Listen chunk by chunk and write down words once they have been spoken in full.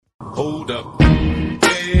Hold up.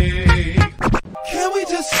 Hey. Can we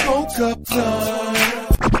just smoke up time?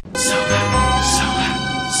 So high, so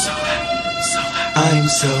high, so high, so high. I'm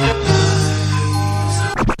so high.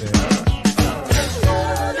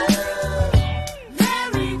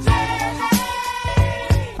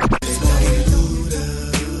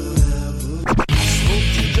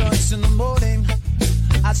 In the morning,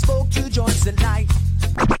 I smoke 2 joints at night.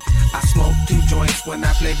 I smoke 2 joints when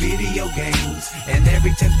I play video games, and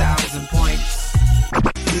every 10,000 points.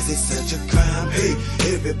 Is it such a crime? Hey,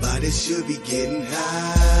 everybody should be getting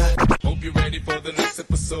high. Hope you're ready for the next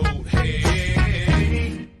episode.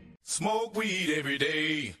 Hey, smoke weed every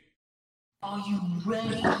day. Are you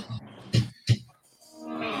ready?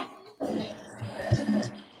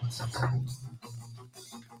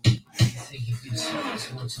 Think you can tell us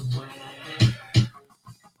what to wear?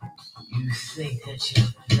 You think that you're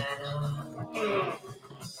better?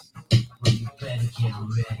 Well, you better get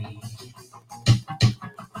ready.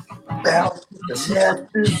 Bounce the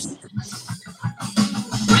masses.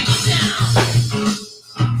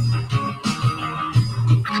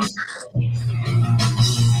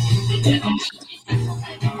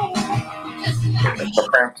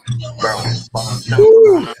 Break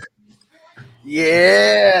Woo.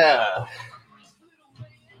 Yeah.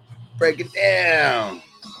 Break it down.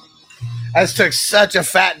 I just took such a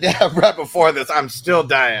fat dab right before this. I'm still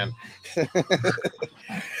dying.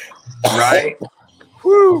 Right?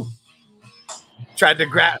 Woo. Tried to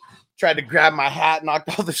grab my hat,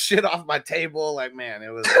 knocked all the shit off my table. Like, man, it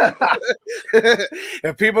was.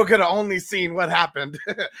 If people could have only seen what happened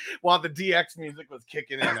while the DX music was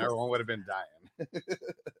kicking in, everyone would have been dying.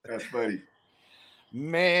 That's funny.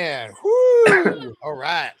 Man, whoo! All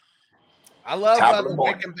right. I love Top of the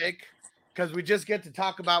Wake and Bake because we just get to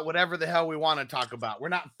talk about whatever the hell we want to talk about. We're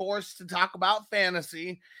not forced to talk about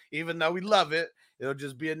fantasy, even though we love it. It'll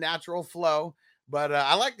just be a natural flow. But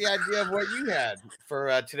I like the idea of what you had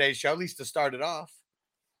for today's show, at least to start it off.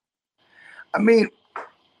 I mean,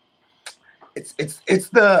 it's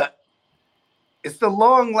the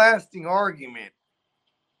long-lasting argument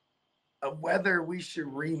of whether we should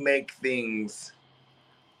remake things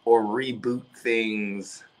or reboot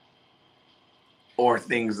things or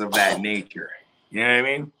things of that nature. You know what I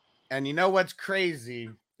mean? And you know what's crazy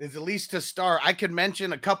is, at least to start, I could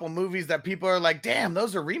mention a couple movies that people are like, damn,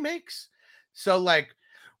 those are remakes. So like,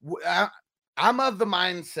 I'm of the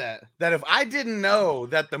mindset that if I didn't know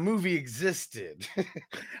that the movie existed,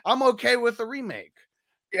 I'm okay with a remake.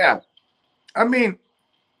 Yeah. I mean,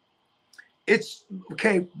 it's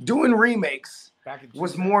okay. Doing remakes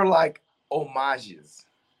was more like homages,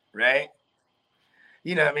 right?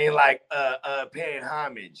 You know what I mean? Like paying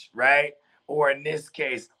homage, right? Or in this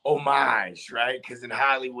case, homage, right? Because in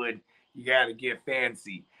Hollywood, you got to get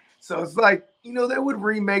fancy. So it's like, you know, they would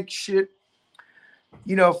remake shit,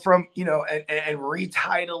 you know, from, you know, and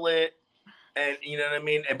retitle it. And you know what I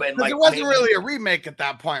mean? But like, it wasn't really a remake at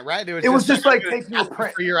that point, right? It was just like taking a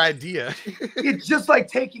premise for your idea. It's just like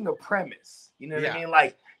taking a premise. You know what Yeah. I mean?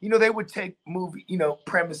 Like, you know, they would take movie, you know,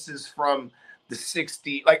 premises from the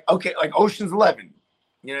 60s, like, okay, like Ocean's 11.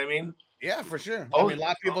 You know what I mean? Yeah, for sure. I mean, a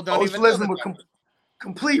lot of people don't Ocean's even know 11 was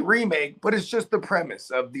complete remake, but it's just the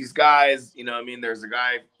premise of these guys. You know what I mean? There's a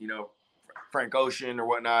guy, you know, Frank Ocean or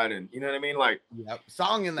whatnot, and you know what I mean? Like, yep.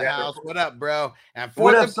 Song in the house. What up, bro? And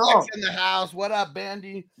What Fourth up, and Flex Song? in the house. What up,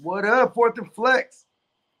 Bandy? what up, Fourth and Flex?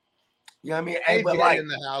 You know what I mean? Hey, but AJ like, in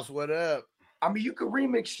the house. What up? I mean, you could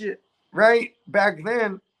remix shit, right? Back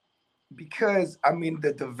then, because I mean,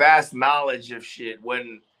 the vast knowledge of shit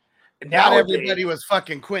when Not nowadays- everybody was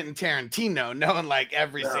fucking Quentin Tarantino, knowing like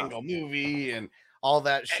every No. single movie and all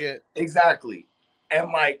that shit. Exactly.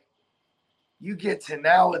 And like, you get to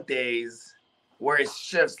nowadays where it's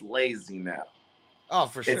just lazy now. Oh,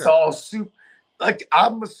 for sure. It's all like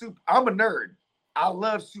I'm a nerd. I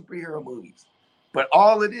love superhero movies. But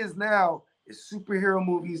all it is now is superhero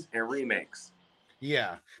movies and remakes.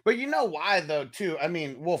 Yeah. But you know why though, too? I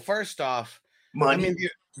mean, well, first off, Money. I mean,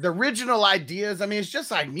 the original ideas, I mean, it's just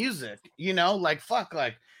like music, you know, like fuck,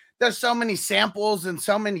 like there's so many samples and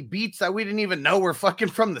so many beats that we didn't even know were fucking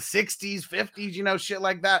from the 60s, 50s, you know, shit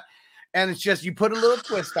like that. And it's just you put a little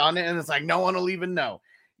twist on it and it's like no one will even know,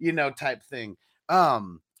 you know, type thing.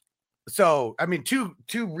 So I mean, two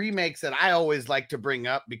remakes that I always like to bring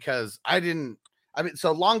up because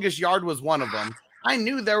so Longest Yard was one of them. I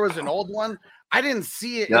knew there was an old one. I didn't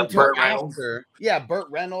see it Yep, until Burt Reynolds. after. Yeah, Burt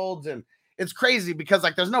Reynolds. And it's crazy because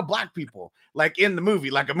like there's no black people like in the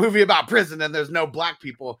movie, like a movie about prison, and there's no black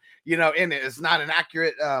people, you know, in it. It's not an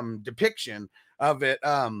accurate depiction of it.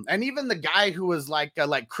 And even the guy who was like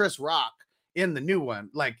Chris Rock in the new one,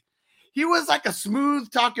 like he was like a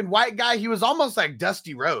smooth talking white guy. He was almost like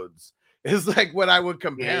Dusty Rhodes. Is like what I would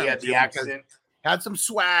compare. Yeah, he him had to the because accent. had some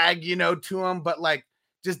swag, you know, to him, but like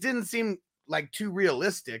just didn't seem like too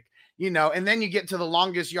realistic, you know. And then you get to The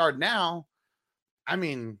Longest Yard now. I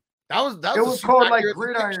mean, that was It a was super called like accurate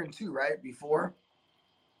Gridiron depiction. too, right? Before.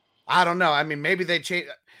 I don't know. I mean, maybe they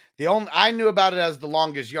changed. The only I knew about it as The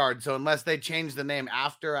Longest Yard, so unless they changed the name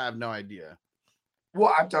after, I have no idea.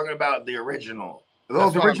 Well, I'm talking about the original.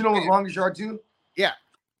 That's The what I'm original was saying. Longest Yard too? Yeah.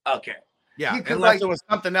 Okay. Yeah, Yeah, 'cause, unless like- it was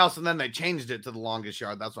something else, and then they changed it to The Longest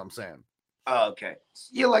Yard. That's what I'm saying. Oh, okay.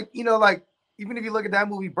 Yeah, like, you know, like even if you look at that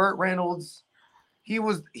movie, Burt Reynolds, he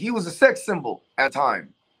was a sex symbol at the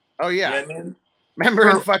time. Oh yeah. You know what I mean? Remember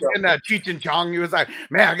in Burt- fucking Cheech and Chong, he was like,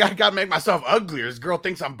 "Man, I gotta make myself uglier. This girl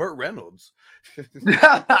thinks I'm Burt Reynolds."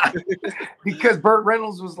 Because Burt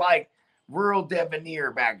Reynolds was like rural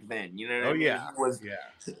debonair back then. You know what I Oh mean? yeah, He was,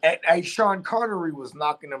 yeah, and Sean Connery was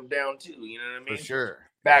knocking him down too. You know what I mean? for sure.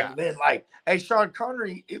 Back then, like, hey, Sean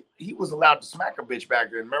Connery, he was allowed to smack a bitch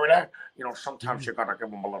back then. Remember that? You know, sometimes you gotta give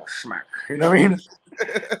him a little smack. You know what I mean?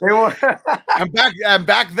 They were And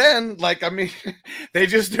back then, like, I mean, they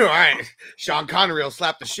just knew, all right, Sean Connery will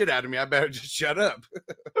slap the shit out of me. I better just shut up.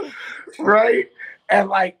 right, and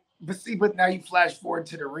like, but now you flash forward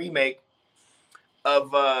to the remake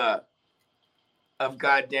of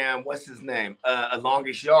goddamn what's his name, A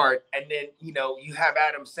Longest Yard, and then you know you have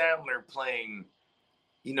Adam Sandler playing,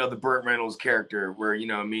 you know, the Burt Reynolds character, where you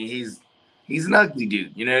know, I mean, he's an ugly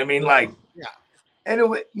dude. You know what I mean? Like, Yeah. and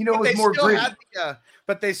it, you know, it But was more gritty.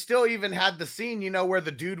 but they still even had the scene, you know, where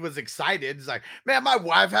the dude was excited. It's like, man, my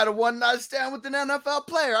wife had a one night stand with an NFL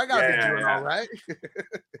player. I gotta be doing all right.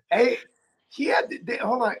 Hey, he had.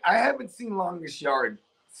 Hold on, I haven't seen Longest Yard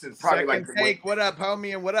since probably Second like take. What up,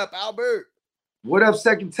 homie? And what up, Albert? What up,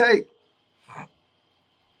 Second Take?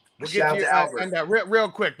 We'll Shout get out to to Albert. real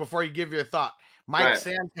quick before you give your thought. Mike Right.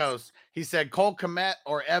 Santos, he said Cole Kmet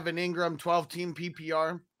or Evan Ingram, 12-team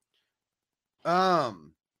PPR.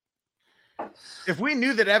 If we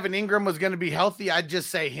knew that Evan Ingram was going to be healthy, I'd just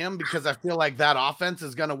say him because I feel like that offense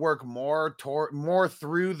is going to work more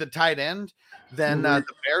through the tight end than the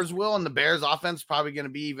Bears will, and the Bears offense is probably going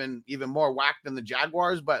to be even more whacked than the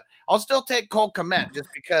Jaguars. But I'll still take Cole Kmet just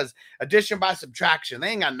because addition by subtraction. They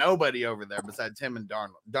ain't got nobody over there besides him and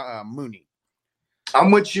Mooney. I'm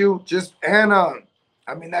with you.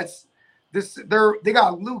 I mean, that's this. They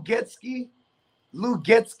got Lou Getsky. Lou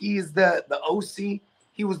Getsky is the OC.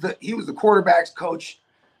 He was the quarterbacks coach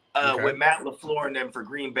with Matt LaFleur and them for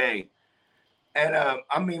Green Bay. And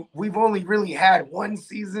I mean, we've only really had one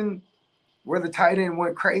season where the tight end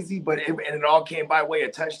went crazy, but it all came by way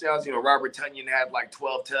of touchdowns. You know, Robert Tonyan had like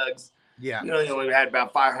 12 tugs. Yeah. You know, he only had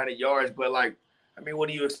about 500 yards, but like, I mean, what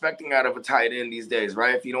are you expecting out of a tight end these days,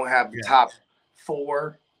 right? If you don't have the top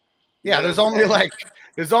four. Yeah, there's only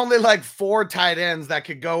like 4 tight ends that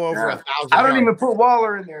could go over 1,000. I don't even put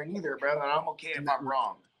Waller in there neither, brother. I'm okay if I'm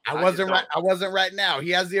wrong. I wasn't right now. He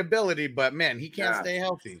has the ability, but man, he can't stay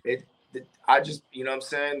healthy. I just, you know what I'm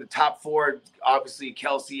saying? The top 4, obviously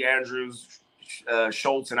Kelsey, Andrews,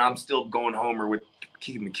 Schultz, and I'm still going Homer with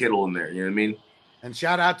keeping the Kittle in there. You know what I mean? And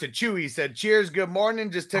shout out to Chewy. He said, cheers, good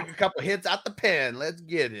morning. Just took a couple hits out the pen. Let's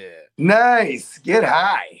get it. Nice. Get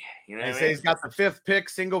high. You know They what I say mean? he's got the 5th pick,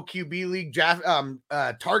 single QB league draft,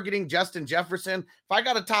 targeting Justin Jefferson. If I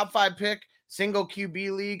got a top 5 pick, single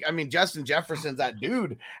QB league, I mean, Justin Jefferson's that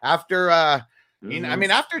dude. After you know, I mean,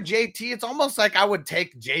 after JT, it's almost like I would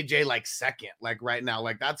take JJ like second, like right now.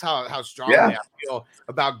 Like that's how strongly I feel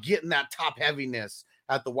about getting that top heaviness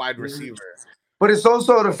at the wide receiver. But it's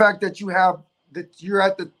also the fact that you have the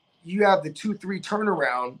 2-3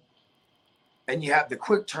 turnaround, and you have the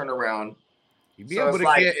quick turnaround. You'd be able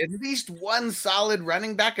to get at least one solid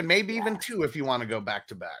running back, and maybe even 2 if you want to go back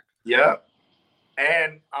to back. Yeah,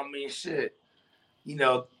 and I mean, shit, you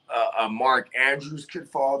know, Mark Andrews could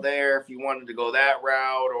fall there if you wanted to go that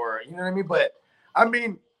route, or you know what I mean. But I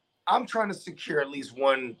mean, I'm trying to secure at least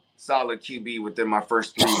one solid QB within my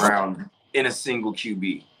first 3 rounds in a single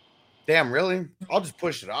QB. Damn, really? I'll just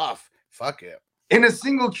push it off. Fuck it. In a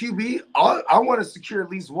single QB, I want to secure at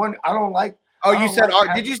least one. I don't like. Oh, you said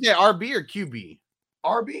did you say RB or QB?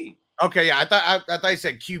 RB. Okay, yeah, I thought you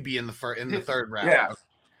said QB in the 3rd round. Yeah.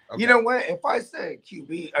 Okay. You know what? If I say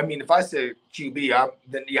QB, I mean, if I say QB,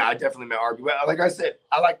 then yeah, I definitely meant RB. But like I said,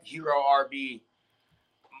 I like hero RB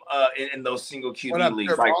in those single QB What up,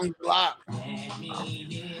 leagues. Like,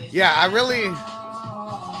 yeah, I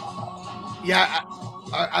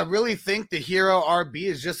really think the hero RB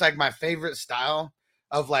is just like my favorite style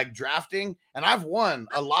of like drafting, and I've won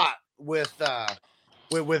a lot with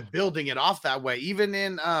building it off that way. Even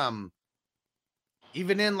in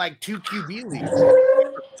even in like 2 QB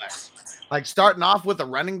leagues. Like starting off with a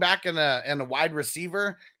running back and a wide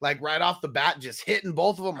receiver, like right off the bat, just hitting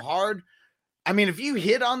both of them hard. I mean, if you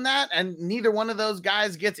hit on that and neither one of those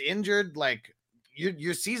guys gets injured, like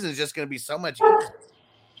your season is just going to be so much easier.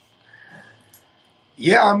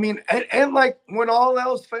 Yeah, I mean, and like when all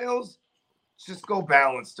else fails, just go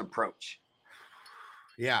balanced approach.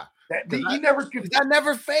 Yeah. That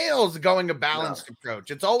never fails going a balanced approach.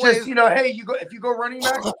 It's always just, hey, if you go running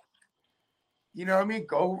back, you know what I mean?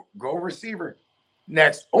 Go receiver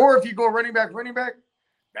next. Or if you go running back,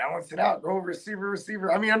 balance it out. Go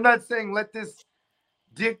receiver. I mean, I'm not saying let this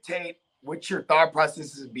dictate what your thought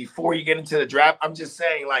process is before you get into the draft. I'm just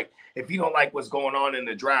saying, like, if you don't like what's going on in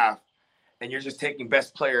the draft and you're just taking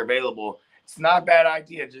best player available, it's not a bad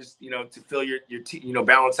idea just, to fill your team,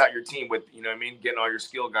 balance out your team with, you know what I mean, getting all your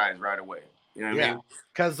skill guys right away. You know what I mean?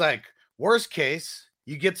 Because, like, worst case,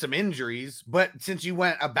 you get some injuries, but since you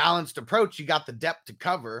went a balanced approach, you got the depth to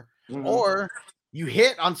cover, or you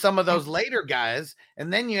hit on some of those later guys,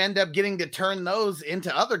 and then you end up getting to turn those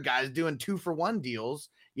into other guys doing 2-for-1 deals,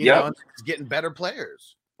 you know, and getting better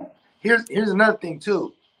players. Here's another thing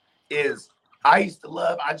too, is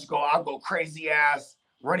I'll go crazy ass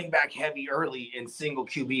running back heavy early in single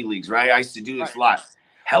QB leagues, right? I used to do this a lot.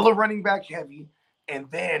 Hella running back heavy, and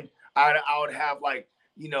then I would have like,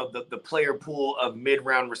 the player pool of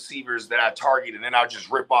mid-round receivers that I target, and then I'll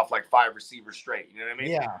just rip off like 5 receivers straight. You know what I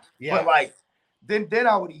mean? Yeah. But like then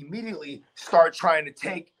I would immediately start trying to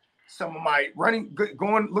take some of my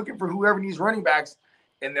looking for whoever needs running backs.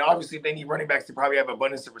 And then obviously if they need running backs, they probably have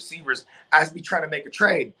abundance of receivers. As me trying to make a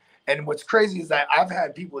trade. And what's crazy is that I've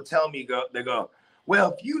had people tell me, they go,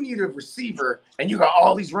 well, if you need a receiver and you got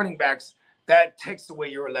all these running backs, that takes away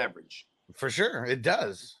your leverage. For sure, it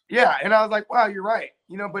does. Yeah, and I was like, wow, you're right.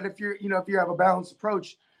 But if if you have a balanced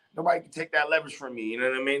approach, nobody can take that leverage from me. You know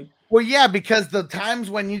what I mean? Well, yeah, because the times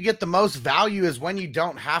when you get the most value is when you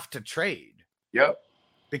don't have to trade. Yep.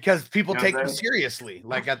 Because people take you seriously,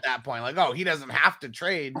 like at that point, like, oh, he doesn't have to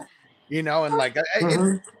trade, and like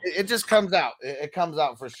it just comes out. It comes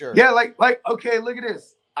out for sure. Yeah, like okay, look at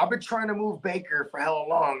this. I've been trying to move Baker for hella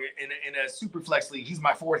long in a super flex league. He's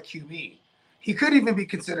my 4th QB. He could even be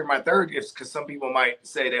considered my 3rd because some people might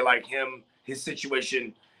say they like him, his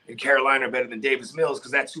situation in Carolina better than Davis Mills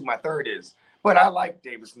because that's who my 3rd is. But I like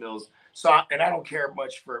Davis Mills, and I don't care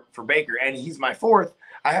much for Baker, and he's my 4th.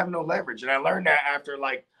 I have no leverage, and I learned that after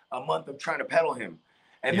like a month of trying to peddle him.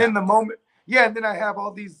 And then the moment, and then I have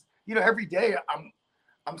all these, every day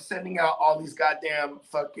I'm sending out all these goddamn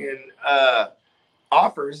fucking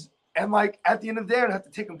offers, and like at the end of the day, I have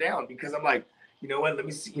to take them down because I'm like, you know what? Let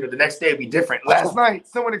me see. The next day it'd be different. Last night,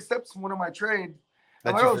 someone accepts one of my trades.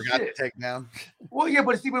 That you forgot to take down. Well, yeah,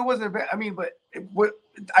 but it wasn't bad. I mean,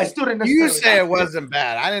 I still didn't. You say it wasn't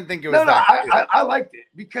bad. I didn't think it was. No, I liked it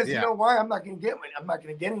because you know why? I'm not going to get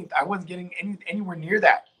anything. I wasn't getting anywhere near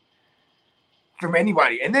that from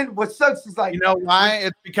anybody. And then what sucks is like, you know why?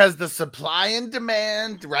 It's because the supply and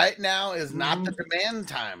demand right now is not the demand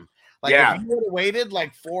time. Like if you would have waited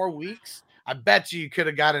like 4 weeks, I bet you could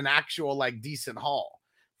have got an actual like decent haul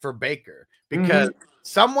for Baker because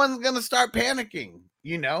someone's going to start panicking,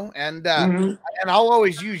 and I'll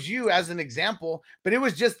always use you as an example, but it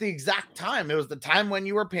was just the exact time. It was the time when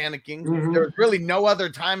you were panicking. There was really no other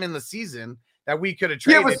time in the season that we could have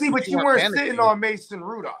traded. Yeah, but you weren't sitting on Mason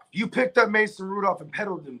Rudolph. You picked up Mason Rudolph and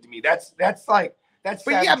peddled him to me. That's. But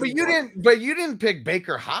you didn't pick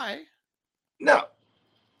Baker high. No,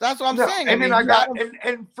 that's what I'm saying. And then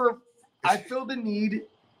I filled the need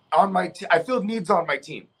on my team. I filled needs on my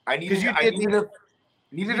team. I needed a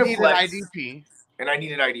flex, IDP, and I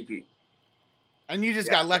needed IDP. And you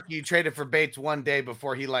just got lucky. You traded for Bates one day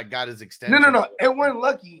before he got his extension. No. It wasn't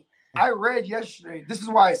lucky. I read yesterday. This is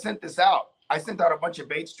why I sent this out. I sent out a bunch of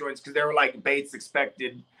Bates joints because they were like Bates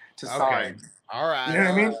expected to sign. All right. You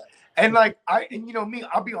know what I mean? And like me,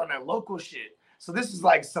 I'll be on that local shit. So this is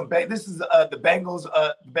like this is the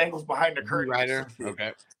Bengals behind the curtain. Writer.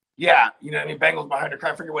 Okay. Yeah, you know what I mean? Bengals behind the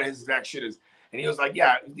curtain. I forget what his exact shit is. And he was like,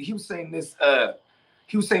 yeah, he was saying this the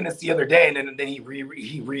other day, and then he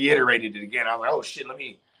reiterated it again. I was like, oh shit,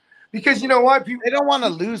 because you know what? They don't want to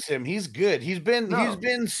lose him. He's good. He's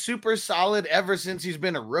been super solid ever since he's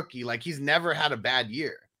been a rookie. Like he's never had a bad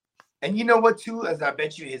year. And you know what, too? As I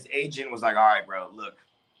bet you his agent was like, all right, bro, look.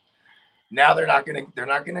 Now they're not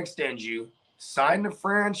gonna extend you. Sign the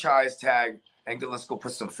franchise tag and let's go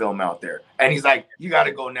put some film out there. And he's like, you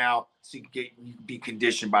gotta go now so you can be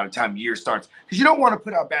conditioned by the time the year starts. Because you don't want to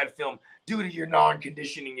put out bad film due to your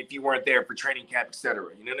non-conditioning if you weren't there for training camp, etc.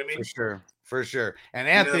 You know what I mean? For sure. And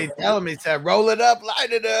Anthony telling me, said, roll it up,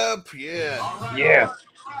 light it up. Yeah. Yeah.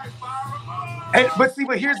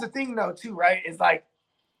 But here's the thing though, too, right? It's like,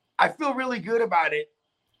 I feel really good about it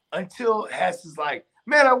until Hess is like,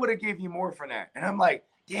 man, I would have gave you more for that. And I'm like,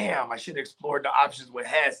 damn, I should have explored the options with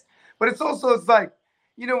Hess. But it's like,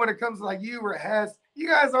 you know, when it comes to like you or Hess, you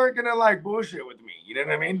guys aren't gonna like bullshit with me. You know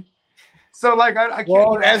what I mean? So like I can't.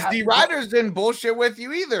 Well, SD Riders didn't bullshit with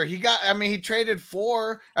you either. He traded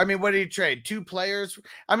 4. I mean, what did he trade? 2 players.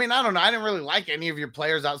 I mean, I don't know. I didn't really like any of your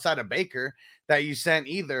players outside of Baker that you sent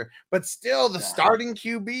either. But still, the starting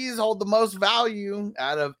QBs hold the most value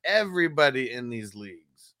out of everybody in these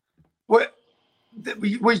leagues. What are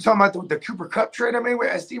you talking about? The Cooper Kupp trade I made with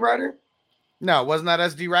SD Rider? No, wasn't that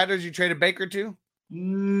SD Riders you traded Baker to?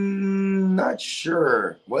 Not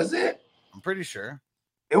sure. Was it? I'm pretty sure.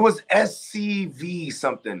 It was SCV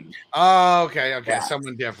something. Oh, okay. Yeah.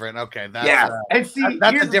 Someone different. Okay, and see,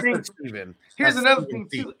 that's a different Steven. Here's another thing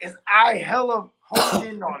too: is I hella honed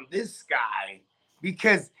in on this guy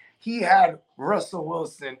because he had Russell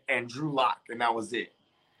Wilson and Drew Lock, and that was it.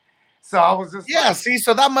 So I was just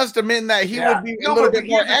so that must have meant that he would be a little bit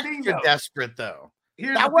more extra desperate, though.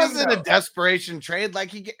 That wasn't a desperation trade.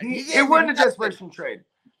 Like it wasn't a desperation trade.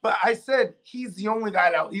 But I said he's the only guy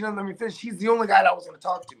that, you know, let me finish. He's the only guy that was going to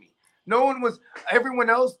talk to me. Everyone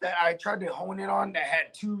else that I tried to hone in on that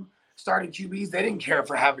had 2 starting QBs, they didn't care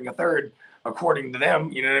for having a third, according to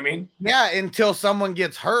them. You know what I mean? Yeah, until someone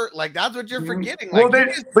gets hurt. Like, that's what you're forgetting. Well, like,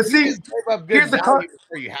 here's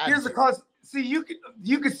the cause. See, you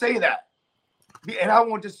could say that, and I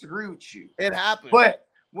won't disagree with you. It happened. But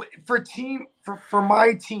for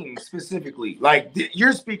my team specifically, like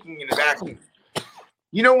you're speaking in a vacuum.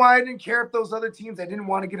 You know why I didn't care if those other teams that didn't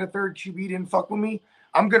want to get a third QB didn't fuck with me?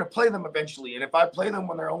 I'm going to play them eventually. And if I play them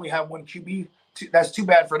when they only have 1 QB, that's too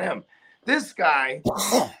bad for them. This guy,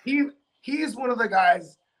 he is one of the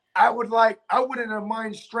guys I wouldn't have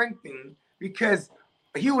mind strengthening because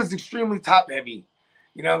he was extremely top heavy.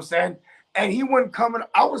 You know what I'm saying? And he wasn't coming.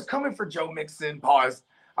 I was coming for Joe Mixon, pause.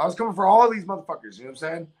 I was coming for all these motherfuckers. You know what I'm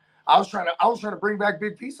saying? I was trying to bring back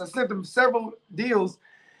big piece. I sent him several deals.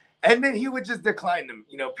 And then he would just decline them,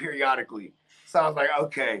 you know, periodically. So I was like,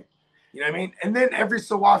 okay, you know what I mean? And then every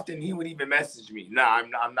so often he would even message me. Nah,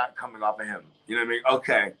 I'm not coming off of him. You know what I mean?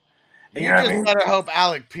 Okay. And you know just better hope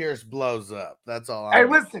Alec Pierce blows up. That's all. Hey,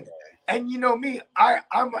 listen, and you know me, I'm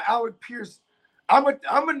an Alec Pierce. I'm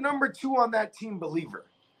a number 2 on that team believer.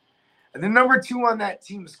 And the number 2 on that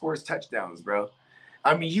team scores touchdowns, bro.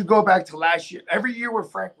 I mean, you go back to last year. Every year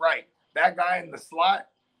with Frank Reich, that guy in the slot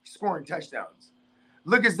scoring touchdowns.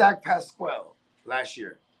 Look at Zach Pasquale last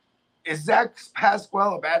year. Is Zach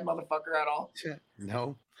Pasquale a bad motherfucker at all?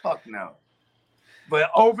 No. Fuck no. But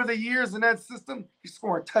over the years in that system, he's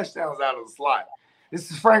scoring touchdowns out of the slot. This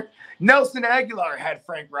is Nelson Aguilar had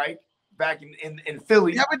Frank Reich back in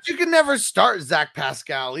Philly. Yeah, but you can never start Zach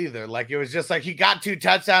Pascal either. Like, it was just like he got 2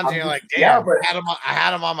 touchdowns and you're like, damn, I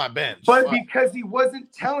had him on my bench. But because he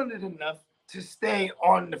wasn't talented enough to stay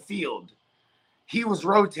on the field, he was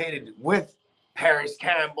rotated with Paris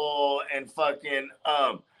Campbell and fucking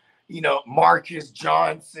Marcus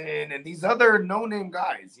Johnson and these other no-name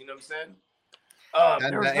guys. You know what I'm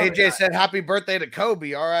saying? And AJ said, "Happy birthday to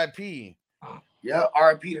Kobe, R.I.P." Yeah,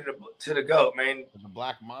 R.I.P. to the GOAT, man. The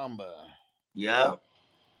Black Mamba. Yeah,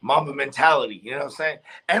 Mamba mentality. You know what I'm saying?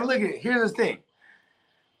 And look at it. Here's the thing.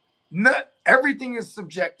 Not everything is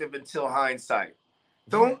subjective until hindsight.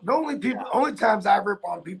 The only times I rip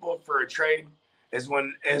on people for a trade is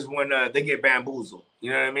when they get bamboozled.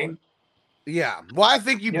 You know what I mean? Yeah. Well, I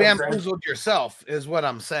think you bamboozled yourself, is what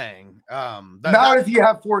I'm saying. Not if you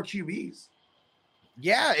have 4 QBs.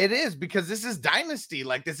 Yeah, it is, because this is dynasty.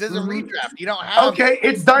 Like, this isn't redraft. You don't have. Okay,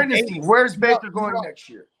 it's dynasty. Where's Baker going next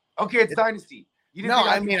year? Okay, it's dynasty.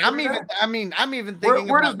 I'm even thinking.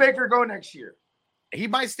 Where does Baker go next year? He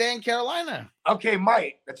might stay in Carolina. Okay,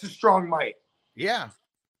 might. That's a strong might. Yeah.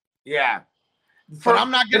 Yeah. But I'm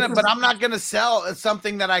not gonna sell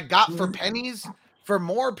something that I got for pennies for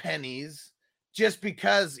more pennies just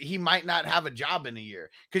because he might not have a job in a year.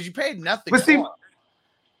 Because you paid nothing. But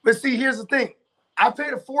see, here's the thing. I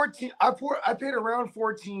paid around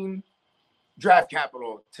 14 draft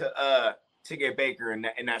capital to get Baker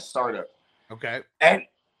in that startup. Okay. And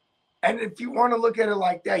if you want to look at it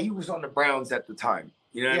like that, he was on the Browns at the time.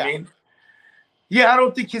 You know what I mean? Yeah, I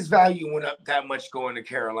don't think his value went up that much going to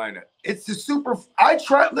Carolina. It's the super.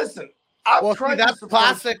 Listen, Well, see, that's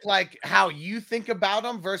classic, like how you think about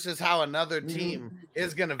him versus how another team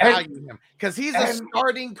is going to value him. Because he's a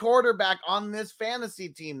starting quarterback on this fantasy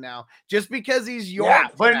team now, just because he's yours. Yeah,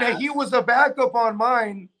 but he was a backup on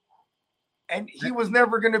mine, and he was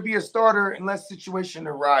never going to be a starter unless situation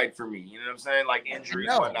arrived for me. You know what I'm saying? Like injuries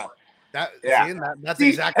and whatnot. That's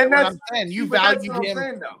exactly what I'm saying. You value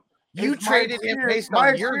him. You traded him based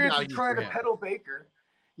on your value. Trying to peddle Baker,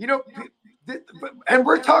 you know, and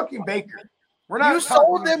we're talking Baker. We're not. You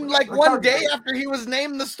sold him like one day after he was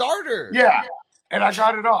named the starter. Yeah, and I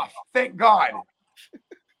got it off. Thank God.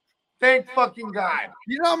 Thank fucking God.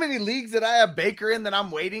 You know how many leagues that I have Baker in that I'm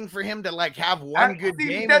waiting for him to like have one good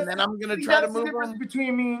game, and then I'm gonna try to move him?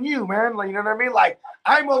 Between me and you, man. Like, you know what I mean? Like,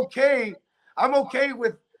 I'm okay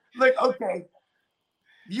with like, okay.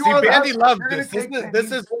 See, Bandy loves this.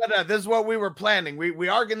 This is what we were planning. We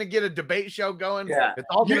are going to get a debate show going. Yeah, it's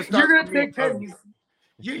all going to start. You're going to take pennies.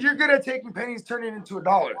 You're good at taking pennies, turning it into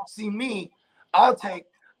 $1. See me, I'll take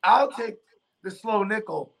the slow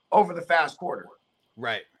nickel over the fast quarter.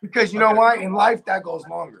 Right. Because you know why? In life, that goes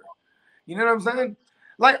longer. You know what I'm saying?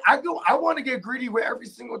 Like I want to get greedy with every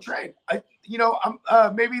single trade.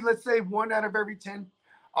 I'm maybe let's say 1 out of every 10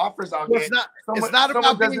 offers I'll get. It's not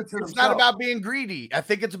about being greedy. I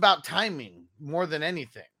think it's about timing more than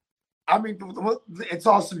anything. I mean, it's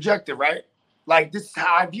all subjective, right? Like, this is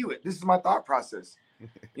how I view it. This is my thought process.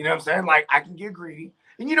 You know what I'm saying? Like, I can get greedy.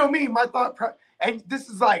 And you know me, my thought and this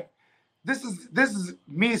is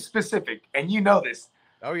me specific, and you know this.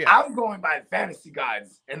 Oh yeah. I'm going by the fantasy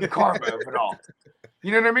guides and the karma of it all.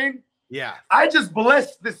 You know what I mean? Yeah. I just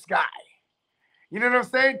blessed this guy. You know what I'm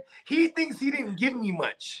saying? He thinks he didn't give me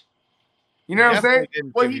much. You know what I'm saying?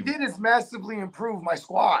 What he did is massively improve my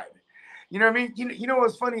squad. You know what I mean? You know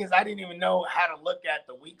what's funny is I didn't even know how to look at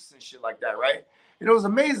the weeks and shit like that, right? And it was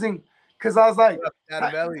amazing because I was like,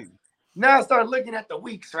 now I started looking at the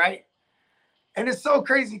weeks, right? And it's so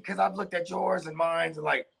crazy because I've looked at yours and mine, and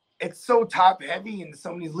like, it's so top heavy in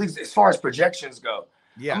some of these leagues as far as projections go.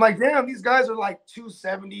 Yeah. I'm like, damn, these guys are like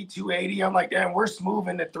 270, 280. I'm like, damn, we're smooth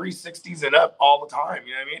in the 360s and up all the time.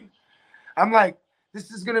 You know what I mean? I'm like,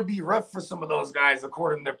 this is going to be rough for some of those guys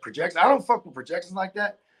according to projections. I don't fuck with projections like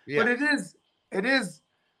that. Yeah. But it is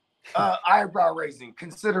eyebrow raising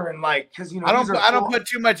considering, like, because, you know, I don't put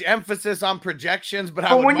too much emphasis on projections,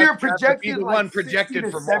 but when you're projected the like one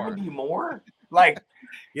projected for 70 more, like,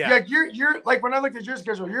 yeah, you're like, when I looked at your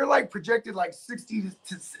schedule, you're like projected like 60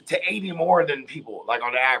 to 80 more than people, like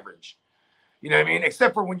on average. You know what I mean?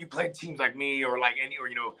 Except for when you play teams like me or like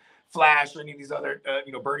Flash or any of these other,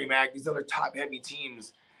 Bernie Mac, these other top heavy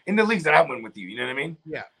teams in the leagues that I went with you. You know what I mean?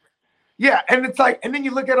 Yeah. Yeah. And it's like, and then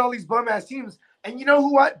you look at all these bum ass teams, and you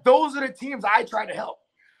know those are the teams I try to help.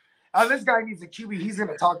 This guy needs a QB. He's going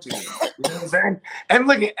to talk to you. You know what I'm saying? And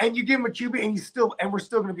look and you give him a QB, and we're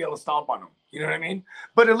still going to be able to stomp on him. You know what I mean?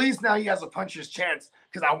 But at least now he has a puncher's chance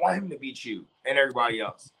because I want him to beat you and everybody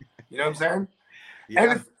else. You know what I'm saying?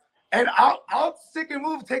 Yeah. And I'll stick and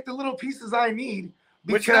move, take the little pieces I need.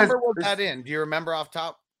 Which number was that in? Do you remember off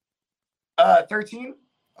top? 13.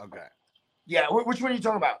 Okay. Yeah. Which one are you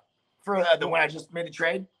talking about? For the one I just made a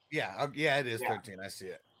trade? Yeah. Yeah, it is 13. I see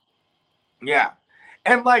it. Yeah.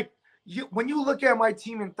 And like, when you look at my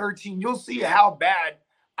team in 13, you'll see how bad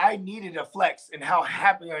I needed a flex and how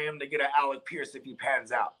happy I am to get an Alec Pierce if he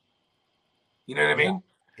pans out. You know what I mean?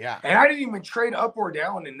 Yeah. And I didn't even trade up or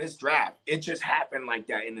down in this draft. It just happened like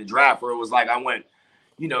that in the draft where it was like I went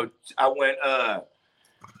 2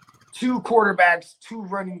 quarterbacks, 2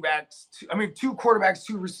 running backs, 2 quarterbacks,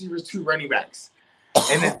 2 receivers, 2 running backs.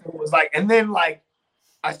 And then it was like,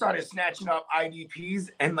 I started snatching up IDPs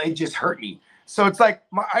and they just hurt me. So it's like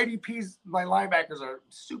my IDPs, my linebackers are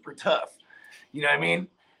super tough. You know what I mean?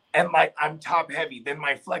 And like, I'm top heavy. Then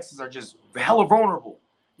my flexes are just hella vulnerable.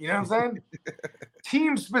 You know what I'm saying?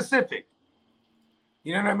 Team specific.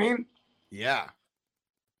 You know what I mean? Yeah.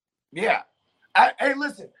 Yeah. Hey,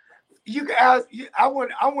 listen, you guys, I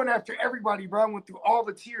went after everybody, bro. I went through all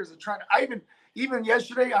the tiers of trying to, even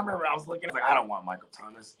yesterday, I remember I was looking, like, I don't want Michael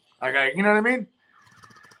Thomas. Like, you know what I mean?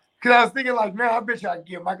 Because I was thinking, like, man, I bet you I can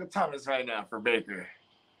get Michael Thomas right now for Baker.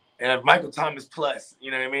 And if Michael Thomas plus,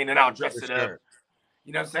 you know what I mean? And I'll dress it up.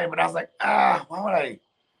 You know what I'm saying? But I was like, why would I?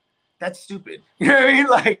 That's stupid. You know what I mean?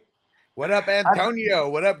 Like, what up, Antonio?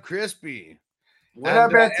 What up, Crispy? What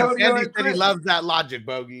up, Antonio? Andy said he loves that logic,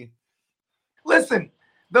 Bogey. Listen,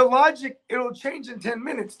 the logic, it'll change in 10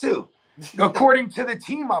 minutes, too, according to the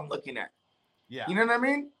team I'm looking at. Yeah. You know what I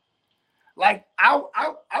mean? Like, I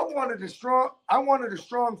wanted a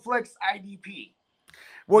strong flex IDP.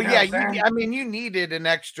 Well, you know you needed an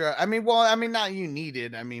extra. Not you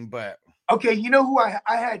needed. But Okay, you know who I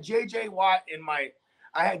had JJ Watt in my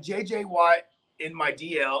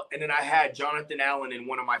DL, and then I had Jonathan Allen in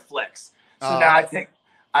one of my flex. So now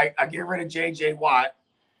I get rid of JJ Watt,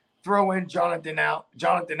 throw in Jonathan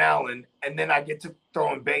Allen, and then I get to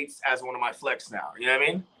throw in Bates as one of my flex now. You know what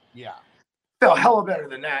I mean? Yeah. Felt hella better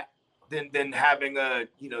than that than having a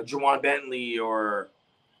Juwan Bentley or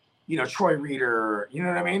Troy Reader. You know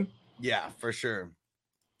what I mean? Yeah, for sure.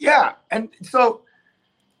 Yeah, and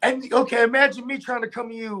okay, imagine me trying to come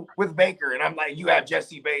to you with Baker, and I'm like, you have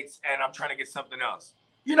Jesse Bates, and I'm trying to get something else.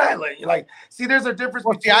 You're not like see, there's a difference.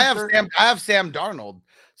 Well, see, I have Sam Darnold.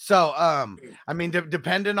 So, I mean,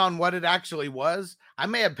 depending on what it actually was, I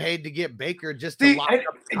may have paid to get Baker just to lock up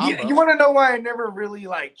the combo. You want to know why I never really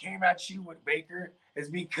came at you with Baker? Is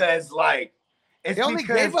because they only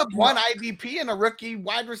gave up one IDP and a rookie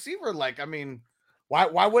wide receiver. I mean,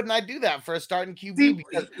 why wouldn't I do that for a starting QB? See,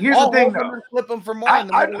 because here's the thing, though. Flip them for more. I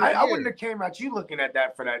wouldn't have came at you looking at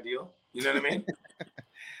that for that deal. You know what I mean?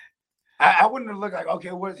 I wouldn't have looked like,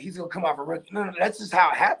 okay, he's gonna come off a rookie. No, that's just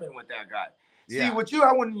how it happened with that guy. Yeah. See, with you,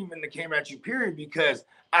 I wouldn't even have came at you, period, because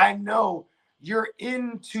I know you're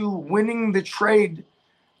into winning the trade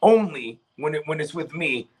only when it's with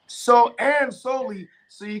me. So and solely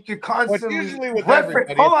so you could constantly usually with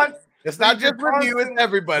reference. Hold on, it's not just with you, it's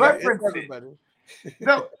everybody. It's everybody.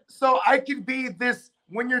 No, so I could be this.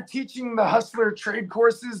 When you're teaching the hustler trade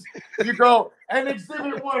courses, you go and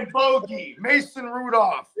exhibit 1 bogey, Mason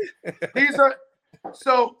Rudolph. These are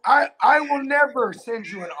so I will never send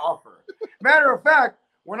you an offer. Matter of fact,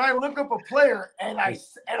 when I look up a player and I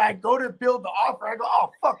go to build the offer, I go,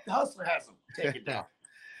 oh fuck, the hustler has him. Take it down.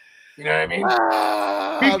 You know what I mean?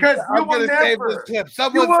 Because you will never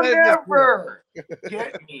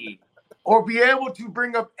get me or be able to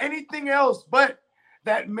bring up anything else but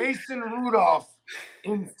that Mason Rudolph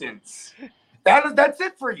instance. That's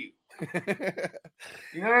it for you.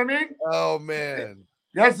 You know what I mean? Oh man,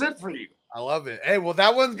 that's it for you. I love it. Hey, well,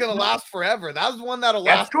 that one's gonna last forever. That was one that'll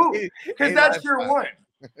last. That's cool because that's your one.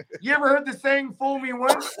 You ever heard the saying "fool me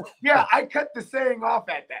once"? Yeah, I cut the saying off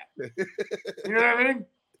at that. You know what I mean?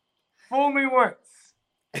 Fool me once.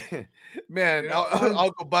 Man,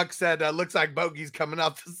 Uncle Buck said, "Looks like Bogey's coming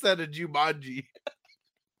off the set of Jumanji."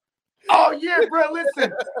 Oh yeah, bro.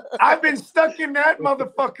 Listen, I've been stuck in that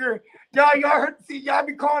motherfucker. Y'all heard? See, I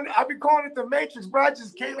be calling it the Matrix, bro. I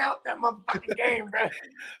just came out that motherfucking game, bro.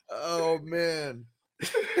 Oh man,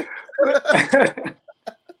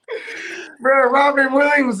 bro. Robin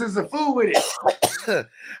Williams is a fool with it.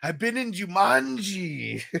 I've been in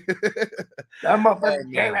Jumanji. That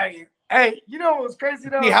motherfucker came out here. Hey, you know what was crazy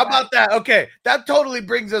though? Hey, how about that? Okay, that totally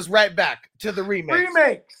brings us right back to the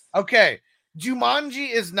remakes. Okay.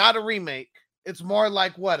 Jumanji is not a remake. It's more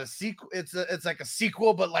like what, a sequel? It's like a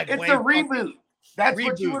sequel, but like it's a reboot. That's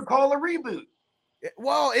what you would call a reboot.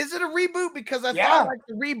 Well, is it a reboot? Because I thought like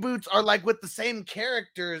the reboots are like with the same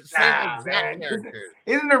characters, exact characters.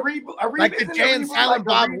 Isn't a reboot? Like the Jay and Silent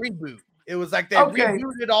Bob reboot. It was like they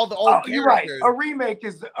rebooted all the old characters. You're right. A remake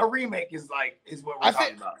is what we're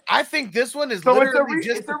talking about. I think this one is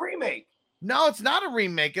it's a remake. No, it's not a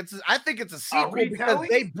remake. I think it's a sequel because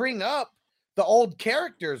they bring up the old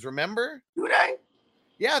characters, remember? Do they?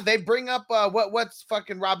 Yeah, they bring up what's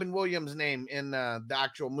fucking Robin Williams' name in the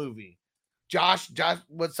actual movie? Josh,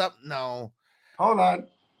 what's up? No. Hold on.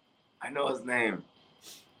 I know his name.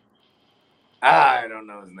 I don't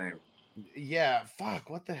know his name. Yeah, fuck.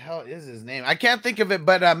 What the hell is his name? I can't think of it,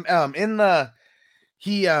 but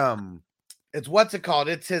it's what's it called?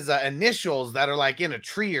 It's his initials that are like in a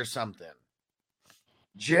tree or something.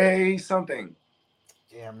 J something.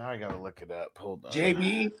 Damn, now I gotta look it up. Hold on.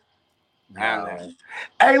 JB? No.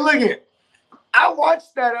 Hey, look it. I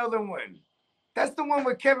watched that other one. That's the one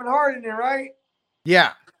with Kevin Hart in it, right?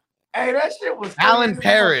 Yeah. Hey, that shit was Alan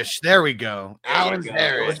Parrish. There we go. Alan It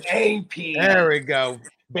Parrish. was AP. There we go.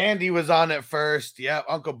 Bandy was on it first. Yep.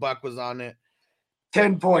 Uncle Buck was on it.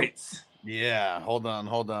 10 points. Yeah. Hold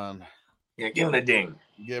on. Yeah, give him a ding.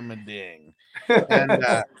 Give him a ding. And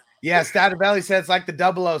yeah, Stativelli said it's like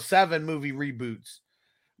the 007 movie reboots.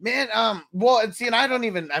 Man, well, and see, and I only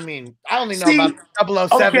know about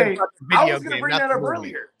 007 okay, video I was going to game. bring that up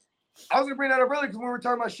earlier. Because when we were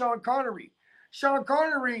talking about Sean Connery. Sean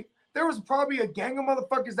Connery, there was probably a gang of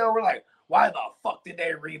motherfuckers that were like, why the fuck did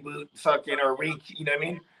they reboot fucking or you know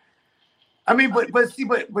what I mean?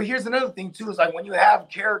 But here's another thing too, is like when you have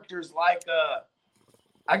characters like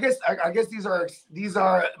I guess these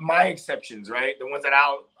are my exceptions, right? The ones that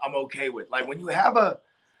I'm okay with. Like when you have an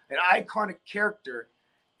iconic character,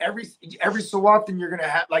 every so often you're gonna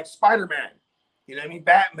have like Spider-Man, you know what I mean?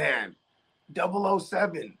 Batman,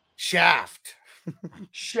 007, Shaft.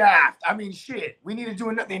 Shaft. I mean, shit. We need to do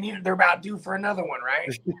another. They're about due for another one,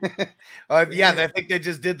 right? Yeah, I think they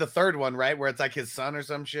just did the third one, right? Where it's like his son or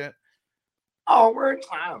some shit. Oh,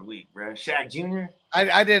 I'm weak, bro. Shaq Jr.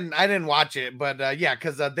 I didn't watch it, but yeah,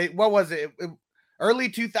 because what was it? Early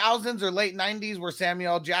 2000s or late 90s where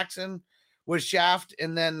Samuel L. Jackson was Shaft,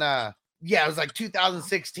 and then yeah, it was like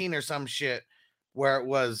 2016 or some shit where it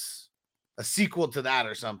was a sequel to that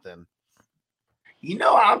or something. You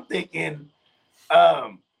know, I'm thinking,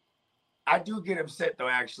 I do get upset though.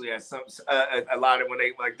 Actually, at some a lot of when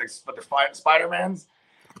they like the Spider-Mans,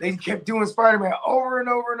 they kept doing Spider-Man over and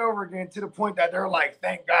over and over again to the point that they're like,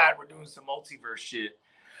 "Thank God we're doing some multiverse shit,"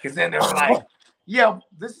 because then they're like, "Yeah,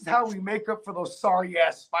 this is how we make up for those sorry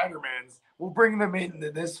ass Spider-Mans. We'll bring them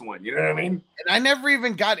into this one." You know what I mean? And I never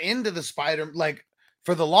even got into the Spider like.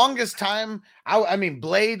 For the longest time, I mean,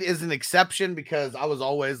 Blade is an exception because I was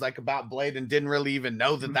always like about Blade and didn't really even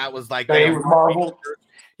know that was like Marvel.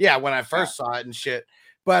 Yeah, when I first saw it and shit.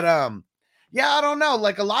 But yeah, I don't know.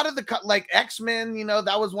 Like a lot of the like X-Men, you know,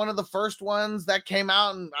 that was one of the first ones that came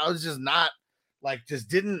out, and I was just not like just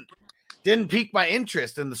didn't pique my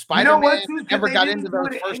interest. And the Spider-Man never got into those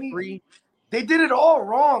first three. They did it all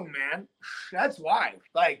wrong, man. That's why.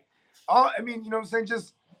 Like, I mean, you know what I'm saying?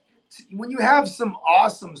 Just when you have some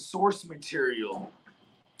awesome source material,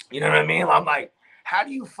 you know what I mean? I'm like, how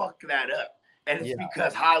do you fuck that up? And it's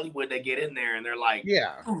because Hollywood, they get in there and they're like,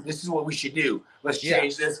 this is what we should do. Let's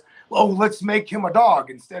change this. Oh, let's make him a dog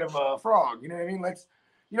instead of a frog. You know what I mean?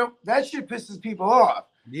 That shit pisses people off.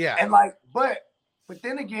 Yeah. And like, but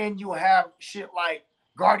then again, you have shit like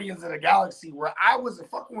Guardians of the Galaxy where I wasn't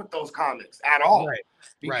fucking with those comics at all. Right.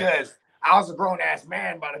 Because I was a grown ass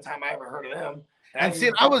man by the time I ever heard of them. And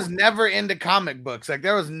see, I was never into comic books. Like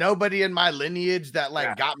there was nobody in my lineage that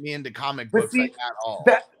like got me into comic books like at all.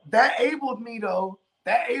 That abled me though.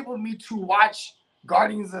 That abled me to watch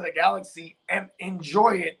Guardians of the Galaxy and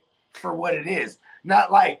enjoy it for what it is.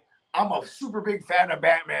 Not like I'm a super big fan of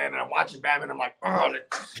Batman and I'm watching Batman. I'm like, oh,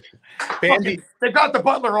 they got the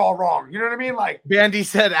Butler all wrong. You know what I mean? Like Bandy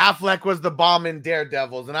said Affleck was the bomb in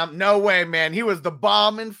Daredevils, and I'm no way, man. He was the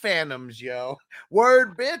bomb in Phantoms, yo.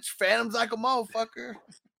 Word, bitch. Phantoms like a motherfucker.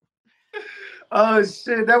 Oh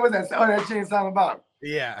shit, that Jane Silent Bob.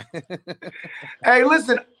 Yeah. Hey,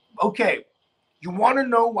 listen. Okay, you want to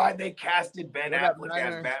know why they casted Ben Affleck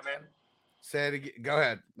as Batman? Say it again. Go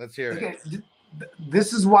ahead. Let's hear it.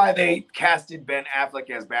 This is why they casted Ben Affleck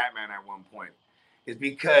as Batman at one point. Is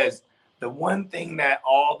because the one thing that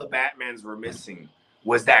all the Batmans were missing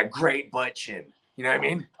was that great butt chin. You know what I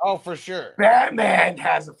mean? Oh, for sure. Batman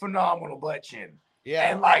has a phenomenal butt chin. Yeah.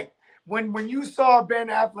 And like when you saw Ben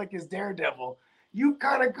Affleck as Daredevil, you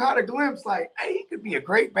kind of caught a glimpse like, hey, he could be a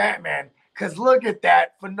great Batman because look at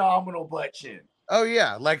that phenomenal butt chin. Oh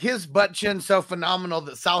yeah, like his butt chin so phenomenal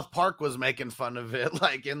that South Park was making fun of it,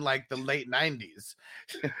 like in like the late 90s.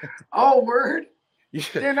 Oh, word.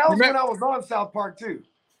 Then that was when I was on South Park too.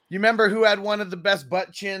 You remember who had one of the best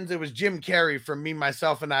butt chins? It was Jim Carrey from Me,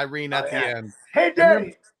 Myself, and Irene at the end. Hey,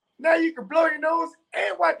 Daddy, now you can blow your nose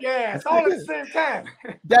and wipe your ass all at the same time.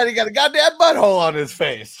 Daddy got a goddamn butthole on his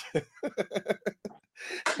face.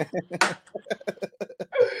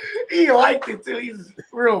 He liked it too. He's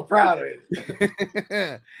real proud of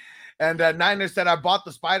it. And Niner said, I bought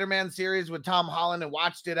the Spider-Man series with Tom Holland and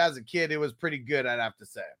watched it as a kid. It was pretty good, I'd have to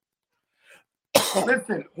say.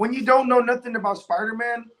 Listen, when you don't know nothing about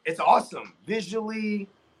Spider-Man, it's awesome. Visually,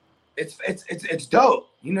 it's dope.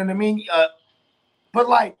 You know what I mean? But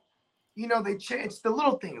like, you know, they changed the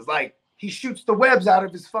little things. Like he shoots the webs out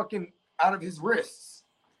of his wrists.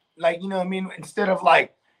 Like, you know what I mean? Instead of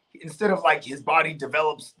like his body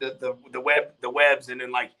develops the webs, and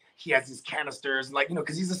then like he has these canisters, and like, you know,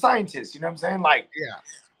 because he's a scientist. You know what I'm saying? Like,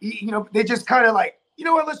 you know, they just kind of like, you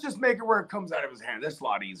know what? Let's just make it where it comes out of his hand. That's a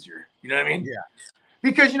lot easier. You know what I mean? Yeah.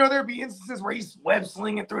 Because, you know, there'd be instances where he's web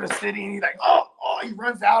slinging through the city and he's like, oh, he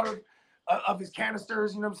runs out of his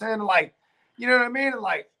canisters. You know what I'm saying? Like, you know what I mean? And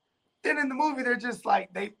like, then in the movie, they're just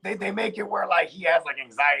like, they make it where like he has like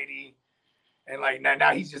anxiety. And like,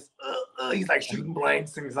 now he's just, he's like shooting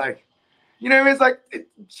blanks. And he's like, you know what I mean? It's like,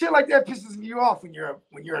 shit like that pisses you off when you're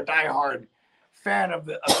a diehard fan of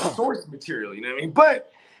the source material. You know what I mean?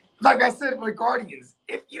 But like I said with Guardians,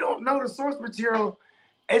 if you don't know the source material,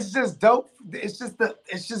 it's just dope. It's just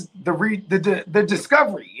the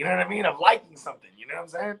discovery, you know what I mean, of liking something. You know what I'm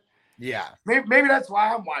saying? Yeah. Maybe that's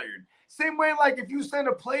why I'm wired. Same way, like if you send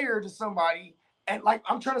a player to somebody, and like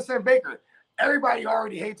I'm trying to send Baker, everybody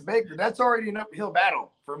already hates Baker. That's already an uphill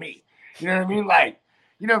battle for me. You know what I mean? Like,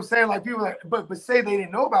 you know what I'm saying? Like people, like, but say they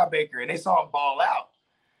didn't know about Baker and they saw him ball out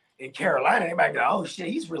in Carolina, they might go, oh shit,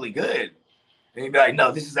 he's really good. And you'd be like,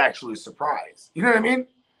 no, this is actually a surprise. You know what I mean?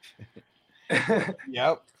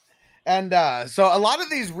 Yep. And so a lot of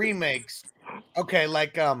these remakes, okay,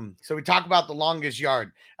 like so we talk about The Longest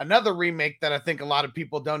Yard. Another remake that I think a lot of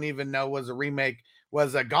people don't even know was a remake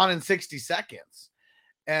was Gone in 60 Seconds.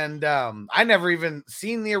 And I never even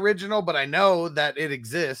seen the original, but I know that it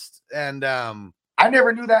exists. And I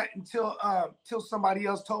never knew that until somebody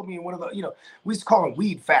else told me in one of the, we used to call them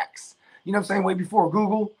weed facts. You know what I'm saying? Way before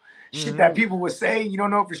Google. Shit that people would say, you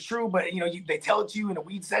don't know if it's true, but they tell it to you in a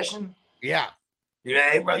weed session. Yeah.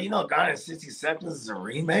 Yeah, hey, bro, Gone in 60 Seconds is a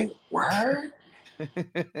remake? Word?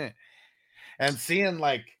 And seeing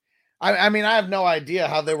like, I mean, I have no idea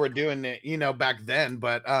how they were doing it, back then,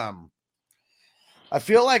 but I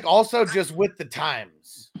feel like also just with the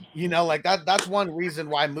times, like that's one reason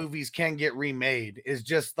why movies can get remade is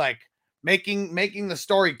just like making the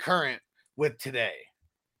story current with today.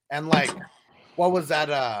 And like, what was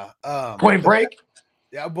that? Point Break?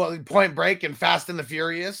 Yeah, well, Point Break and Fast and the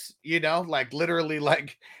Furious, like literally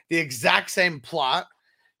like the exact same plot,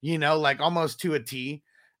 like almost to a T.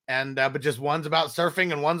 And but just one's about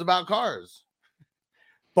surfing and one's about cars.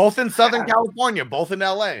 Both in Southern California, both in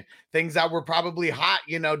LA. Things that were probably hot,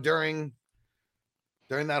 during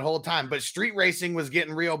that whole time. But street racing was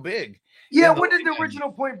getting real big. Yeah, when did the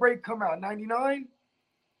original Point Break come out? 99?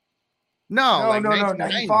 No, no,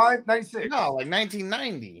 95, 96. No, like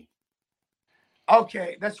 1990.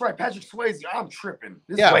 Okay, that's right. Patrick Swayze. I'm tripping.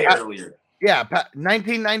 This is way earlier. Yeah,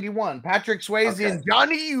 1991. Patrick Swayze and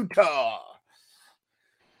Johnny Utah.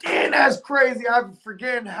 Damn, that's crazy. I'm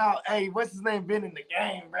forgetting how, what's his name been in the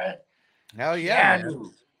game, bro? Hell yeah.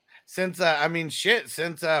 Since,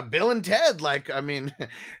 since Bill and Ted,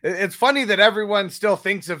 it's funny that everyone still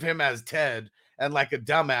thinks of him as Ted and like a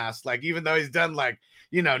dumbass, like even though he's done like,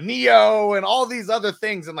 Neo and all these other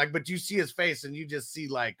things. And like, but you see his face and you just see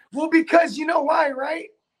like, well, because you know why, right?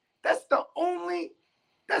 That's the only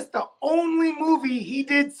movie he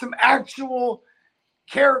did some actual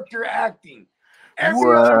character acting.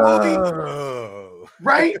 Every other movie,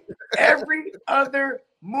 right? Every other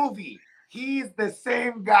movie, he's the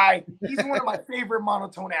same guy. He's one of my favorite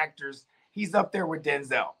monotone actors. He's up there with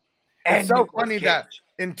Denzel. And it's so funny that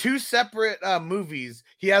in two separate movies,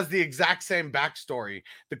 he has the exact same backstory.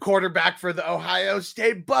 The quarterback for the Ohio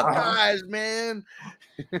State Buckeyes, man.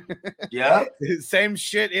 Yeah. Same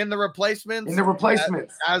shit in The Replacements. In The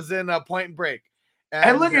Replacements. As in Point Break.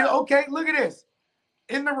 And look at this.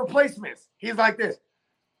 In The Replacements, he's like this.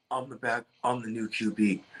 I'm the new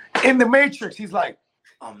QB. In The Matrix, he's like,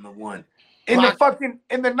 I'm the one. In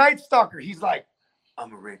the Night Stalker, he's like,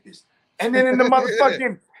 I'm a rapist. And then in the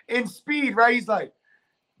motherfucking in Speed, right? He's like,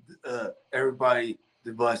 everybody,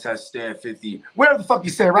 the bus has to stay at 50. Whatever the fuck you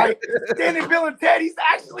say, right? Then in Bill and Ted, he's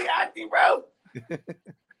actually acting, bro.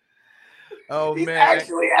 He's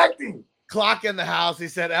actually acting. Clock in the house. He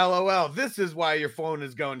said, LOL, this is why your phone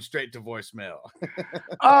is going straight to voicemail.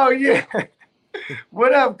 Oh, yeah.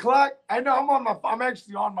 What up, Clock? I know I'm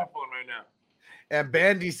actually on my phone right now. And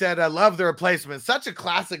Bandy said, I love The Replacement. Such a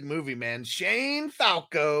classic movie, man. Shane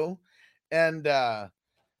Falco. And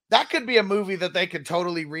that could be a movie that they could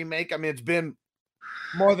totally remake. I mean, it's been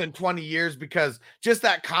more than 20 years because just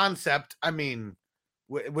that concept,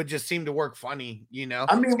 would just seem to work funny, I mean,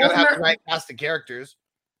 it's have the right cast of characters.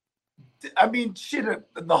 I mean, shit,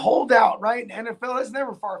 the holdout, right? In the NFL, it's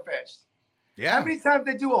never far-fetched. Yeah. How many times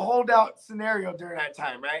they do a holdout scenario during that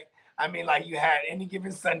time, right? I mean, like you had Any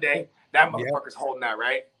Given Sunday, that motherfucker's holding out,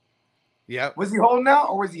 right? Yeah. Was he holding out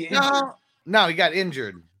or was he injured? No, he got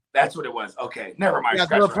injured. That's what it was. Okay, never mind. Yeah,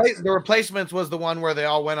 the Replacements was the one where they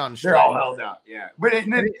all went on strike. They're all held out, yeah. But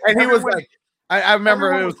and he was like, I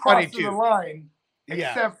remember it was funny too. The line,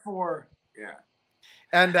 except for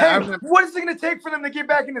And what is it going to take for them to get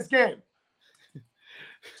back in this game?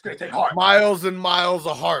 It's going to take heart. Miles and miles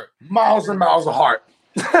of heart. Miles and miles of heart.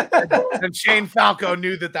 And Shane Falco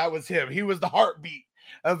knew that was him. He was the heartbeat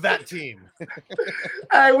of that team.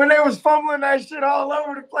 Hey, when they was fumbling that shit all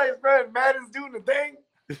over the place, bro, and Madden's doing the thing.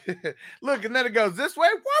 Look, and then it goes this way,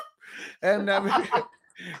 whoop, and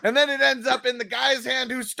and then it ends up in the guy's hand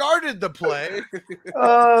who started the play.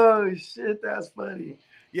 Oh shit, that's funny.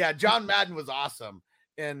 Yeah, John Madden was awesome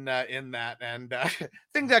in that, and I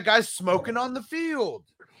think that guy's smoking on the field.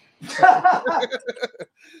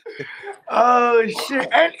 Oh shit,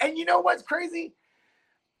 and you know what's crazy?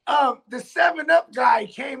 The 7-Up guy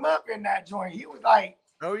came up in that joint. He was like,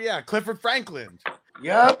 oh yeah, Clifford Franklin.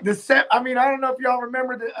 Yep. I don't know if y'all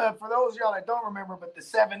remember for those of y'all that don't remember, but the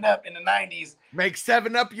 7-Up in the 90s. Make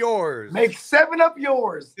 7-Up yours. Make 7-Up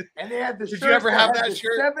yours. And they had the Did you ever have that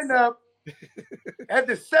shirt? 7-Up. Had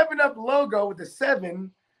the 7-Up logo with the 7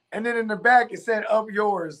 and then in the back it said "Up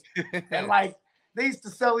Yours," and like they used to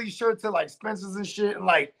sell these shirts at like Spencer's and shit, and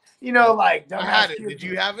like like I had it. Did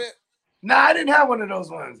you have it? Nah, I didn't have one of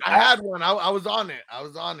those ones. I had one. I was on it.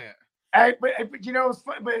 But you know, it's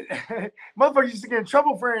fun, but motherfuckers used to get in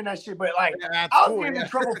trouble for wearing that shit. But like, Yeah, I was cool, getting yeah. in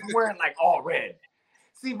trouble for wearing like all red.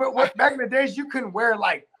 See, but what back in the days, you couldn't wear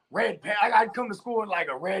like red pants. I'd come to school with like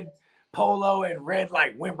a red polo and red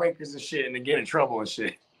like windbreakers and shit, and then get in trouble and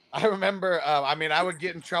shit. I remember, I would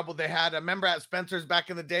get in trouble. I remember at Spencer's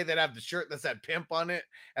back in the day, they'd have the shirt that said pimp on it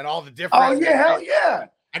and all the different. Oh yeah, hell yeah.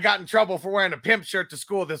 I got in trouble for wearing a pimp shirt to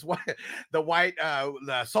school.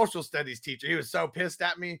 The social studies teacher, he was so pissed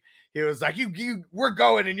at me. He was like, we're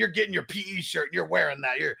going and you're getting your PE shirt. And you're wearing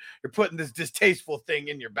that. You're putting this distasteful thing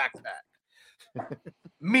in your backpack.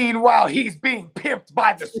 Meanwhile, he's being pimped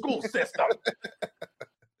by the school system.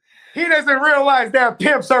 He doesn't realize that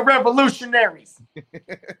pimps are revolutionaries.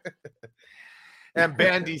 And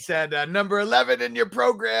Bandy said, number 11 in your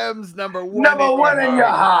programs, number 1 in your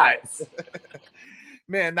hearts.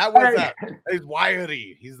 Man, that was he's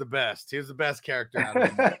wiry. He's the best. He was the best character out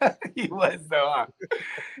of him. He was so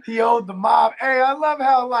he owed the mob. Hey, I love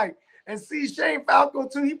how and see Shane Falco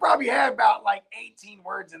too. He probably had about like 18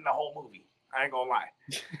 words in the whole movie. I ain't gonna lie,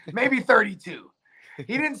 maybe 32.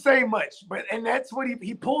 He didn't say much, and that's what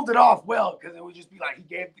he pulled it off well, because it would just be like he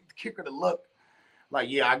gave the kicker the look, like,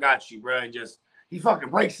 yeah, I got you, bro. And just he fucking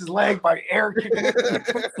breaks his leg by air kicking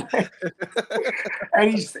it.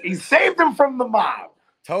 And he saved him from the mob.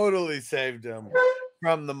 Totally saved him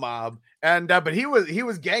from the mob. And but he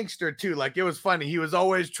was gangster too. Like, it was funny. He was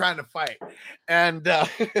always trying to fight. And so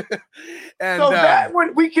that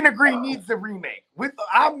one we can agree needs a remake.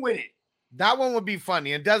 I'm with it. That one would be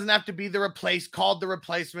funny. It doesn't have to be called The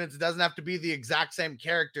Replacements. It doesn't have to be the exact same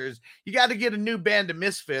characters. You got to get a new band of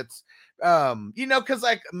misfits. Because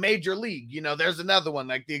like Major League, there's another one,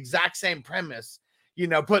 like the exact same premise,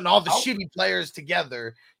 putting all the shitty players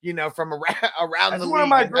together, from around That's the league. One of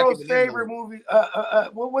my girls' favorite movies.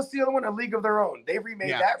 What's the other one? A League of Their Own. They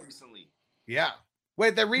remade that recently. Yeah.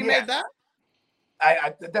 Wait, they remade that?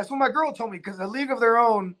 That's what my girl told me, because A League of Their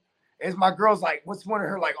Own is my girl's like, what's one of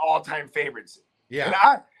her like all-time favorites? Yeah.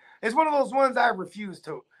 And it's one of those ones I refuse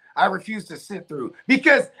to sit through,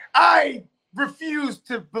 because I refuse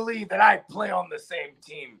to believe that I play on the same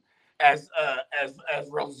team as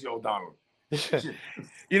Rosie O'Donnell.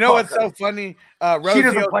 You know what's so funny? Rosie she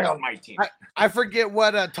doesn't play on my team. I forget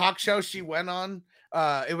what talk show she went on.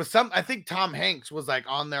 It was I think Tom Hanks was like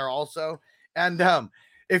on there also. And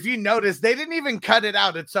if you notice, they didn't even cut it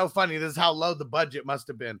out. It's so funny. This is how low the budget must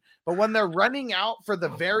have been. But when they're running out for the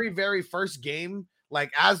very, very first game,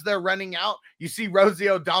 like as they're running out, you see Rosie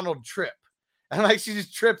O'Donnell trip. And like she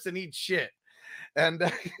just trips and eats shit. And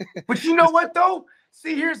but you know what though?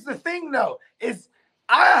 See, here's the thing though, is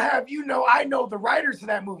I know the writers of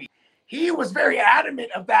that movie. He was very adamant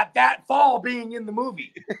of that fall being in the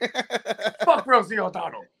movie. Fuck Rosie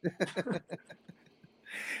O'Donnell.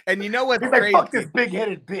 And you know what's He's crazy? Like, fuck this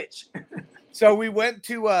big-headed bitch. So we went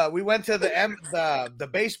to the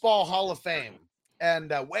Baseball Hall of Fame,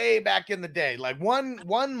 and way back in the day, like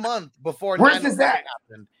one month before. Where's this at?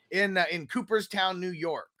 Happened in Cooperstown, New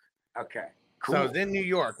York. Okay, cool. So it was in New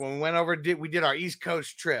York when we went over. We did our East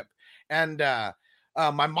Coast trip, and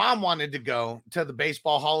my mom wanted to go to the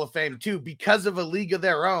Baseball Hall of Fame too because of A League of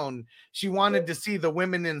Their Own. She wanted to see the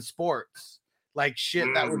women in sports. Like shit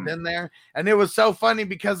that was in there, and it was so funny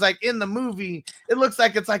because like in the movie it looks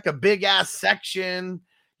like it's like a big ass section,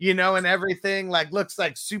 and everything like looks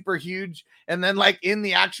like super huge, and then like in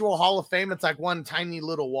the actual Hall of Fame it's like one tiny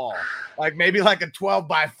little wall, like maybe like a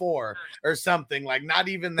 12x4 or something, like not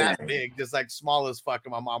even that big, just like small as fuck.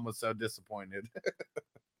 And my mom was so disappointed.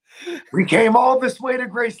 We came all this way to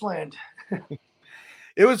Graceland.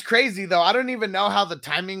 It was crazy though. I don't even know how the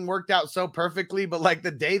timing worked out so perfectly, but like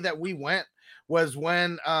the day that we went was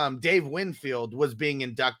when Dave Winfield was being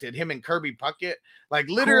inducted, him and Kirby Puckett, like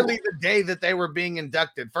literally the day that they were being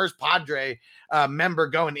inducted, first Padre member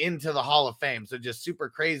going into the Hall of Fame. So just super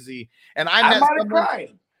crazy. And I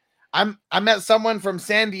met someone from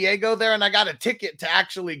San Diego there, and I got a ticket to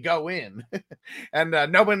actually go in. And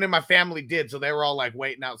no one in my family did. So they were all like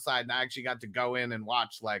waiting outside, and I actually got to go in and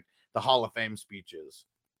watch like the Hall of Fame speeches.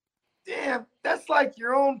 Damn, that's like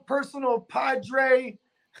your own personal Padre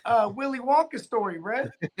Willy Wonka story, right?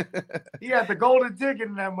 He had the golden ticket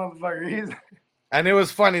in that motherfucker. And it was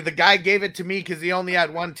funny. The guy gave it to me because he only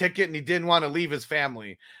had one ticket and he didn't want to leave his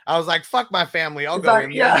family. I was like, fuck my family. I'll go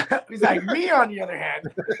in. Yeah. He's like, me on the other hand.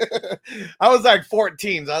 I was like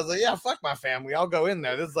 14. So I was like, yeah, fuck my family. I'll go in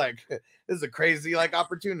there. This is a crazy like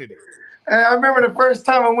opportunity. And I remember the first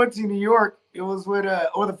time I went to New York, It was with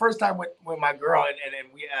or the first time with my girl and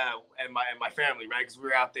we and my family, right? Because we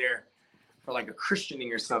were out there for like a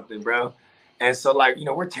christening or something, bro. And so like, you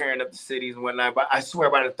know, we're tearing up the cities and whatnot. But I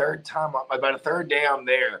swear by the third day I'm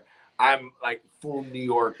there, I'm like full New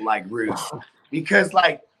York like Rude. Because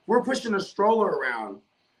like we're pushing a stroller around.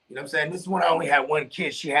 You know what I'm saying? This is when I only had one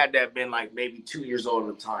kid. She had to have been like maybe 2 years old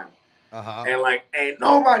at the time. And like ain't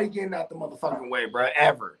nobody getting out the motherfucking way, bro,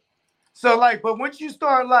 ever. So like, but once you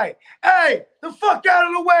start like, hey, the fuck out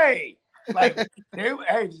of the way. Like they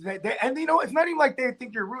and you know, it's not even like they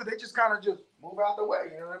think you're rude. They just kind of just move out the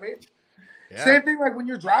way. You know what I mean? Yeah. Same thing like when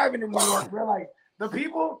you're driving in New York, bro. Like the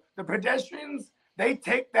people, the pedestrians, they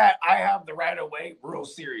take that I have the right of way real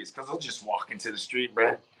serious because they'll just walk into the street,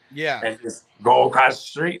 bro. Yeah. And just go across the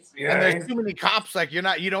streets. You know and there's too many cops. Like you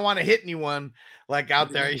don't want to hit anyone like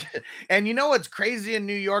out there. And you know what's crazy in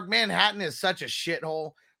New York? Manhattan is such a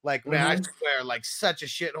shithole. Like, man, I swear, like such a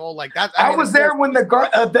shithole. Like that. I was there when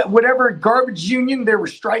the whatever garbage union they were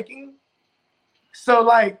striking. So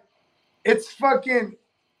like, it's fucking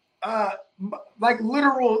like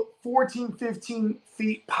literal 14, 15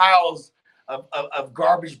 feet piles of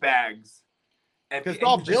garbage bags. Because it's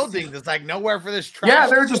all buildings. It's like nowhere for this trash. Yeah,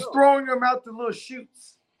 they're just throwing them out the little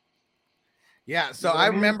chutes. Yeah, so I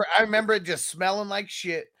remember it just smelling like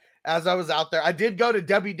shit as I was out there. I did go to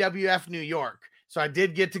WWF New York. So I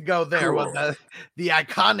did get to go there. Cool. Was the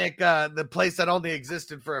iconic the place that only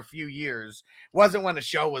existed for a few years. Wasn't when a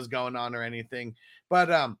show was going on or anything.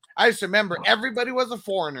 But I just remember everybody was a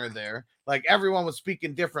foreigner there. Like everyone was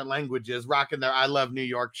speaking different languages, rocking their I Love New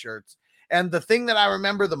York shirts. And the thing that I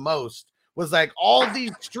remember the most was like all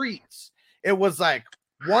these streets. It was like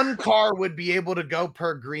one car would be able to go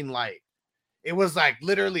per green light. It was like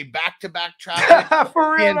literally back-to-back traffic.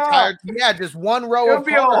 For real? Yeah, just one row It'll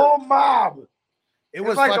be a whole mob. It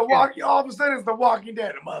was like fucking, all of a sudden it's The Walking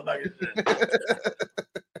Dead, motherfucker.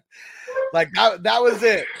 Like that was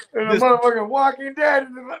it. And the motherfucking Walking Dead,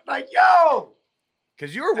 and like, yo.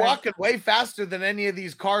 Because you were walking way faster than any of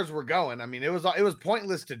these cars were going. I mean, it was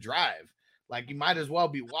pointless to drive. Like you might as well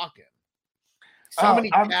be walking. So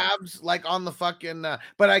many cabs like on the fucking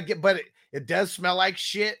but it does smell like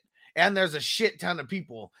shit, and there's a shit ton of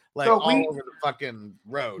people like all over the fucking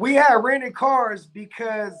road. We had rented cars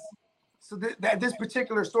because this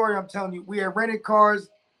particular story I'm telling you, we had rented cars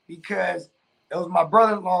because it was my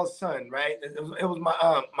brother-in-law's son, right? It was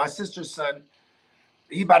my sister's son.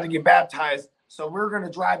 He about to get baptized, so we were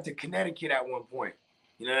gonna drive to Connecticut at one point.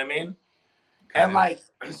 You know what I mean? Okay. And like,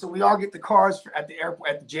 so we all get the cars at the airport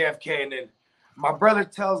at the JFK, and then my brother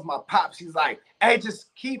tells my pops, he's like, "Hey,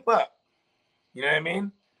 just keep up." You know what I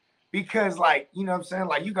mean? Because like, you know what I'm saying?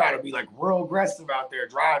 Like, you gotta be like real aggressive out there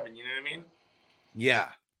driving. You know what I mean? Yeah.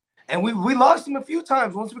 And we lost him a few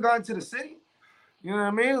times once we got into the city. You know what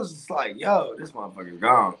I mean? It was just like, yo, this motherfucker's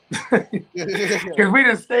gone. Because we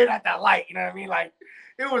just stayed at that light. You know what I mean? Like,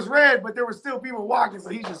 it was red, but there were still people walking, so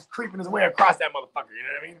he's just creeping his way across that motherfucker. You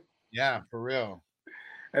know what I mean? Yeah, for real.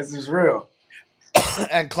 That's just real.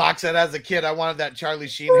 And Clock said, as a kid, I wanted that Charlie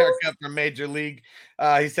Sheen haircut from Major League.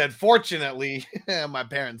 He said, fortunately, my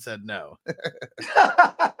parents said no.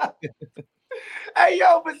 Hey,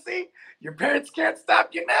 yo, but see, your parents can't stop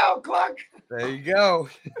you now, Clock. There you go.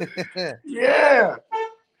 Yeah.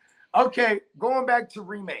 Okay, going back to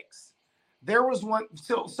remakes. There was one.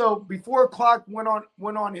 So before Clock went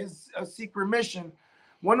on his secret mission,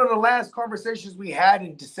 one of the last conversations we had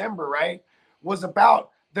in December, right, was about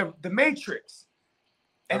the Matrix.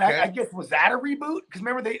 And okay. I guess, was that a reboot? Because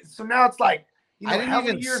remember, so now it's like, you know, how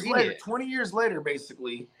many years later? 20 years later,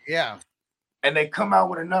 basically. Yeah. And they come out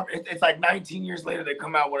with another, it's like 19 years later, they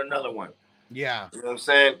come out with another one. Yeah. You know what I'm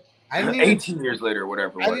saying? 18 years later,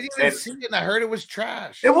 whatever. I didn't even see it, and I heard it was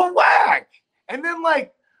trash. It was whack. And then,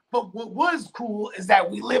 like, but what was cool is that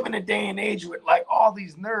we live in a day and age with, like, all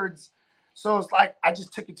these nerds. So it's like, I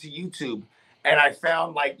just took it to YouTube, and I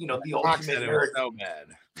found, like, you know, the ultimate nerd. So bad.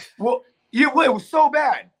 Well, yeah, well, it was so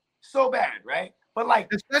bad, right? But like,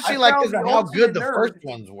 especially like how good the first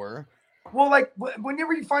ones were. Well, like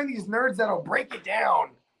whenever you find these nerds that'll break it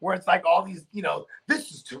down, where it's like all these, you know,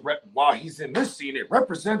 this is while he's in this scene, it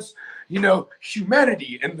represents, you know,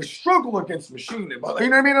 humanity and the struggle against machine. You know what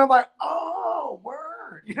I mean? I'm like, oh,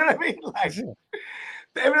 word. You know what I mean? Like, and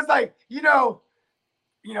it's like, you know,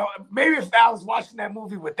 maybe if I was watching that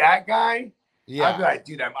movie with that guy, I'd be like,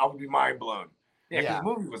 dude, I would be mind blown. Yeah, because the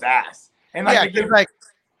movie was ass. And like,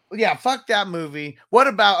 fuck that movie. What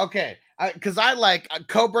about because I like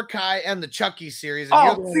Cobra Kai and the Chucky series.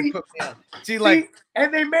 And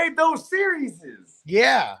and they made those series.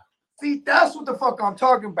 Yeah. See, that's what the fuck I'm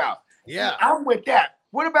talking about. Yeah, See, I'm with that.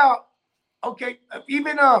 What about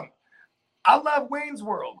even I love Wayne's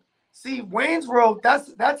World. See, Wayne's World,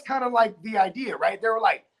 that's kind of like the idea, right? They were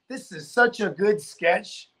like, this is such a good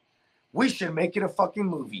sketch. We should make it a fucking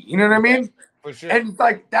movie. You know what I mean? For sure. And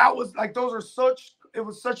like that was like it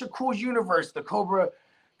was such a cool universe. The Cobra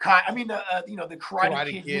Kai, I mean the the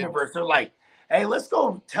Karate Kid universe. They're like, hey, let's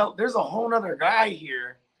go tell. There's a whole nother guy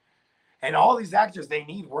here, and all these actors they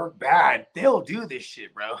need work bad. They'll do this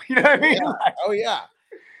shit, bro. You know what I mean? Yeah. Like, Oh yeah.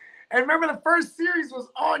 and remember the first series was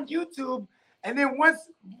on YouTube, and then once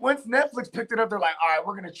Netflix picked it up, they're like, all right,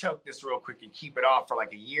 we're gonna choke this real quick and keep it off for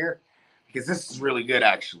like a year because this is really good,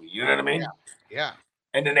 actually. You know what I mean? Yeah.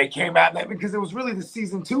 And then they came out because it was really the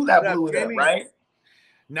season 2 that blew it up, right?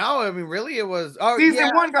 No, I mean, really, it was.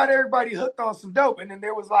 Season 1 got everybody hooked on some dope, and then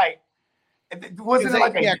there was like, wasn't it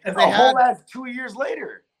like a whole ass 2 years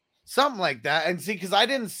later? Something like that. And see, because I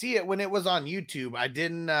didn't see it when it was on YouTube. I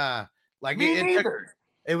didn't like Me it. neither.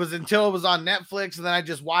 It was until it was on Netflix, and then I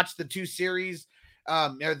just watched the 2 series,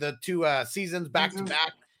 or the 2 seasons back to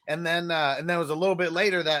back, and then it was a little bit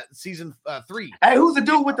later that season 3. Hey, who's the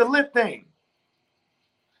dude with the lip thing?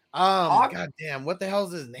 God damn, what the hell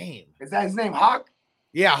is his name? Is that his name, Hawk?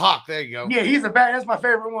 Yeah, Hawk. There you go. Yeah, he's that's my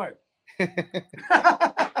favorite one.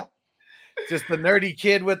 Just the nerdy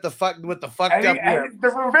kid with the fucked up. The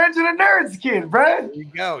Revenge of the Nerds kid, bro. There you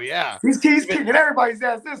go. Yeah, he's kicking everybody's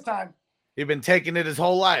ass this time. He's been taking it his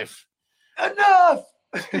whole life. Enough.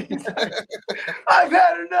 I've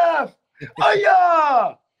had enough.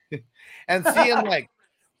 Oh yeah. And seeing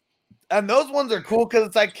and those ones are cool because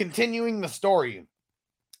it's like continuing the story.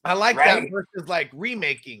 I like that versus like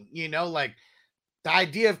remaking, like the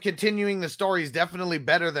idea of continuing the story is definitely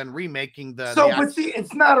better than remaking the. But see,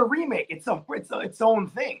 it's not a remake. It's its own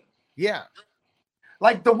thing. Yeah.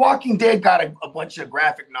 Like The Walking Dead got a bunch of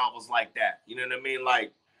graphic novels like that. You know what I mean?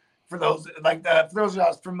 Like for those of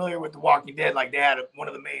us familiar with The Walking Dead, like they had one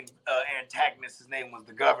of the main antagonists. His name was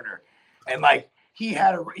the Governor, and like he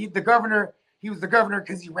was the governor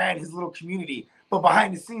because he ran his little community. But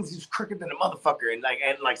behind the scenes, he was crooked than a motherfucker and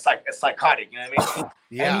psychotic. You know what I mean?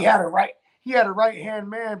 Yeah. And he had a right hand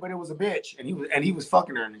man, but it was a bitch, and he was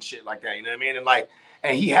fucking her and shit like that. You know what I mean?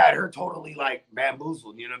 And he had her totally like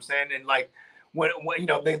bamboozled. You know what I'm saying? And like when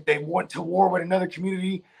they went to war with another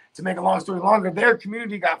community. To make a long story longer, their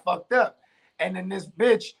community got fucked up, and then this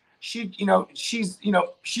bitch, she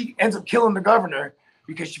ends up killing the governor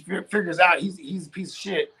because she figures out he's a piece of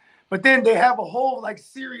shit. But then they have a whole a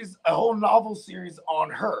whole novel series on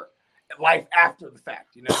her life after the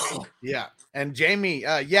fact, you know what I mean? Yeah. And Jamie,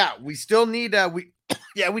 we still need we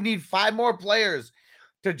need 5 more players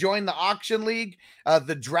to join the auction league.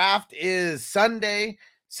 The draft is Sunday,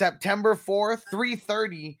 September 4th,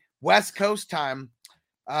 3:30 West Coast time.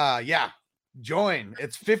 Join.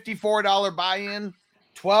 It's $54 buy-in,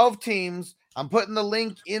 12 teams. I'm putting the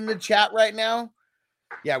link in the chat right now.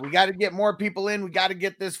 Yeah, we got to get more people in. We got to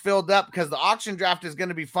get this filled up because the auction draft is going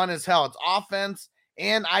to be fun as hell. It's offense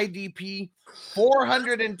and IDP,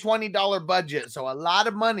 $420 budget. So a lot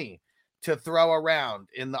of money to throw around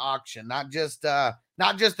in the auction, not just the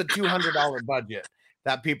 $200 budget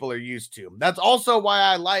that people are used to. That's also why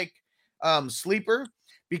I like Sleeper,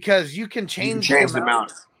 because you can change the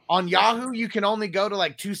amount. On Yahoo, you can only go to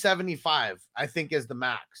like 275, I think is the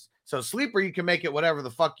max. So Sleeper, you can make it whatever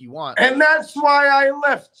the fuck you want. And that's why I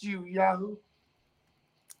left you, Yahoo.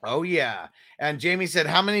 Oh, yeah. And Jamie said,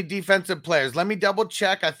 how many defensive players? Let me double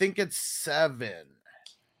check. I think it's 7.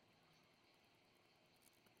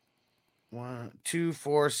 1, 2,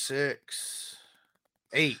 4, 6,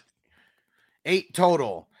 8. 8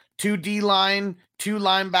 total. 2 D-line, 2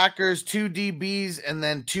 linebackers, 2 DBs, and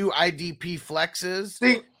then 2 IDP flexes.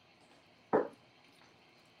 Man,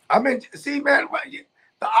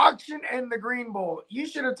 the auction and the Green Bowl. You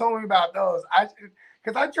should have told me about those.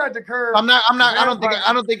 Because I tried to curve.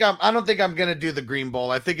 I don't think I'm gonna do the Green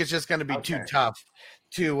Bowl. I think it's just gonna be too tough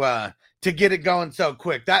to get it going so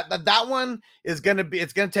quick. That one is gonna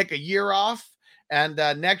take a year off, and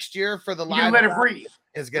next year for the live let it breathe.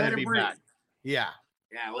 Is gonna be back. Yeah.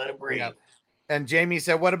 Yeah, let it breathe. Yeah. And Jamie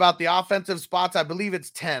said, what about the offensive spots? I believe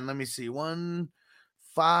it's 10. Let me see. 1,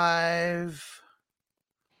 5,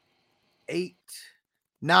 8,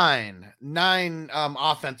 9. 9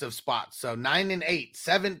 offensive spots. So 9 and 8.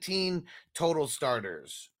 17 total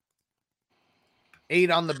starters.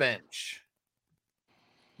 8 on the bench.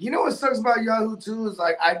 You know what sucks about Yahoo too is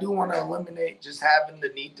like I do want to eliminate just having the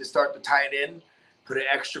need to start the tight end, put an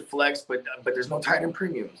extra flex, but there's no tight end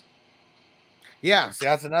premiums. Yeah, see,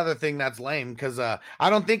 that's another thing that's lame because I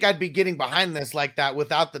don't think I'd be getting behind this like that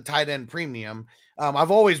without the tight end premium. I've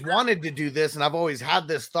always wanted to do this, and I've always had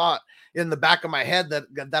this thought in the back of my head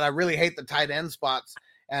that I really hate the tight end spots.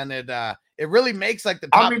 and it really makes like the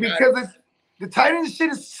top. I mean, because the tight end shit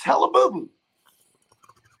is hella boo boo.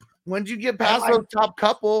 When you get past those top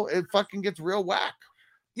couple, it fucking gets real whack.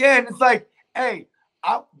 Yeah, and it's like, hey,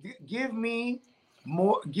 give me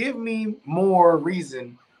more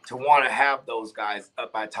reason to want to have those guys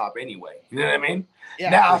up at top anyway. You know what I mean? Yeah.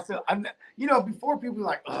 Now I'm before people were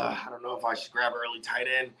like, I don't know if I should grab early tight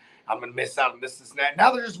end. I'm gonna miss out on this and that.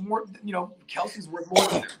 Now they're just more. Kelsey's worth more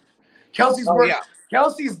than them.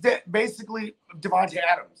 Kelsey's basically Devontae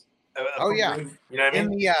Adams. Yeah. You know what I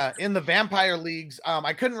mean? In the vampire leagues,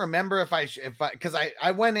 I couldn't remember if because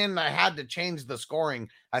I went in and I had to change the scoring.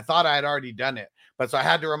 I thought I had already done it, but so I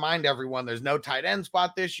had to remind everyone there's no tight end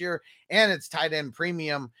spot this year, and it's tight end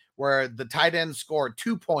premium where the tight ends score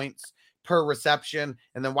 2 points per reception,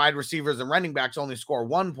 and then wide receivers and running backs only score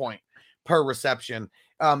 1 point per reception.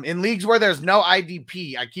 In leagues where there's no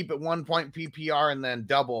IDP, I keep it 1 point PPR and then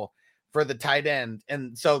double for the tight end.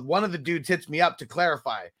 And so one of the dudes hits me up to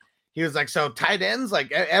clarify. He was like, so tight ends,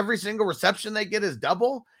 like every single reception they get is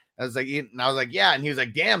double? I was like, yeah. And he was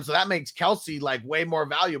like, damn, so that makes Kelsey like way more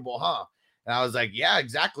valuable, huh? And I was like, yeah,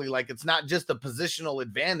 exactly. Like it's not just a positional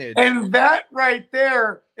advantage. And that right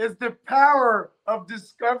there is the power of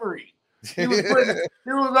discovery. He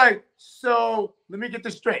was like, so let me get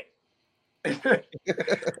this straight.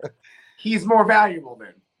 He's more valuable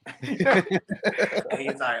then. And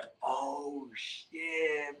he's like, oh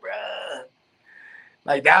shit, bro.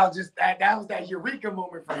 Like that was that eureka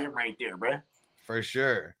moment for him right there, bro. For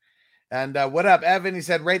sure. And what up, Evan? He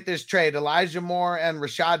said, rate this trade: Elijah Moore and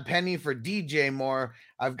Rashad Penny for DJ Moore.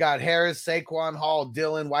 I've got Harris, Saquon, Hall,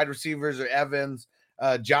 Dillon. Wide receivers are Evans,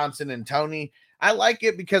 Johnson, and Tony. I like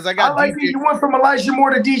it because I like it. You went from Elijah Moore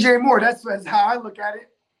to DJ Moore. That's how I look at it.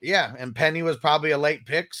 Yeah, and Penny was probably a late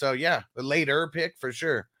pick, so yeah, a later pick for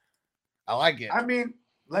sure. I like it. I mean,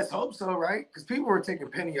 let's hope so, right? Because people were taking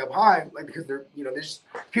Penny up high, like because they're there's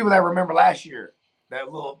people that remember last year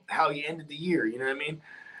how he ended the year. You know what I mean?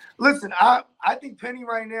 Listen, I think Penny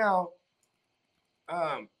right now.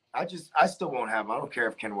 I still won't have him. I don't care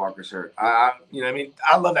if Ken Walker's hurt. I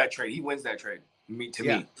love that trade. He wins that trade. Me.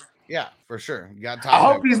 Yeah, for sure. You got time. I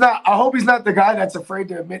hope he's not the guy that's afraid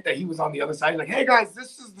to admit that he was on the other side. He's like, hey guys,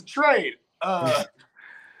 this is the trade. I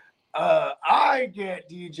get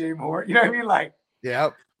DJ Moore. You know what I mean? Like,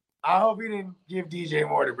 yep. I hope he didn't give DJ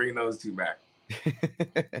Moore to bring those two back.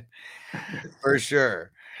 For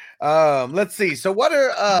sure. Let's see. So what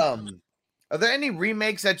are there any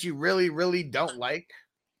remakes that you really, really don't like?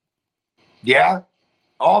 Yeah.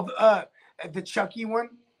 All the Chucky one.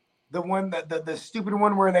 The one the stupid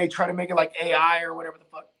one where they try to make it like AI or whatever the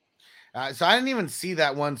fuck. So I didn't even see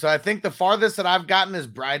that one. So I think the farthest that I've gotten is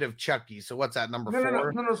Bride of Chucky. So what's that, number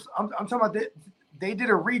 4? No. I'm talking about they did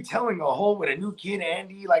a retelling with a new kid,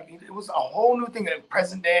 Andy. Like it was a whole new thing in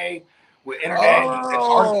present day with internet.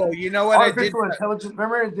 Oh, you know what? Artificial intelligence.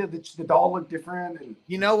 Remember the doll looked different. And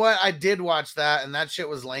you know what? I did watch that, and that shit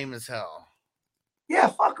was lame as hell. Yeah,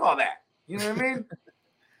 fuck all that. You know what I mean?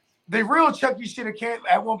 The real Chucky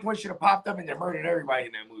at one point should have popped up and they murdered everybody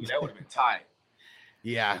in that movie. That would have been tight.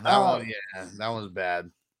 Yeah, that was bad.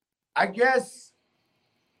 I guess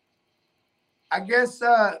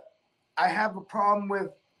I have a problem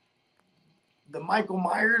with the Michael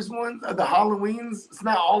Myers ones, the Halloweens. It's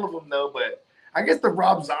not all of them though, but I guess the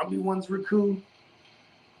Rob Zombie ones were cool.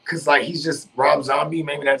 Cause like he's just Rob Zombie.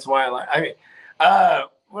 Maybe that's why I like. I mean,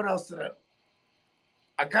 what else did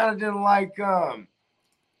I kind of didn't like.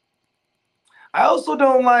 I also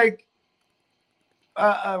don't like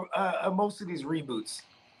most of these reboots.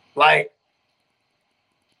 Like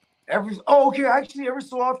every so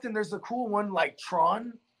often there's a cool one like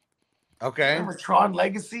Tron. Okay. Remember Tron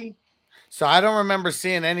Legacy? So I don't remember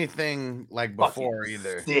seeing anything like before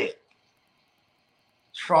either. Sick.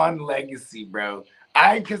 Tron Legacy, bro.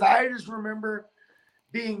 Because I just remember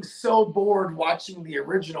being so bored watching the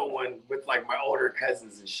original one with like my older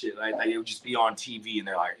cousins and shit. Like it would just be on TV and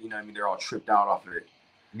they're like, they're all tripped out off of it.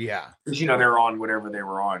 Yeah. Because they're on whatever they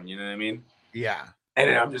were on, you know what I mean? Yeah. And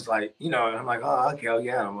then I'm just like, I'm like, oh, okay, oh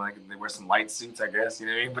yeah. I'm like, they wear some light suits, I guess, you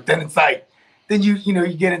know what I mean? But then it's like, then you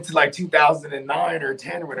get into like 2009 or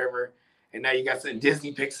 10 or whatever, and now you got some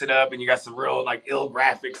Disney picks it up and you got some real like ill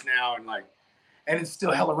graphics now and it's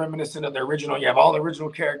still hella reminiscent of the original. You have all the original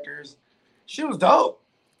characters. Shit was dope.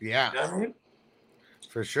 Yeah. You know what I mean?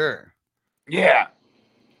 For sure. Yeah.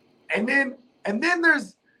 And then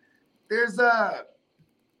there's the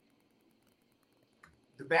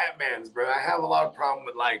Batmans, bro. I have a lot of problem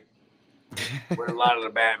with with a lot of the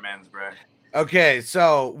Batmans, bro. Okay,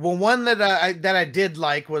 so one that I did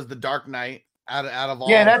like was the Dark Knight out of all.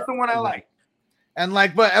 Yeah, that's the one I like. And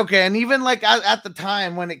like, but okay, and even like at the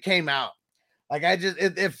time when it came out, like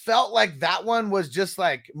it felt like that one was just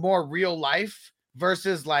like more real life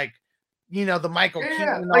versus like, you know, the Michael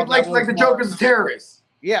Keaton. Like the Joker's a terrorist.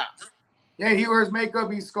 Yeah. Yeah, he wears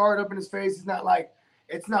makeup, he's scarred up in his face. It's not like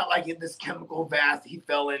in this chemical bath he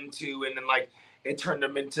fell into and then like it turned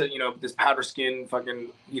him into, you know, this powder skin fucking,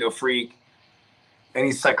 you know, freak. And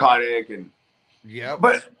he's psychotic and yeah.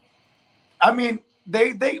 But I mean,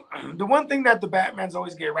 they the one thing that the Batmans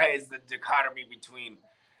always get right is the dichotomy between,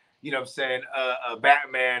 you know what I'm saying,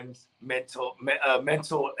 Batman's mental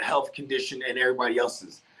health condition and everybody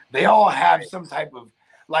else's. They all have some type of,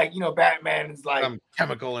 like, you know, Batman is like some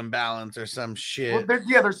chemical imbalance or some shit. Well,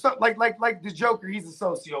 there's some like the Joker, he's a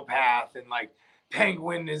sociopath, and like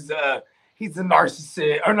Penguin is he's a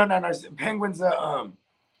narcissist. Or no, not narcissist. Penguin's a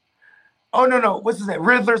oh no, what's his name?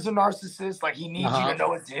 Riddler's a narcissist. Like he needs you to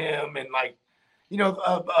know it's him, and like, you know,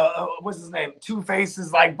 what's his name? Two-Face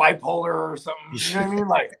is like bipolar or something. You know what I mean?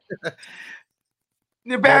 Like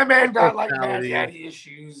the Batman got like bad daddy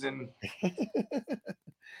issues and.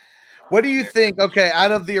 What do you think? Okay,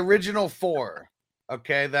 out of the original 4,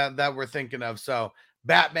 okay, that we're thinking of. So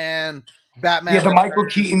Batman. Yeah, the Michael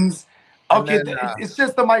Keatons. Okay, then, it's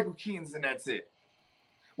just the Michael Keatons and that's it.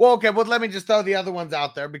 Well, okay, well, let me just throw the other ones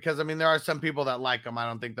out there because I mean there are some people that like them. I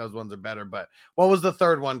don't think those ones are better. But what was the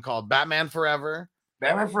third one called? Batman Forever.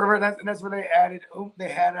 Batman Forever. That's where they added. They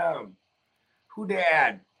had who they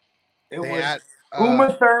add? It was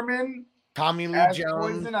Uma Thurman, Tommy Lee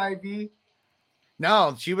Jones, Poison Ivy.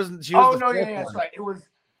 No, she was. Oh no, yeah, that's right. It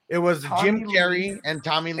was Jim Carrey and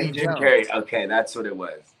Tommy Lee Jones. Jim Carrey. Okay, that's what it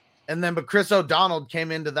was. And then, but Chris O'Donnell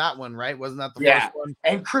came into that one, right? Wasn't that the first one?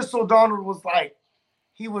 And Chris O'Donnell was like,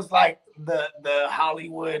 he was like the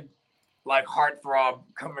Hollywood like heartthrob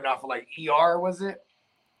coming off of like ER, was it?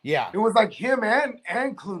 Yeah. It was like him and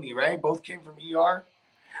Clooney, right? Both came from ER.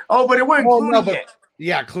 Oh, but it wasn't Clooney yet.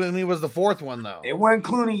 Yeah, Clooney was the fourth one though. It wasn't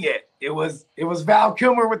Clooney yet. It was Val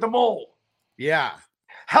Kilmer with the mole. Yeah.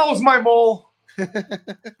 How's my mole?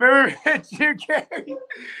 Remember Jim Carrey?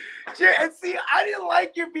 And see, I didn't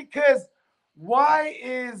like it because why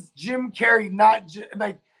is Jim Carrey not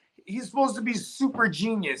like he's supposed to be super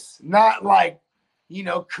genius, not like, you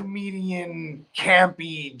know, comedian,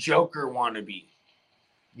 campy Joker wannabe.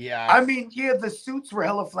 Yeah. I mean, yeah, the suits were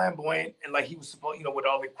hella flamboyant and like he was supposed, you know, with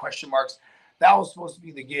all the question marks, that was supposed to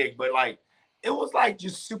be the gig, but like it was like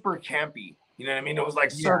just super campy. You know what I mean? It was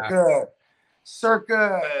like circa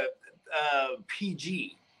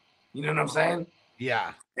PG. You know what I'm saying?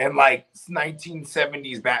 Yeah. And like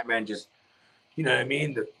 1970s Batman, just, you know what I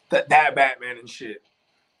mean? That Batman and shit.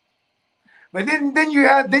 But then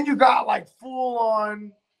you got like full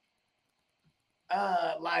on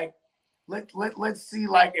like let's see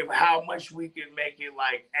like if how much we can make it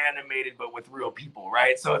like animated but with real people,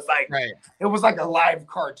 right? So it's like it was like a live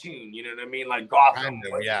cartoon, you know what I mean? Like Gotham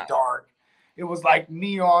was dark. It was like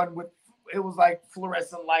neon with it was like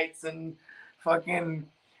fluorescent lights and fucking,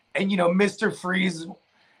 and you know, Mr. Freeze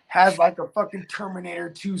has like a fucking Terminator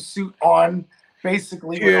 2 suit on,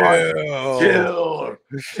 basically. Chill.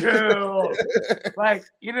 Like,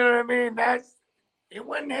 you know what I mean? It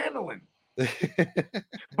wasn't handling.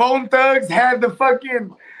 Bone Thugs had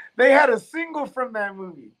they had a single from that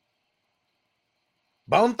movie.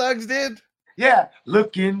 Bone Thugs did? Yeah,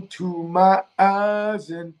 look into my eyes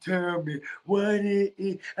and tell me what it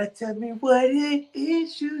is. Tell me what it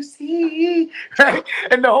is you see. Right?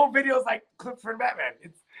 And the whole video is like clips from Batman.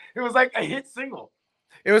 It was like a hit single.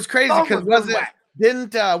 It was crazy because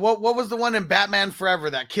what was the one in Batman Forever,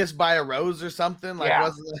 that Kiss by a Rose or something? Like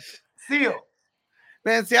wasn't it? Seal.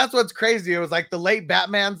 Man, see, that's what's crazy. It was like the late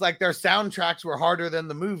Batmans, like their soundtracks were harder than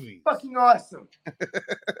the movie. Fucking awesome.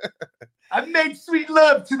 I made sweet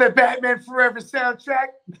love to the Batman Forever soundtrack.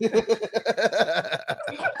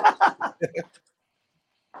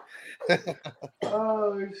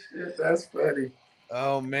 Oh shit, that's funny.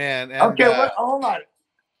 Oh man. And, okay, hold on.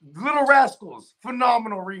 Little Rascals,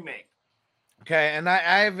 phenomenal remake. Okay, and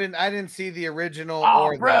I didn't see the original.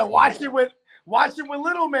 Oh, bro, watch it with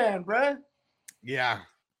Little Man, bro. Yeah.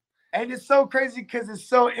 And it's so crazy because it's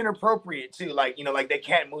so inappropriate too. Like, you know, like they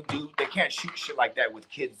can't shoot shit like that with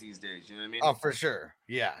kids these days. You know what I mean? Oh, for sure.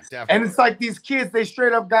 Yeah, definitely. And it's like these kids, they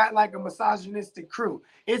straight up got like a misogynistic crew.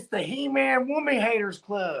 It's the He-Man Woman Haters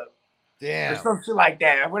Club. Damn. Or some shit like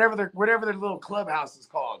that. Whatever their little clubhouse is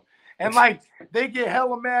called. And like they get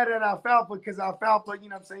hella mad at Alfalfa because Alfalfa, you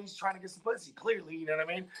know what I'm saying, he's trying to get some pussy, clearly, you know what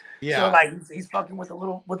I mean? Yeah. So like he's fucking with the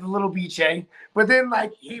little beach, but then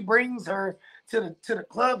like he brings her to the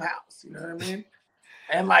clubhouse, you know what I mean?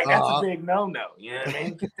 And like that's a big no-no, you know what I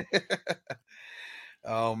mean?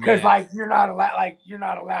 Oh man. Because like you're not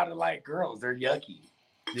allowed to like girls. They're yucky.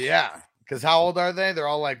 Yeah. Because how old are they? They're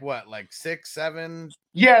all like what, like 6, 7?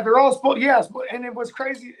 Yeah, they're all supposed. Yes, and it was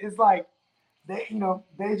crazy. Is like they,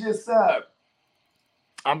 they just. I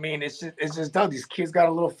mean, it's just dumb. These kids got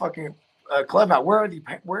a little fucking clubhouse. Where are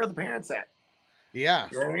the parents at? Yeah.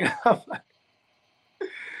 You know what I mean?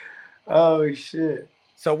 Oh shit.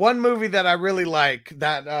 So one movie that I really like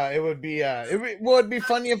that it would be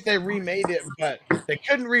funny if they remade it, but they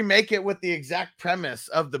couldn't remake it with the exact premise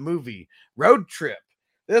of the movie Road Trip.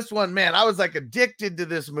 This one, man, I was like addicted to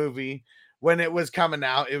this movie when it was coming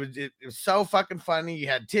out. It was so fucking funny. You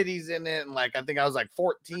had titties in it, and like I think I was like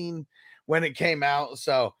 14 when it came out.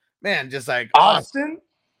 So man, just like Austin.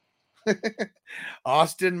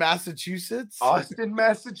 Austin, Massachusetts. Austin,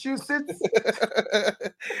 Massachusetts.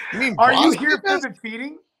 You mean Are Boston? you here for the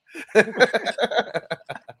feeding?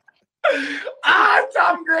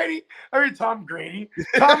 Tom Grady. Tom Grady.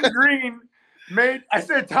 Tom Green made. I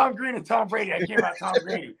said Tom Green and Tom Brady. I came out Tom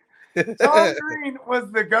Grady. Tom Green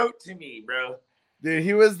was the GOAT to me, bro. Dude,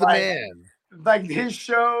 he was the man. Like his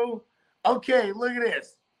show. Okay, look at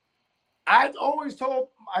this. I always told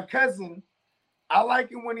my cousin I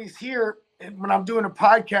like it when he's here and when I'm doing a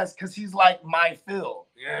podcast because he's like my Phil.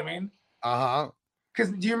 You know what I mean?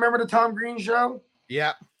 Because do you remember the Tom Green show?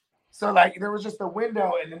 Yeah. So like there was just a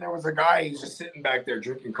window and then there was a guy who's just sitting back there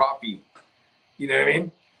drinking coffee. You know what I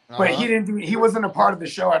mean? But he wasn't a part of the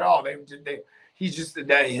show at all. He just did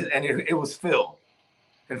that, and it was Phil.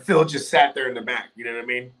 And Phil just sat there in the back. You know what I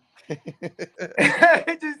mean? You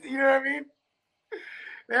know what I mean?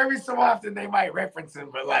 Every so often they might reference him,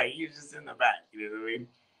 but like he's just in the back. You know what I mean?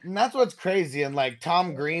 And that's what's crazy. And like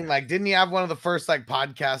Tom Green, like didn't he have one of the first like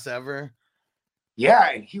podcasts ever?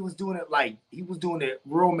 Yeah, and he was doing it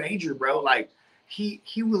real major, bro. Like he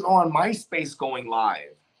was on MySpace going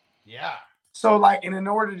live. Yeah. So like, and in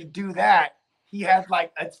order to do that, he had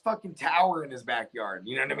like a fucking tower in his backyard.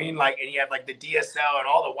 You know what I mean? Like, and he had like the DSL and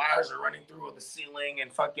all the wires are running through the ceiling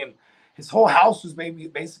and fucking. His whole house was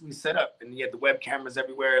basically set up, and he had the web cameras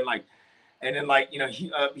everywhere, and then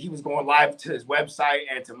he was going live to his website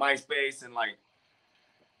and to MySpace, and like,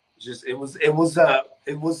 just it was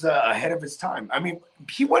ahead of its time. I mean,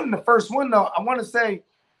 he wasn't the first one though. I want to say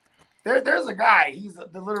there's a guy. He's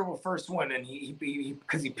the literal first one, and he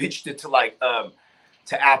because he pitched it to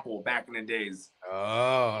Apple back in the days.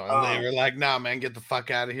 Oh, and they were like, "Nah, man, get the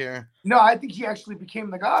fuck out of here." No, I think he actually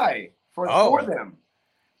became the guy for them.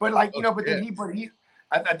 But like, but then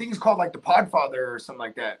I think he's called like the Podfather or something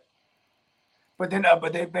like that. But then,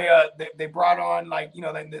 they brought on like,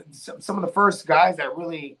 some of the first guys that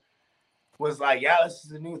really was like, yeah, this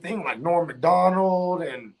is a new thing, like Norm Macdonald.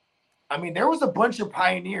 And I mean, there was a bunch of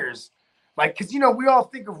pioneers, like, cause we all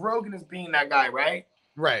think of Rogan as being that guy, right?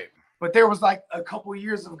 Right. But there was like a couple of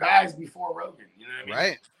years of guys before Rogan, you know what I mean?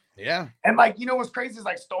 Right. Yeah. And like, what's crazy is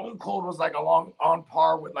like Stone Cold was like on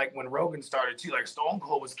par with like when Rogan started too. Like Stone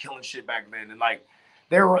Cold was killing shit back then. And like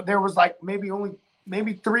there was like maybe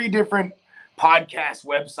 3 different podcast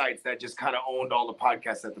websites that just kind of owned all the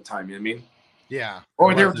podcasts at the time, you know what I mean? Yeah.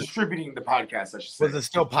 Or they were distributing the podcast, I should say. Was it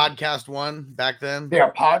still Podcast One back then?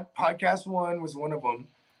 Yeah, Podcast One was one of them.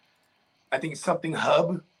 I think Something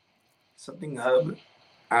Hub. I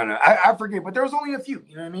don't know. I forget, but there was only a few,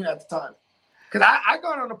 you know what I mean, at the time. Because I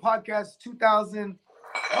got on a podcast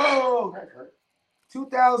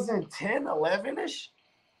 2010, 11-ish.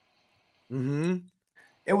 Mm-hmm.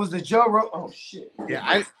 It was the Joe Rogan. Oh, shit.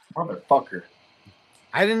 Yeah, motherfucker.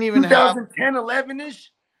 I didn't even 2010,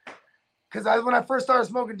 11-ish. Because when I first started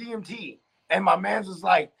smoking DMT, and my man was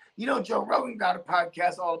like, Joe Rogan got a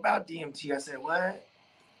podcast all about DMT. I said, what?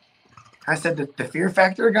 I said, the Fear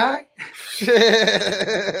Factor guy?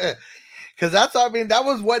 Because that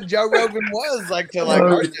was what Joe Rogan was like to like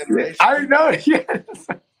our generation. I know, yes.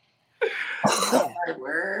 Oh, my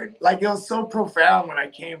word. Like, it was so profound when I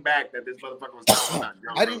came back that this motherfucker was talking about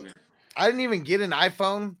Joe Rogan. I didn't even get an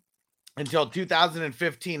iPhone until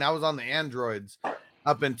 2015. I was on the Androids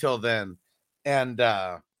up until then. And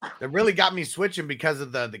it really got me switching because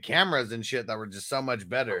of the cameras and shit that were just so much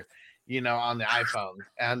better, on the iPhone.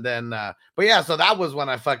 And then, but yeah, so that was when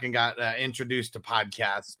I fucking got introduced to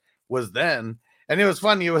podcasts. Was then, and it was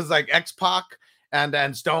funny. It was like X-Pac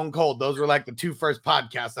and Stone Cold. Those were like the 2 first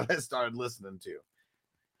podcasts that I started listening to.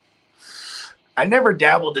 I never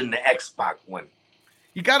dabbled in the X-Pac one.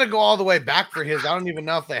 You got to go all the way back for his. I don't even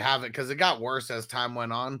know if they have it because it got worse as time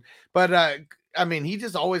went on. But I mean, he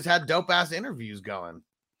just always had dope ass interviews going.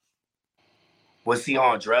 Was he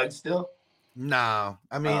on drugs still? No,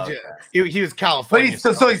 I mean, he was California.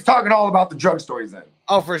 But so he's talking all about the drug stories then.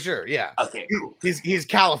 Oh, for sure. Yeah. Okay, cool. He's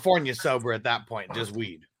California sober at that point, just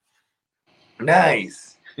weed.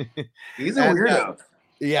 Nice. He's a weirdo.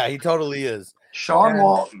 Yeah, he totally is. Sean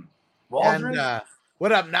Walton. And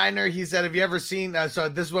what up, Niner? He said, have you ever seen, so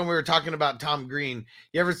this is when we were talking about Tom Green.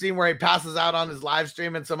 You ever seen where he passes out on his live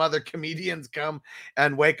stream and some other comedians come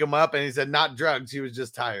and wake him up? And he said, not drugs. He was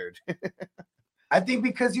just tired. I think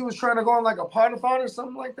because he was trying to go on like a podathon or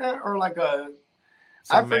something like that. Or like I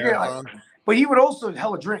forget. Like, but he would also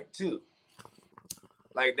hella drink too.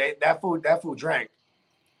 Like that fool drank.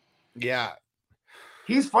 Yeah.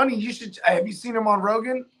 He's funny. You should, have you seen him on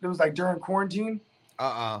Rogan? It was like during quarantine.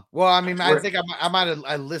 Well, I mean, I think I might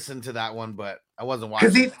have listened to that one, but I wasn't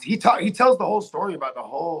watching. Because he tells the whole story about the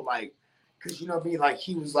whole, like, because you know what I mean, like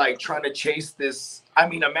he was like trying to chase this. I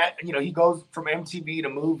mean, you know, he goes from MTV to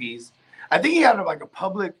movies. I think he had like a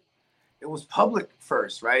public. It was public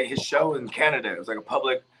first, right? His show in Canada. It was like a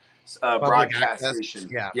public broadcast station.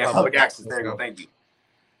 Yeah, public access. There you go. Thank you.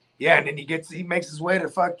 Yeah, and then he makes his way to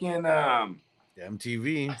fucking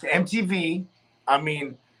MTV. To MTV. I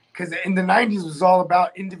mean, because in the 90s it was all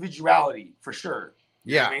about individuality for sure.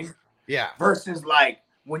 You know what I mean? Yeah. Versus like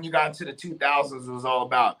when you got into the 2000s, it was all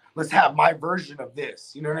about let's have my version of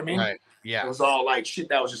this. You know what I mean? Right. Yeah. It was all like shit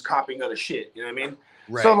that was just copying other shit. You know what I mean?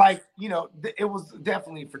 Right. So like, you know, it was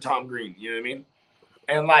definitely for Tom Green. You know what I mean?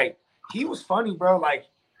 And like he was funny, bro. Like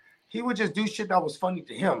he would just do shit that was funny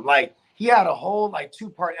to him. Like he had a whole like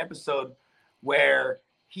 2-part episode where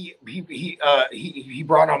he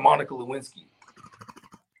brought on Monica Lewinsky.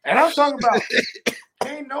 And I'm talking about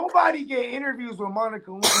ain't nobody get interviews with Monica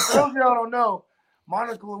Lewinsky. For those of y'all don't know,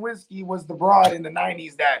 Monica Lewinsky was the broad in the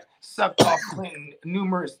 90s that sucked off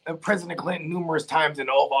President Clinton numerous times in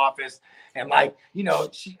the Oval Office. And like, you know,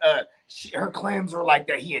 her claims were like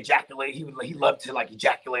that he ejaculated. He loved to like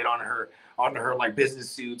ejaculate on her like business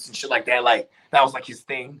suits and shit like that. Like that was like his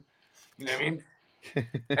thing. You know what I mean?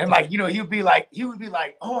 And like, you know, he would be like,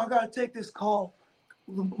 oh, I gotta take this call.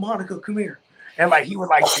 Monica, come here. And like he would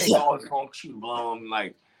like take all his phone, shoot, blow him,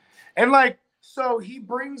 like, and like so he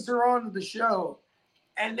brings her on the show,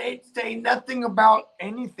 and they say nothing about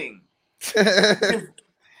anything.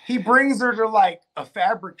 He brings her to like a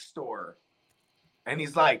fabric store, and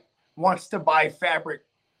he's like wants to buy fabric,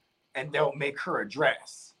 and they'll make her a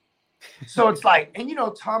dress. So it's like, and you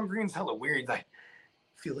know, Tom Green's hella weird. He's like,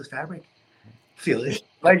 feel this fabric, feel it,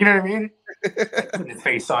 like you know what I mean? Put his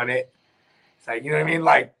face on it. It's like, you know what I mean,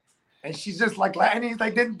 like. And she's just like, and he's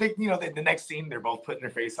like, didn't think, you know, the next scene, they're both putting their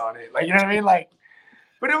face on it. Like, you know what I mean? Like,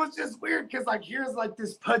 but it was just weird because, like, here's like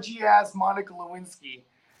this pudgy ass Monica Lewinsky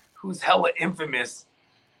who's hella infamous.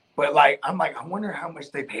 But, like, I'm like, I wonder how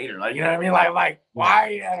much they paid her. Like, you know what I mean? Like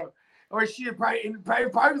why? Or she probably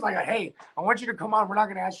was like, hey, I want you to come on. We're not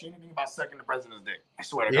going to ask you anything about sucking the president's dick. I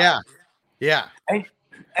swear to God. Yeah.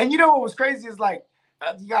 And you know what was crazy is, like,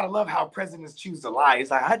 you got to love how presidents choose to lie. He's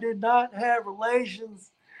like, I did not have relations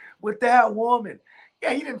with that woman.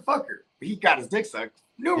 Yeah, he didn't fuck her. He got his dick sucked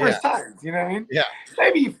numerous times. You know what I mean? Yeah.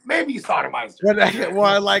 Maybe he sodomized her. Well,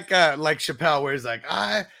 I like Chappelle, where he's like,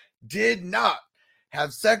 I did not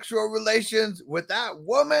have sexual relations with that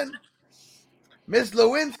woman, Miss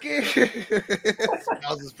Lewinsky.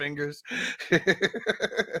 Smells his fingers.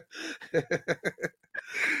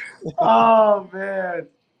 Oh man.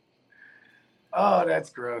 Oh, that's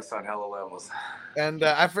gross on hella levels. And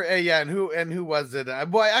and who was it?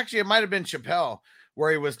 Boy, actually, it might have been Chappelle, where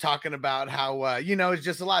he was talking about how you know, it's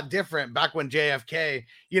just a lot different back when JFK,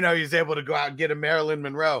 you know, he was able to go out and get a Marilyn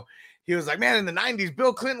Monroe. He was like, man, in the 90s,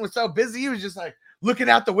 Bill Clinton was so busy, he was just like looking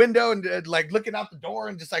out the window and like looking out the door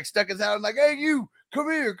and just like stuck his out and like, hey, you, come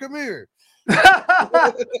here.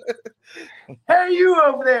 Hey, you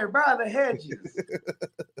over there by the hedges.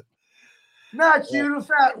 Not you, the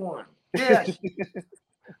fat one. Yeah,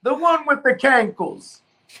 the one with the cankles.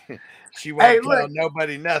 She won't tell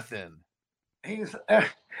nobody nothing. He's,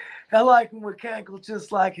 I like him with cankles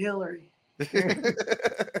just like Hillary.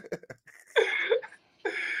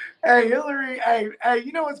 Hey, Hillary. Hey,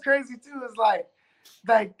 you know what's crazy too is like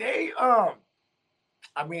they I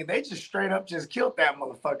mean, they just straight up just killed that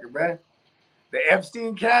motherfucker, man. The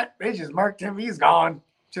Epstein cat, they just marked him. He's gone.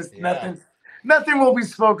 Just nothing will be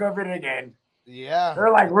spoke of it again. Yeah.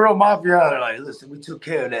 They're like real mafia. They're like, listen, we took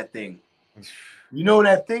care of that thing. You know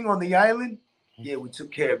that thing on the island? Yeah, we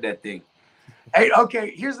took care of that thing. Hey,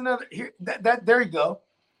 okay, here's another there you go.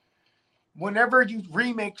 Whenever you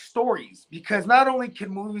remake stories, because not only can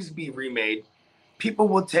movies be remade, people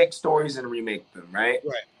will take stories and remake them, right?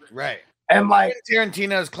 Right. And like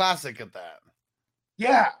Tarantino's classic at that.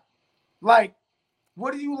 Yeah. Like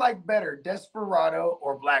what do you like better, Desperado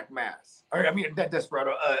or Black Mass? Or I mean, that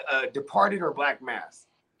Desperado, Departed or Black Mass?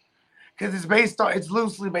 Because it's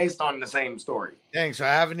loosely based on the same story. Dang, so I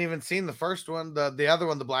haven't even seen the first one. The other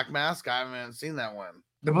one, the Black Mask, I haven't seen that one.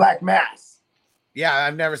 The Black Mass. Yeah,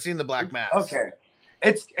 I've never seen the Black Mask. Okay,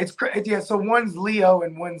 it's yeah. So one's Leo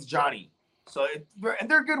and one's Johnny. So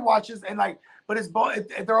they're good watches, and like, but it's both.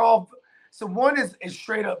 They're all. So one is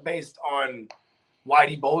straight up based on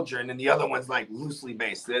Whitey Bulger, and then the other one's like loosely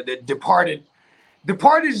based. The Departed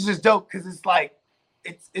is just dope because it's like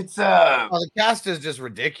it's oh, the cast is just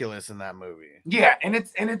ridiculous in that movie. Yeah, and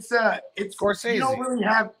it's Scorsese.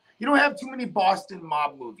 You don't have too many Boston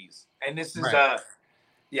mob movies, and this is right.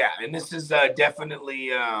 and this is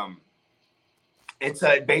definitely it's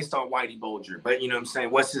based on Whitey Bulger, but you know what I'm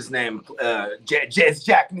saying, what's his name? It's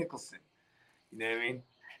Jack Nicholson. You know what I mean?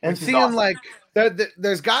 And seeing awesome. Like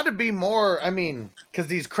there's got to be more. I mean, because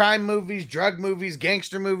these crime movies, drug movies,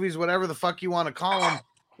 gangster movies, whatever the fuck you want to call them,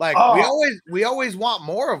 like we always want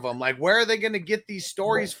more of them. Like, where are they going to get these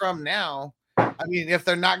stories from now? I mean, if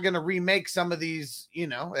they're not going to remake some of these, you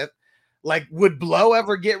know, like, would Blow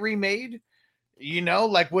ever get remade? You know,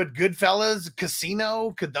 like, would Goodfellas,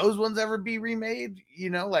 Casino, could those ones ever be remade? You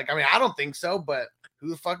know, like, I mean, I don't think so, but who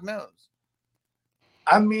the fuck knows?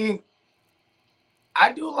 I mean,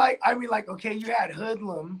 okay, you had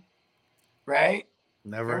Hoodlum, right?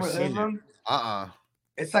 Never Remember seen Hoodlum?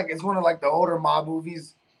 it. It's one of like the older mob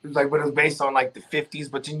movies. It was like, but it was based on like the 50s.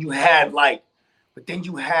 But then you had what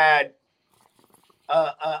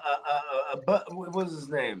was his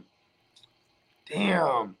name?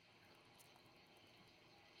 Damn.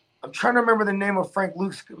 I'm trying to remember the name of Frank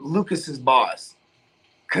Lucas's boss.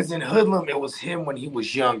 Because in Hoodlum, it was him when he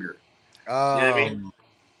was younger. You know what I mean?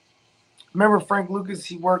 Remember Frank Lucas?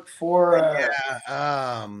 He worked for...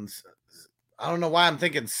 I don't know why I'm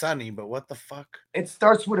thinking Sonny, but what the fuck? It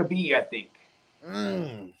starts with a B, I think.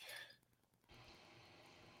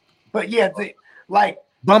 But yeah,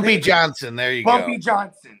 Bumpy Johnson. There you go. Bumpy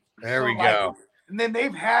Johnson. There we go. And then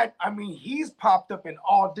they've had, I mean, he's popped up in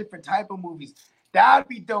all different type of movies. That'd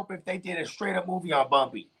be dope if they did a straight up movie on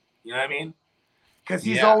Bumpy. You know what I mean? Because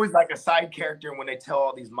he's always like a side character when they tell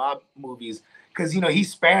all these mob movies. Because, you know, he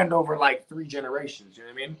spanned over like 3 generations. You know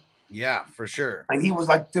what I mean? Yeah, for sure. And he was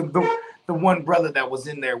like the one brother that was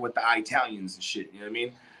in there with the Italians and shit. You know what I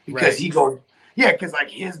mean? Because because like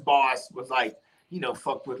his boss was like, you know,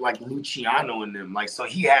 fucked with like Luciano and them. Like, so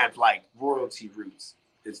he had like royalty roots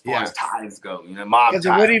as far as ties go, you know, mob ties.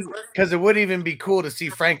 Because it would even be cool to see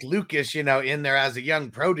Frank Lucas, you know, in there as a young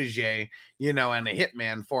protege, you know, and a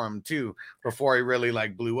hitman for him too, before he really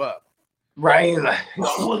like blew up. Right? Like,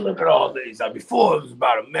 well, look at all these. Like, before it was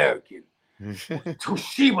about American.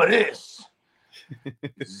 Toshiba this.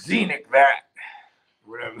 Zenith that.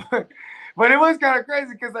 Whatever. But it was kind of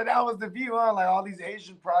crazy because that was the view, huh? Like all these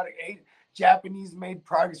Asian Japanese made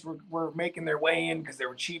products were making their way in because they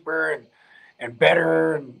were cheaper and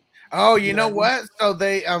better. And you know what? So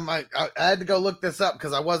they I had to go look this up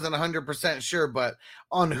because I wasn't 100% sure, but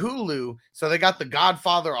on Hulu, so they got The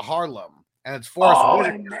Godfather of Harlem, and it's Forrest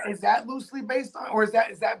Whitaker. Is that loosely based on, or is that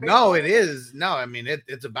based No, it is. No, I mean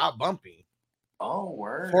it's about Bumpy. Oh,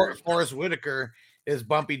 word. Forrest Whitaker is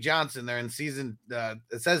Bumpy Johnson. They're in season.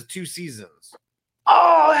 It says 2 seasons.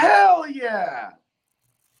 Oh, hell yeah!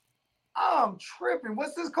 I'm tripping.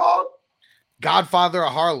 What's this called? Godfather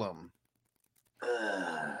of Harlem.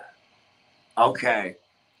 Okay.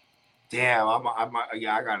 Damn, I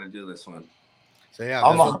gotta do this one. So yeah,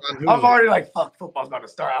 I'm already like, fuck, football's about to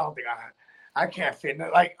start. I don't think I can't fit in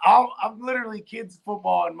it. Like, I'm literally kids,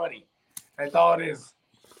 football, and money. That's all it is.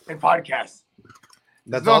 And podcasts.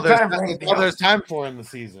 That's all there's time for in the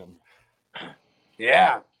season.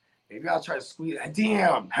 Yeah. Maybe I'll try to squeeze.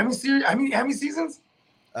 Damn. How many seasons?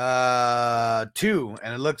 2,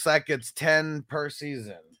 and it looks like it's 10 per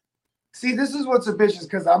season. See, this is what's a bitch,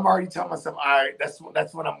 because I'm already telling myself, all right, that's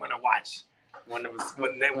what I'm gonna watch when you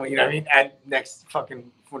know what I mean, at next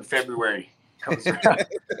fucking when February comes around.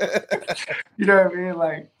 You know what I mean?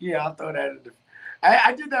 Like, yeah, I'll throw that in.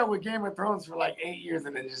 I did that with Game of Thrones for like 8 years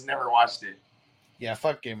and then just never watched it. Yeah,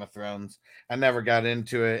 fuck Game of Thrones. I never got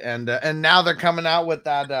into it, and now they're coming out with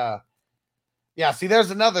that. Yeah, see,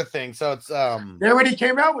 there's another thing. So it's they already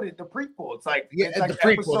came out with it, the prequel. It's like the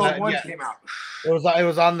prequel. Episode 1 came out. It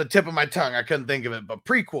was on the tip of my tongue. I couldn't think of it, but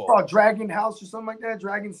prequel. Oh, Dragon House or something like that.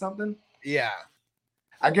 Dragon something. Yeah,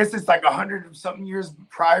 I guess it's like 100-something years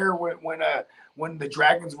prior when the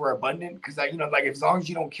dragons were abundant. Because like, you know, like as long as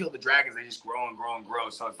you don't kill the dragons, they just grow and grow and grow.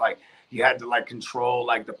 So it's like you had to like control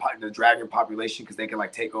like the dragon population because they can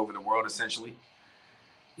like take over the world essentially.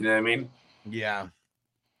 You know what I mean? Yeah.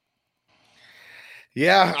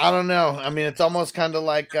 Yeah, I don't know. I mean, it's almost kind of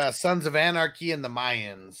like Sons of Anarchy and the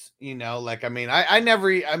Mayans, you know. Like, I mean, I never,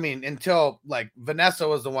 I mean, until like Vanessa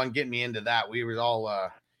was the one getting me into that. We were all,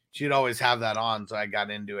 she'd always have that on, so I got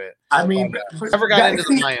into it. I mean, But, never got into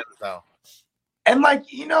the Mayans though. And like,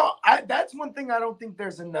 that's one thing I don't think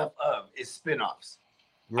there's enough of is spinoffs.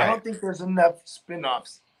 Right. I don't think there's enough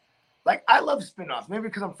spinoffs. Like, I love spinoffs, maybe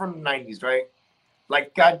because I'm from the 90s, right?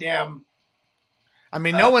 Like, goddamn. I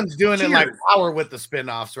mean, no one's doing it like Power with the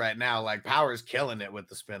spinoffs right now. Like, Power's killing it with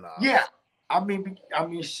the spinoffs. Yeah. I mean,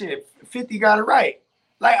 shit, 50 got it right.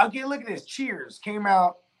 Like, okay, look at this. Cheers came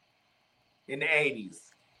out in the 80s.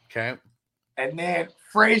 Okay. And then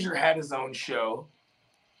Frasier had his own show.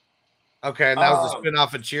 Okay, and that was the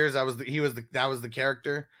spinoff of Cheers. That was the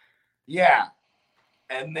character. Yeah.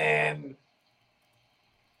 And then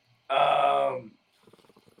was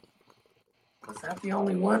that the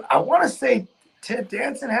only one? I want to say Ted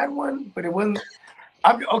Danson had one, but it wasn't.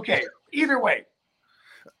 Okay. Either way,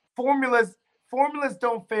 formulas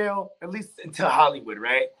don't fail, at least until Hollywood,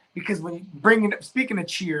 right? Because when you speaking of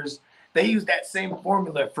Cheers, they use that same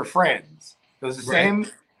formula for Friends. It was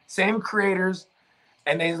the same creators,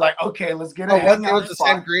 and they're like, okay, let's get ahead. It was the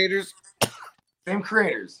same creators. Same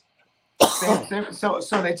creators.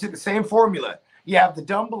 So they took the same formula. You have the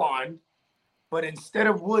dumb blonde, but instead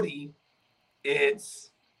of Woody, it's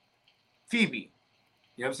Phoebe.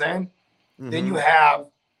 You know what I'm saying? Mm-hmm. Then you have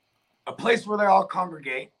a place where they all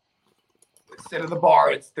congregate. Instead of the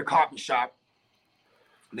bar, it's the coffee shop.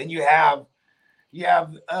 Then you have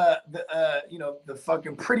the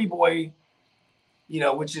fucking pretty boy,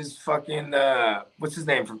 which is fucking what's his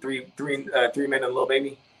name from Three Men and a Little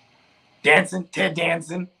Baby? Ted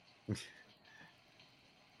Danson. Is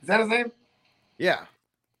that his name? Yeah.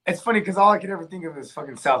 It's funny because all I could ever think of is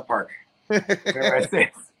fucking South Park. Whenever I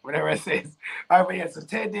say it. All right, but yeah, so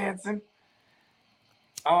Ted Danson.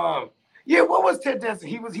 Yeah, what was Ted Danson?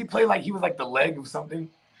 He played like he was like the leg of something.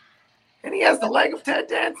 And he has the leg of Ted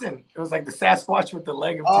Danson. It was like the Sasquatch with the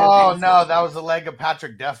leg of Ted Danson. Oh, no, that was the leg of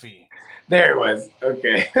Patrick Duffy. There it was.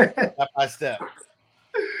 Okay. Step by step.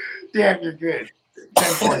 Damn, you're good.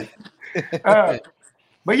 10 points.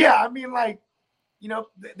 But yeah, I mean, like,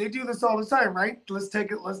 they do this all the time, right? Let's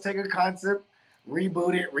take a concept,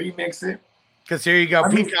 reboot it, remix it. Because here you go.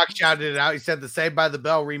 Peacock shouted it out. He said the Saved by the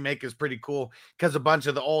Bell remake is pretty cool because a bunch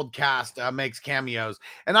of the old cast makes cameos.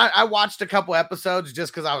 And I watched a couple episodes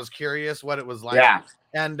just because I was curious what it was like. Yeah.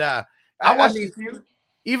 And I watched a few.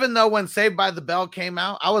 Even though when Saved by the Bell came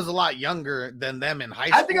out, I was a lot younger than them in high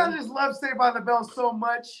school. I think I just love Saved by the Bell so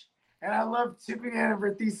much. And I love Tiffany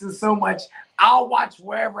Amber Thiessen so much. I'll watch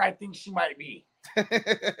wherever I think she might be. You know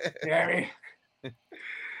what I mean?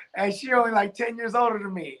 And she only like 10 years older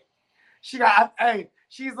than me. She's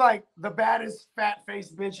like the baddest fat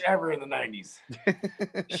faced bitch ever in the 90s. I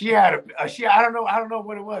don't know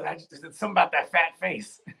what it was. I just said something about that fat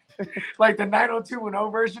face. Like the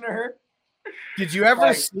 90210 version of her. Did you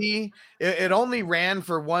ever see it only ran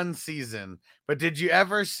for one season, but did you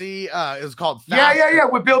ever see it was called Fast? Yeah,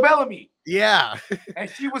 with Bill Bellamy. Yeah.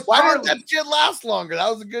 And she was Why did that shit last longer? That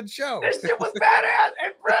was a good show. That shit was badass.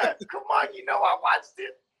 And bruh, come on, I watched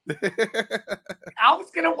it. I was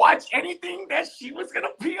gonna watch anything that she was gonna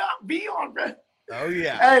be on, bruh. Oh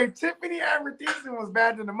yeah. Hey, Tiffany Amber Thiessen was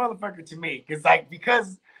bad than the motherfucker to me.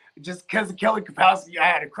 Because of Kelly Kapowski, I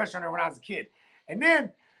had a crush on her when I was a kid. And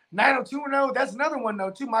then 90210, that's another one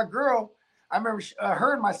though, too. My girl, I remember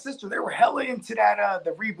her and my sister, they were hella into that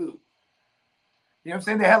the reboot. You know what I'm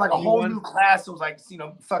saying? They had like a whole new class. It was like,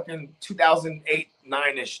 fucking 2008,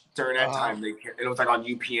 9-ish during that time. It was like on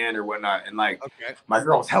UPN or whatnot. And like, my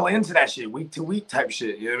girl was hella into that shit, week to week type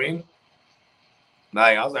shit. You know what I mean?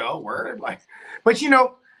 Like, I was like, oh, word. Like, but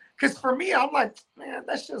because for me, I'm like, man,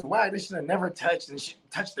 that's just whack. They should have never touched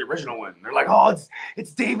the original one. They're like, oh,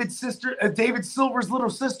 it's David Silver's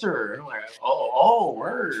little sister. And I'm like, oh,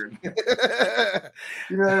 word.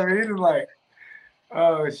 You know what I mean? And like,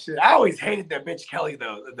 oh shit! I always hated that bitch Kelly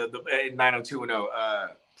though. The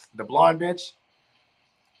 90210, the blonde bitch,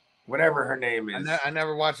 whatever her name is. I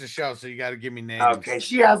never watched the show, so you got to give me names. Okay,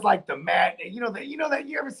 she has like the mad. You know that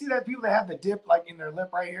you ever see that people that have the dip like in their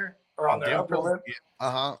lip right here or on their upper lip?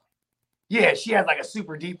 Yeah. Yeah, she has like a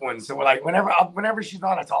super deep one. So like whenever she's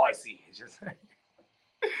on, that's all I see. It's just.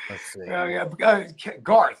 Let's see.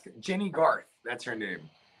 Garth, Jenny Garth. That's her name.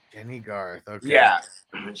 Jenny Garth. Okay. Yeah.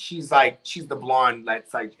 She's the blonde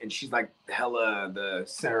that's like, and she's like hella the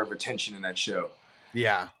center of attention in that show.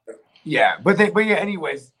 Yeah. Yeah. But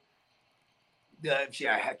anyways, I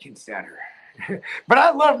can't stand her. But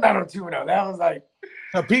I love 90210. That was like.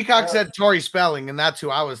 So Peacock said Tori Spelling, and that's who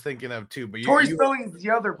I was thinking of too. But Tori Spelling is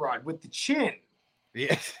the other broad with the chin.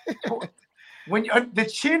 Yeah. When the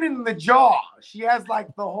chin and the jaw, she has like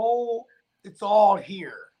the whole. It's all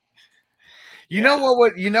here. You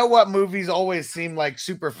know what movies always seem like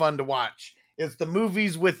super fun to watch? It's the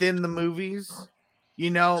movies within the movies.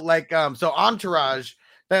 Like so Entourage,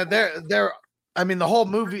 they're I mean the whole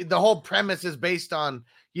movie, the whole premise is based on,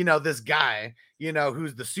 this guy,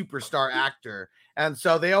 who's the superstar actor. And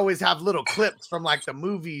so they always have little clips from like the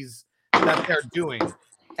movies that they're doing.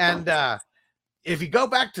 And if you go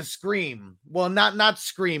back to Scream, well, not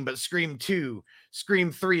Scream, but Scream 2,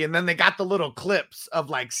 Scream 3, and then they got the little clips of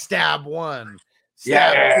like Stab 1,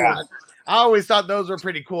 Stab 2. I always thought those were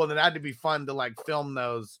pretty cool, and it had to be fun to like film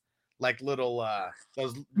those like little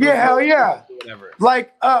those hell yeah, whatever.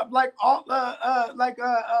 Like Once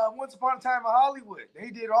Upon a Time in Hollywood, they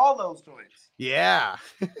did all those joints. Yeah.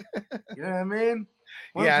 You know what I mean?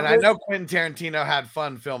 Yeah, and I know Quentin Tarantino had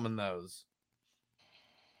fun filming those.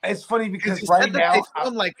 It's funny because He right said that now they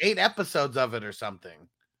filmed like 8 episodes of it or something.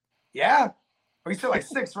 Yeah. Or he said like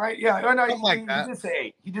 6, right? Yeah. Oh no, Something like that. He did say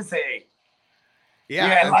 8. He did say 8.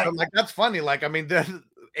 Yeah, and so, like that's funny. Like, I mean, the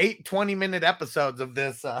 8 20-minute episodes of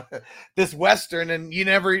this this Western, and you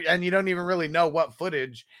don't even really know what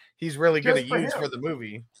footage he's really going to use for the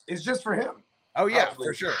movie. It's just for him. Oh yeah,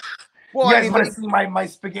 for sure. Well, you guys want to see my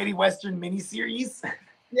spaghetti Western miniseries?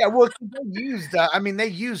 Yeah, well, they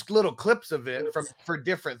used little clips of it for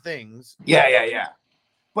different things. Yeah.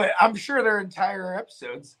 But I'm sure they're entire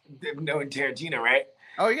episodes, knowing Tarantino, right?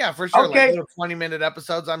 Oh yeah, for sure. Okay. Like little 20-minute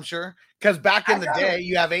episodes, I'm sure. Because back in the day,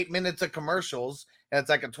 you have 8 minutes of commercials, and it's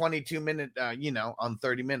like a 22-minute, on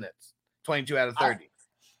 30 minutes, 22 out of 30.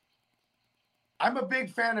 I'm a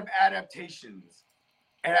big fan of adaptations,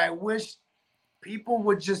 and I wish people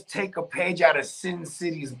would just take a page out of Sin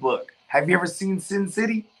City's book. Have you ever seen Sin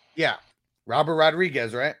City? Yeah, Robert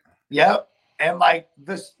Rodriguez, right? Yep. And like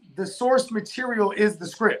the source material is the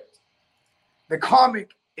script. The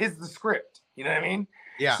comic is the script. You know what I mean?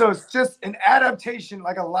 Yeah. So it's just an adaptation,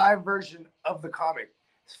 like a live version of the comic.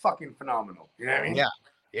 It's fucking phenomenal. You know what I mean?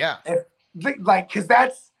 Yeah. Because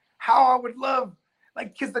that's how I would love,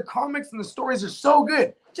 because the comics and the stories are so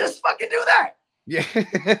good. Just fucking do that. Yeah.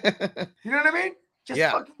 You know what I mean? Just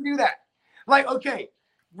fucking do that. Like, okay,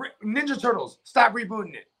 Ninja Turtles, stop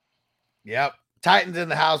rebooting it. Yep. Titans in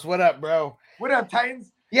the house. What up, bro? What up,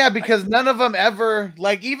 Titans? Yeah, because none of them ever,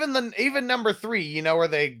 like, even number 3, where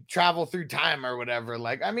they travel through time or whatever.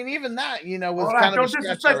 Like, I mean, even that, was kind of a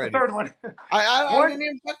stretch already. The third one. I didn't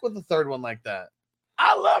even fuck with the third one like that.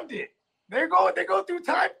 I loved it. They go through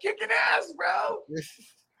time kicking ass, bro.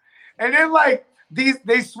 And then like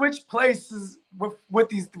they switch places with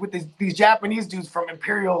these Japanese dudes from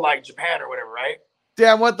Imperial, like Japan or whatever, right?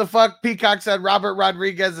 Damn, what the fuck? Peacock said Robert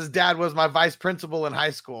Rodriguez's dad was my vice principal in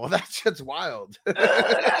high school. That shit's wild.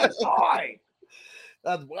 That's high.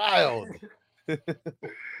 That's wild.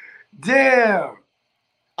 Damn.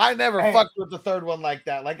 I never fucked with the third one like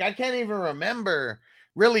that. Like, I can't even remember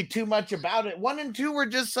really too much about it. 1 and 2 were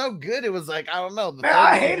just so good. It was like, I don't know.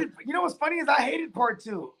 I hated. You know what's funny is I hated part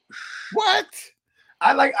 2. What?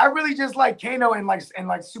 I really just like Kano and like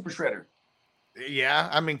Super Shredder. Yeah,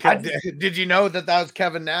 I mean, did you know that was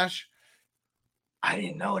Kevin Nash? I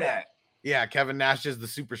didn't know that. Yeah, Kevin Nash is the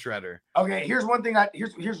Super Shredder. Okay, here's one thing.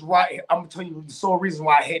 Here's why I'm gonna tell you the sole reason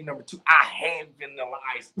why I hate number 2. I hate Vanilla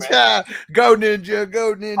Ice. Man. Yeah, go Ninja,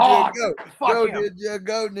 go Ninja, go, go him. Ninja,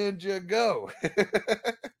 go Ninja, go.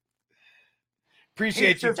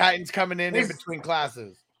 Appreciate you, Titans, coming in between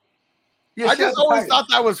classes. Yeah, I just always thought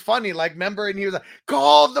that was funny. Like, remember, and he was like,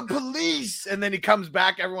 call the police. And then he comes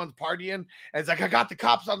back, everyone's partying, and it's like, I got the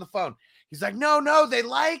cops on the phone. He's like, no, they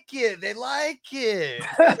like it. They like it.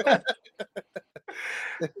 Hold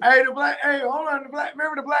on.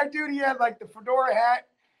 Remember the black dude? He had like the fedora hat,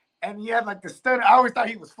 and he had like the stunner. I always thought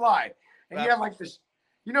he was fly. And he had like the,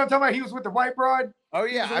 you know what I'm talking about? He was with the white broad. Oh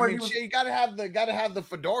yeah, I mean, you gotta have the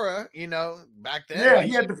fedora, back then. Yeah,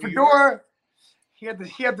 he had the fedora. He had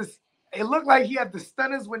this. It looked like he had the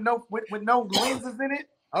stunners with no lenses in it.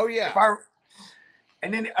 Oh yeah.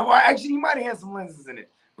 Actually, he might have had some lenses in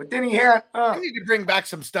it. But then he had. You need to bring back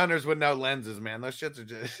some stunners with no lenses, man. Those shits are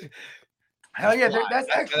just. Hell yeah, that's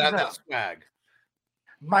extra. That's swag.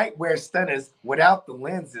 Might wear stunners without the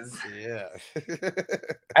lenses. Yeah.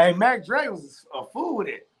 Hey, Mac Dre was a fool with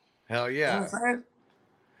it. Hell yeah. You know what I'm saying?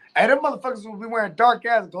 Hey, them motherfuckers will be wearing dark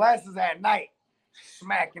ass glasses at night,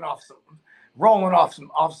 smacking off some. Rolling off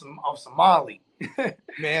some Molly.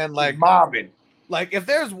 Man, like mobbing. Like, if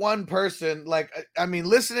there's one person, like, I mean,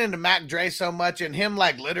 listening to Mac Dre so much and him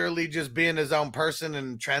like literally just being his own person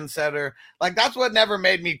and trendsetter, like that's what never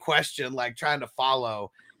made me question like trying to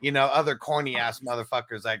follow you know, other corny ass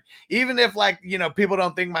motherfuckers. Like, even if like, you know, people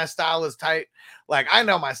don't think my style is tight, like I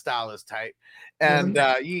know my style is tight. And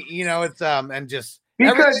you know, it's and just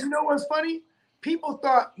because you know what's funny? People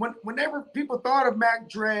thought whenever people thought of Mac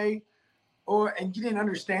Dre, and you didn't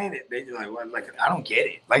understand it, they just like, well, like I don't get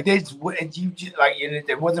it. Like they just like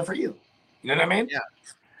it wasn't for you. You know what I mean? Yeah.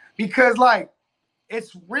 Because like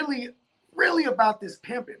it's really about this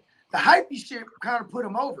pimping. The hypey shit kind of put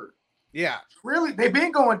him over. Yeah. Really, they've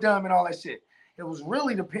been going dumb and all that shit. It's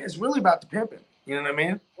really about the pimping. You know what I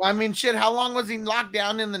mean? Well, I mean, shit, how long was he locked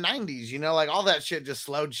down in the 90s? You know, like all that shit just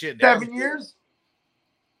slowed shit down. 7 years.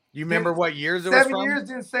 You remember what years it was from? 7 years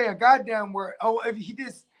didn't say a goddamn word. Oh, if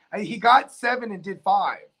he got 7 and did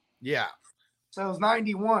 5. Yeah. So it was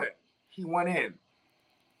 91. He went in.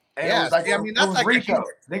 And yeah, it was like, I mean, that's like Rico.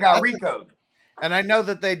 They got Rico. And I know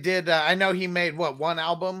that they did. I know he made one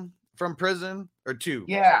album from prison or 2.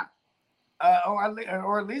 Yeah.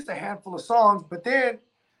 Or at least a handful of songs. But then,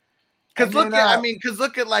 because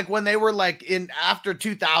look at like when they were like in after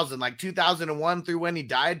 2000, like 2001 through when he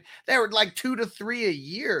died, they were like 2 to 3 a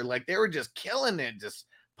year. Like they were just killing it, just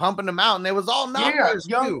pumping them out, and it was all knockers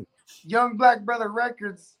too. Young Black Brother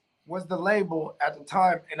Records was the label at the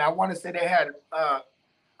time, and I want to say they had.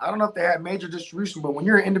 I don't know if they had major distribution, but when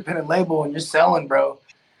you're an independent label and you're selling, bro,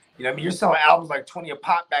 you know what I mean, you're selling albums like 20 a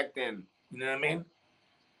pop back then. You know what I mean?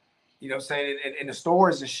 You know what I'm saying? In the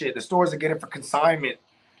stores and shit, the stores are getting it for consignment,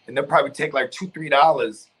 and they'll probably take like $2-3.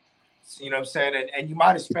 You know what I'm saying? And you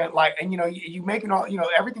might have spent like, and you know, you making all, you know,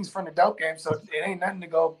 everything's from the dope game, so it ain't nothing to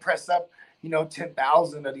go press up, you know,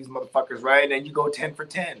 10,000 of these motherfuckers, right? And then you go 10 for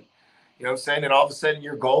 10. You know what I'm saying? And all of a sudden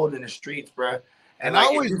you're gold in the streets, bro. And like, I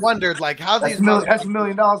always wondered, like, how that's $1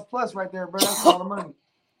 million plus right there, bro. That's all the money.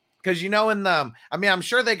 Because, you know, in the, I mean, I'm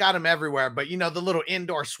sure they got them everywhere, but, you know, the little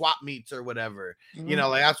indoor swap meets or whatever, you know,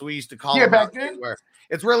 like that's what we used to call them. Back then. Where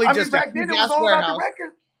it's really just back then it was all about the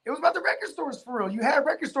record. It was about the record stores for real. You had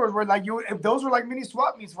record stores where, like, if those were like mini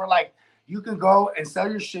swap meets where, like, you can go and sell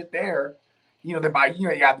your shit there. You know, they buy, you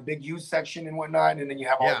know, you have the big used section and whatnot, and then you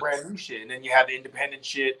have all brand new shit, and then you have the independent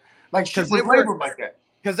shit. Like, shit was labeled like that.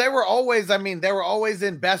 Because they were always, I mean, they were always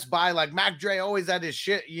in Best Buy. Like Mac Dre always had his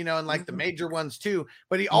shit, you know, and like the major ones too.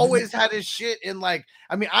 But he always had his shit in like,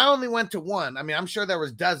 I mean, I only went to one. I mean, I'm sure there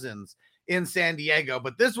was dozens in San Diego,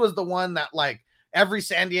 but this was the one that like every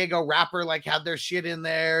San Diego rapper like had their shit in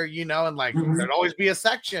there, you know, and like there'd always be a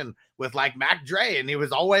section with like Mac Dre, and he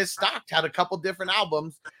was always stocked, had a couple different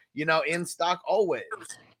albums, you know, in stock always.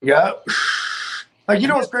 Yeah. Like, you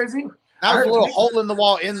know what's crazy? That was a little hole in the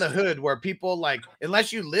wall in the hood where people like,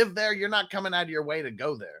 unless you live there, you're not coming out of your way to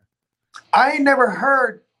go there. I ain't never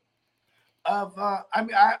heard of, I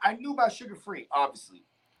mean, I knew about Sugar Free, obviously.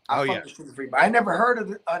 I fucked with Sugar Free, but I never heard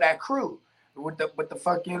of that crew with the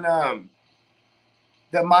fucking,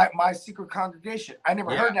 my secret congregation. I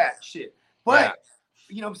never heard that shit. But,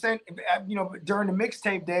 you know what I'm saying? You know, during the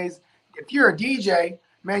mixtape days, if you're a DJ,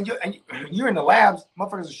 man, you're in the labs,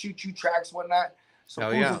 motherfuckers will shoot you tracks and whatnot. So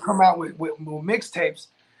fools will come out with mixtapes,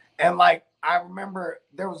 and like I remember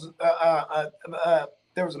there was a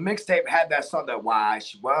mixtape had that song that why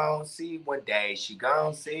she won't see one day she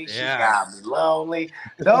gon' see she got me lonely.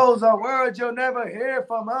 Those are words you'll never hear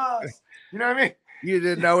from us. You know what I mean? You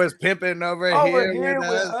didn't know it's pimping over here with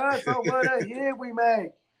us. Oh, what a hit we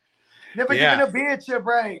made. Never giving a bitch a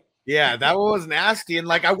break. Yeah, that was nasty, and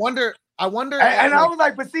like I wonder. And I was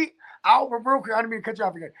like, but see, real quick, I didn't mean to cut you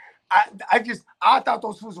off again. I thought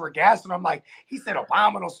those fools were gassing. I'm like, he said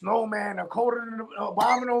abominable snowman, a colder than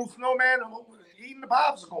abominable snowman eating the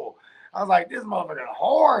popsicle. I was like, this motherfucker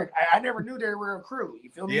hard. I never knew they were a crew. You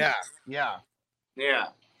feel me? Yeah.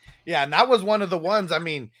 And that was one of the ones. I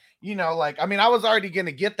mean, you know, like I mean, I was already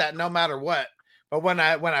gonna get that no matter what. But when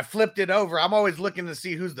I flipped it over, I'm always looking to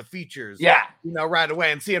see who's the features. Yeah, you know, right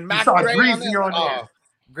away and seeing Mac Dre on there.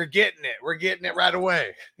 We're getting it right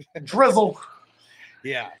away. Drizzle.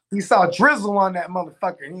 Yeah. He saw Drizzle on that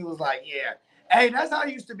motherfucker, and he was like, yeah. Hey, that's how it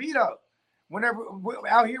used to be, though. Whenever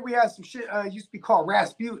out here, we had some shit used to be called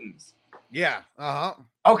Rasputins. Yeah.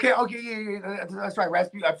 Okay, yeah. That's right.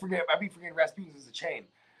 Rasputin. I be forgetting Rasputins is a chain.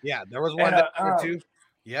 Yeah, there was one too.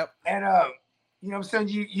 Yep. And you know what I'm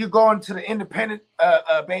saying? You go into the independent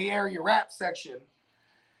Bay Area rap section,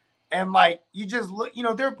 and like you just look, you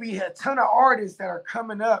know, there'll be a ton of artists that are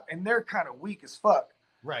coming up, and they're kind of weak as fuck.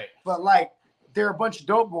 Right. But like they're a bunch of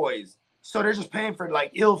dope boys, so they're just paying for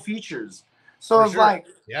like ill features. So it's like,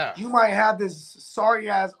 you might have this sorry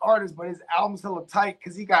ass artist, but his album's hella tight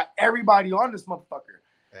because he got everybody on this motherfucker.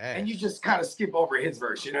 and you just kind of skip over his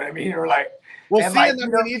verse. You know what I mean? Or like, well, and see, like, and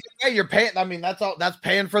I mean, either way, you're paying. I mean, that's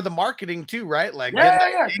paying for the marketing too, right? Like,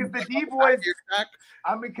 yeah. Because the D boys,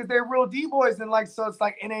 I mean, because they're real D boys, and like, so it's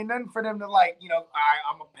like it ain't nothing for them to like, you know, all right,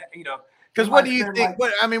 I'm a, you know. Because what do you think?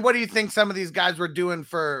 Like, what do you think some of these guys were doing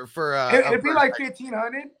for? It'd be like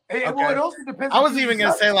 1,500. Okay. Well, it also depends. I was even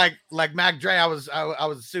gonna say like Mac Dre. I was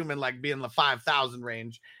assuming like being the 5,000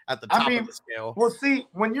 range at the top of the scale. Well, see,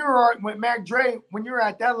 when Mac Dre, when you're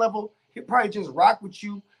at that level, he'll probably just rock with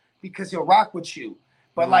you because he'll rock with you.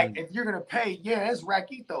 But like, if you're gonna pay, yeah, it's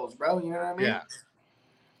raquitos, bro. You know what I mean? Yeah.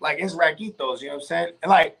 Like it's raquitos. You know what I'm saying? And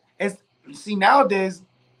like, nowadays.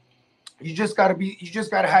 You just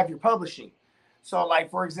gotta have your publishing. So,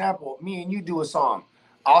 like for example, me and you do a song.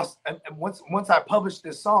 Once I publish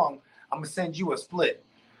this song, I'm gonna send you a split.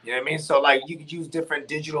 You know what I mean? So, like you could use different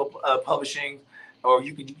digital publishing, or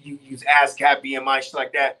you use ASCAP, BMI, shit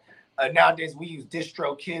like that. Nowadays we use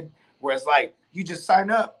DistroKid, where it's like you just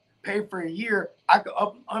sign up, pay for a year. I could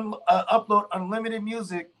upload unlimited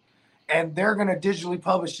music, and they're gonna digitally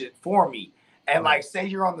publish it for me. And like, say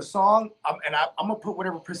you're on the song, I'm gonna put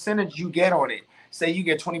whatever percentage you get on it. Say you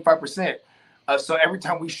get 25%. So every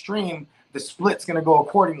time we stream, the split's gonna go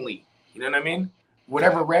accordingly. You know what I mean?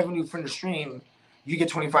 Whatever revenue from the stream, you get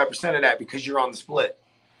 25% of that because you're on the split.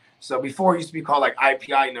 So before it used to be called like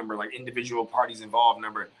IPI number, like individual parties involved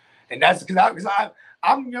number, and that's because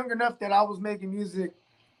I'm young enough that I was making music.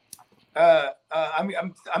 I mean,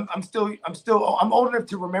 I'm old enough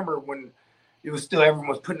to remember when. It was still everyone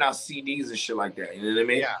was putting out CDs and shit like that. You know what I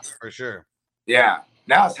mean? Yeah, for sure. Yeah.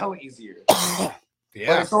 Now it's hella easier.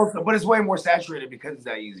 Yeah. But it's way more saturated because it's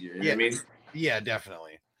that easier. You know what I mean? Yeah,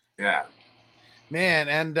 definitely. Yeah. Man,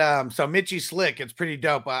 and so Mitchy Slick, it's pretty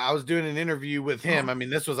dope. I was doing an interview with him. I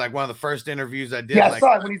mean, this was like one of the first interviews I did. Yeah, I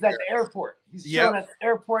saw it when he's at the airport. He's chilling at the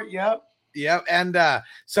airport. Yep. Yep. And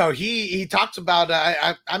so he talks about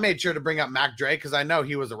I made sure to bring up Mac Dre because I know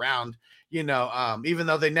he was around. You know, even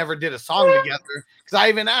though they never did a song together, because I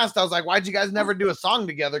even asked, I was like, why'd you guys never do a song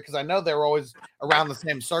together? Because I know they were always around the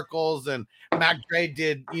same circles. And Mac Dre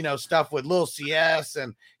did, you know, stuff with Lil CS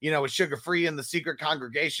and, you know, with Sugar Free and the Secret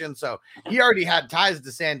Congregation. So he already had ties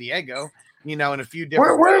to San Diego, you know, in a few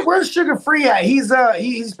different. Where's Sugar Free at? He's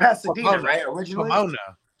Pasadena, Pomona, right? Originally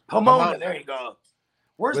Pomona. There you go.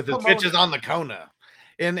 Where's with Pomona? the bitches on the Kona,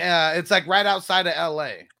 and it's like right outside of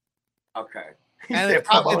LA. Okay. And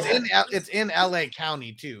it's in LA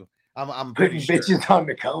County too. I'm pretty sure. Bitches on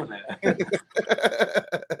the Kona.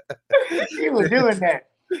 He was doing that.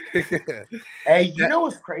 Hey, you know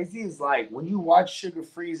what's crazy is like when you watch Sugar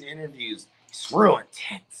Free's interviews, it's real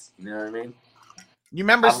intense. You know what I mean? You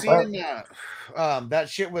remember seeing that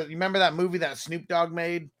shit with? You remember that movie that Snoop Dogg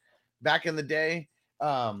made back in the day?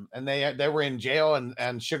 And they were in jail,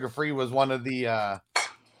 and Sugar Free was one of the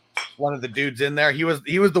dudes in there. He was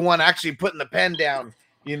the one actually putting the pen down,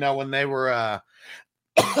 you know, when they were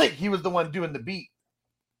he was the one doing the beat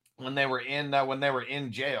when they were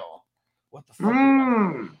in jail. What the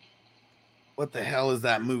fuck? What the hell is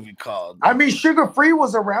that movie called? I mean, Sugar Free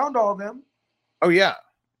was around all them. Oh yeah.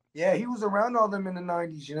 Yeah, he was around all them in the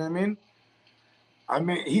 90s, you know what I mean? I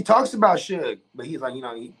mean, he talks about Suge, but he's like, you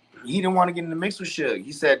know, he didn't want to get in the mix with Suge.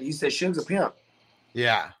 He said Suge's a pimp.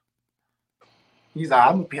 Yeah. He's like,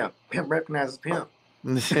 I'm a pimp. Pimp recognizes pimp.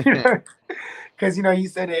 Because, you know, he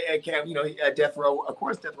said at camp, you know, at Death Row, of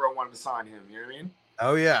course Death Row wanted to sign him, you know what I mean?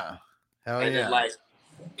 Oh, yeah. Hell and yeah. Then, like,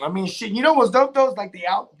 I mean, shit, you know what's dope, though? It's like the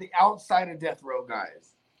outside of Death Row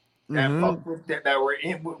guys that were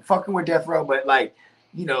fucking with Death Row, but like,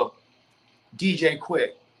 you know, DJ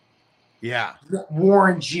Quick. Yeah.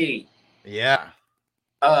 Warren G. Yeah.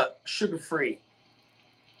 Sugar Free.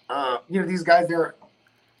 You know, these guys,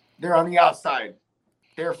 they're on the outside.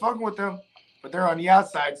 They're fucking with them, but they're on the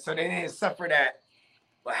outside, so they didn't suffer that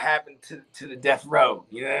what happened to the Death Row.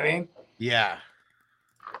 You know what I mean? Yeah.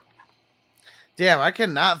 Damn, I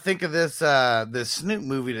cannot think of this Snoop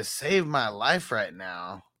movie to save my life right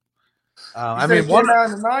now. I mean, one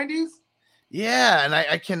around the 90s. Yeah, and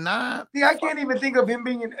I cannot. See, I can't even think of him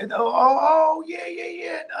being in. Oh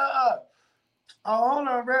yeah. Hold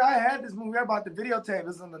on, bro. I had this movie. I bought the videotape. It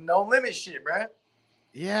was on the No Limit shit, bro.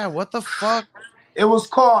 Yeah, what the fuck? It was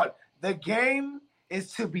called The Game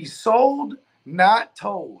Is to Be Sold, Not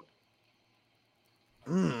Told. I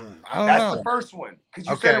don't know. That's the first one, because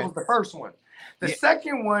you said it was the first one. The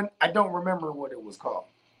second one, I don't remember what it was called.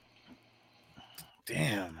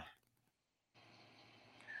 Damn.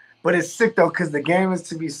 But it's sick though, because the game is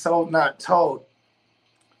to be sold, not told.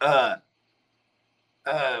 What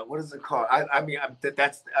is it called? I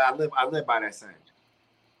live by that saying.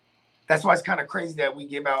 That's why it's kind of crazy that we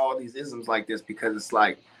give out all these isms like this, because it's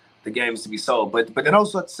like the game's to be sold. But then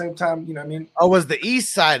also at the same time, you know what I mean? Oh, was the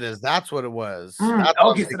East Siders? That's what it was.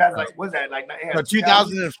 Okay, so that's like, what's that? Like, yeah, so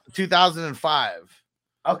 2005.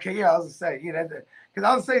 Okay, yeah, I was gonna say, yeah, because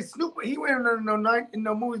I was gonna say Snoop, he went in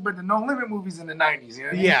no movies, but the No Limit movies in the 90s, you know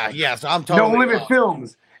what I mean? Yeah, so I'm totally No Limit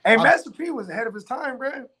films. And Master P was ahead of his time,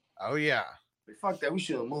 bro. Oh yeah. Fuck that, we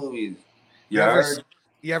shoot movies. You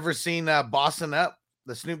ever seen Bossin' Up,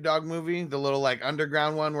 the Snoop Dogg movie, the little like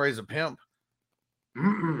underground one where he's a pimp?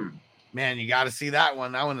 Man, you got to see that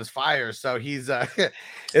one. That one is fire. So he's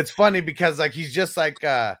it's funny because like he's just like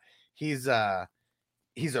he's a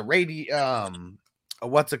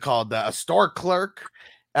what's it called, a store clerk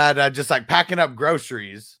at just like packing up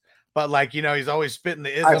groceries, but like, you know, he's always spitting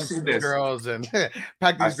the isms to the girls and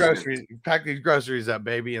pack these groceries up,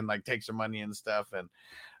 baby, and like take some money and stuff. And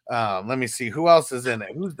let me see who else is in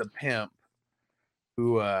it. Who's the pimp?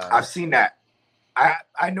 Who I've seen that.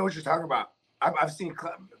 I know what you're talking about. I've seen.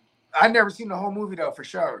 I've never seen the whole movie though, for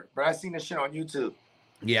sure. But I've seen this shit on YouTube.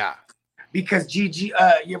 Yeah. Because GG,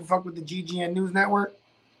 you ever fuck with the GGN News Network?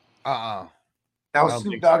 That was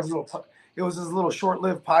Snoop Dogg's little. It was his little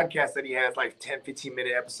short-lived podcast that he has, like 10,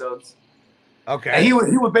 15-minute episodes. Okay. And he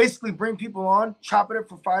would basically bring people on, chop it up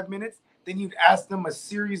for 5 minutes, then you'd ask them a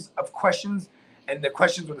series of questions, and the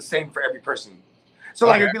questions were the same for every person. So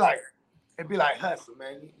like it'd be like hustle,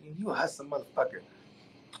 man. You a hustle motherfucker.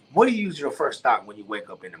 What do you use your first thought when you wake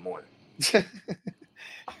up in the morning? You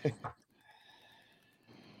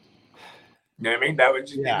know what I mean? That would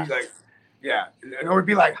just be like, yeah. It would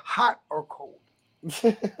be like hot or cold.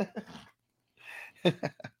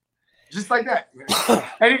 Just like that.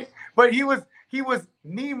 But he was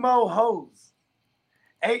Nemo Hose.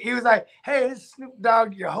 He was like, hey, it's Snoop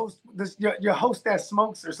Dogg, your host, your host that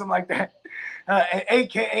smokes or something like that.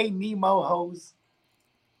 AKA Nemo Hose.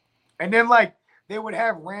 And then like they would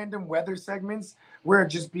have random weather segments where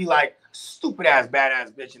it'd just be like stupid ass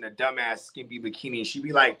badass bitch in a dumbass skimpy bikini. And she'd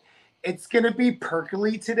be like, it's gonna be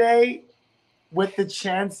perkly today with the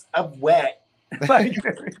chance of wet. Like,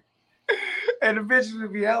 and the bitch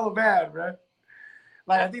would be hella bad, bro.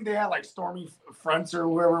 Like I think they had like Stormy Fronts or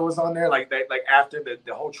whoever was on there, like after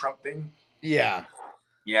the whole Trump thing. Yeah.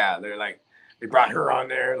 Yeah, they're like they brought her on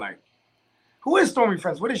there. Like, who is Stormy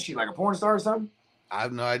Fronts? What is she, like a porn star or something? I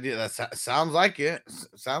have no idea. That sounds like it.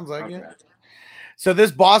 Sounds like it. So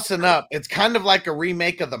this Bossin' Up, it's kind of like a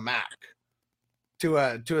remake of the Mac to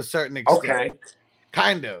a certain extent. Okay.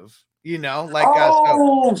 Kind of, you know, like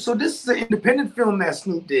so this is an independent film that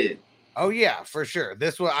Snoop did. Oh yeah, for sure.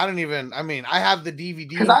 This one I have the DVD.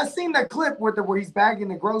 Because I seen that clip where he's bagging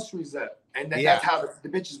the groceries up, and that's how the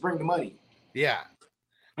bitches bring the money. Yeah.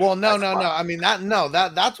 Well, no. I mean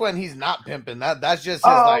that's when he's not pimping. That's just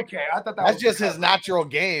his okay. I thought that's just his natural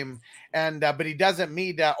game. And but he doesn't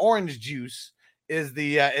meet Orange Juice is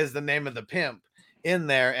the name of the pimp in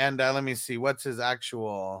there. And let me see, what's his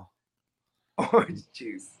actual Orange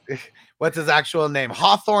Juice? What's his actual name?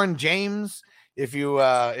 Hawthorne James. If you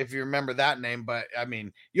remember that name, but I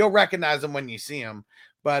mean you'll recognize him when you see him.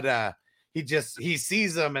 But he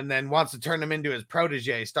sees them and then wants to turn them into his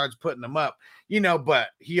protege, starts putting them up, you know, but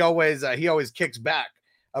he always kicks back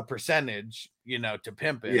a percentage, you know, to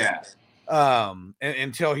pimp it. Yeah.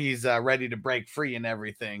 Until he's ready to break free and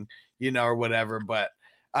everything, you know, or whatever. But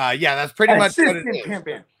yeah, that's pretty much what it is.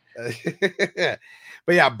 Pimping.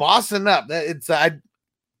 But yeah, Bossin' Up. It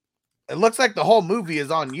looks like the whole movie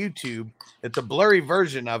is on YouTube. It's a blurry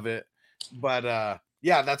version of it, but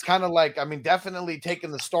yeah, that's kind of like, I mean, definitely taking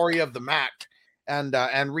the story of the Mac and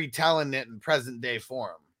retelling it in present day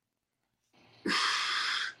form.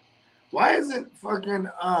 Why isn't fucking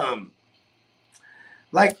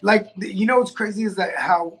like you know what's crazy is that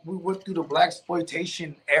how we went through the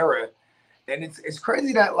blaxploitation era, and it's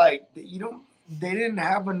crazy that like they didn't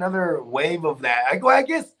have another wave of that. I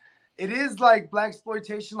guess it is like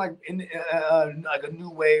blaxploitation, like in like a new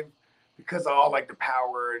wave. Because of all like the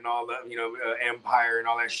power and all the empire and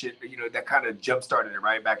all that shit, that kind of jump started it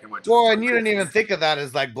right back in what. Well, and you didn't even think of that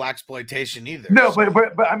as like blaxploitation either. No,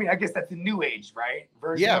 but I mean, I guess that's the new age, right?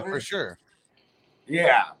 Version of it. For sure.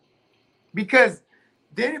 Yeah, because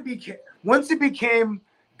then once it became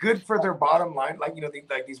good for their bottom line, like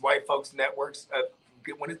like these white folks networks,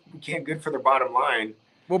 when it became good for their bottom line.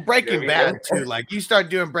 Well, Breaking Bad too. Like you start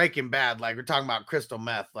doing Breaking Bad, like we're talking about crystal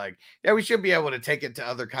meth. Like, yeah, we should be able to take it to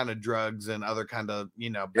other kind of drugs and other kind of,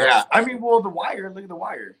 Yeah, I mean, well, The Wire. Look at The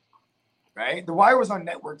Wire, right? The Wire was on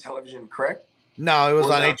network television, correct? No, it was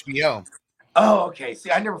on HBO. Oh, okay.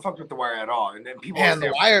 See, I never fucked with The Wire at all. And then people. And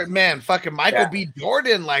The Wire, man, fucking Michael B.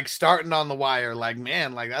 Jordan, like starting on The Wire, like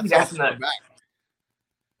man, like that's nuts.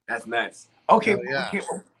 That's nuts. Okay, Yeah. okay,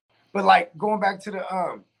 but like going back to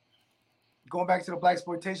the black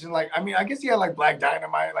exploitation, like I mean, I guess you had like Black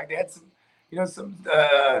Dynamite, like they had some, you know, some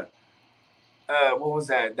what was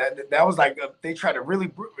that? That was like they tried to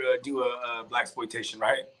really do a black exploitation,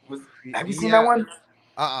 right? Have you seen that one?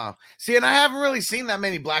 See, and I haven't really seen that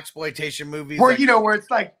many black exploitation movies. Where you know where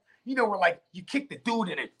it's like, you know, where like you kick the dude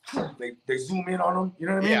and it they zoom in on him, you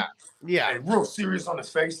know what I mean? Yeah. And real serious on his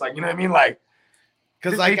face, like, you know what I mean? Like,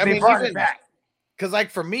 because like they brought it back. Because like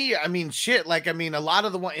for me, I mean, shit, like I mean, a lot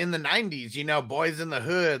of the one in the 90s, you know, Boys in the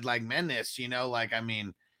Hood, like Menace, you know, like I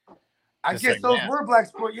mean, I guess like, those were black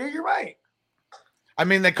sport. Yeah, you're right. I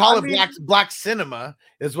mean, they call it black cinema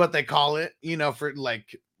is what they call it, you know, for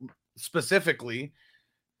like specifically.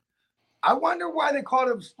 I wonder why they called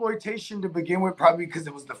it exploitation to begin with. Probably because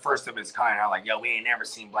it was the first of its kind. How like, yo, we ain't never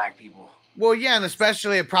seen black people. Well, yeah, and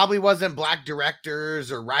especially it probably wasn't black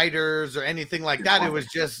directors or writers or anything like that. It was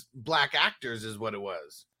just black actors, is what it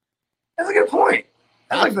was. That's a good point.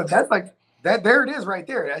 That's like that. There it is, right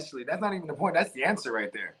there. Actually, that's not even the point. That's the answer right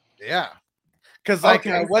there. Yeah, because like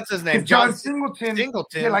what's his name? John Singleton.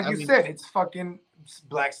 Singleton. Yeah, like you said, it's fucking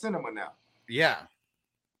black cinema now. Yeah,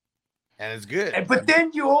 and it's good. But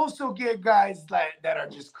then you also get guys like that are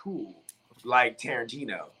just cool, like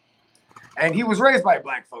Tarantino. And he was raised by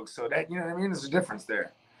black folks, so that, you know what I mean? There's a difference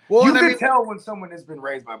there. Well, you can tell when someone has been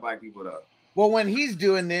raised by black people, though. Well, when he's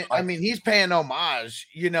doing it, I mean, he's paying homage,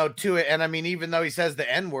 you know, to it. And I mean, even though he says the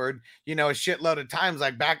N-word, you know, a shitload of times,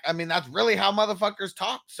 like back, I mean, that's really how motherfuckers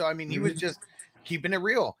talk. So, I mean, he was just keeping it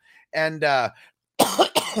real. And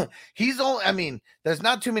he's only, I mean, there's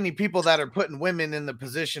not too many people that are putting women in the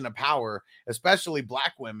position of power, especially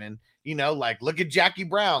black women, you know, like look at Jackie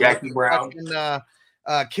Brown. Jackie Brown. Fucking,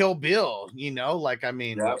 Kill Bill, you know, like I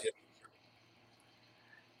mean,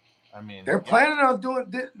 they're planning on doing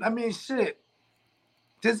this. I mean, shit.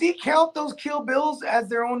 Does he count those Kill Bills as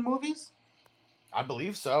their own movies? I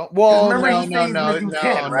believe so. Well, no, he counts.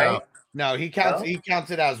 No? He counts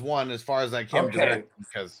it as one as far as like him directing,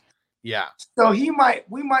 because So we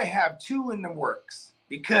might have two in the works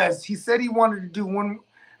because he said he wanted to do one.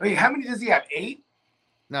 I mean, how many does he have? 8?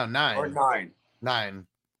 No, 9 or 9. 9.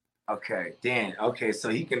 Okay, Dan. Okay, so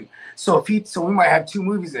he can. So we might have 2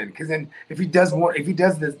 movies in, because then if he does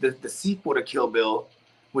the sequel to Kill Bill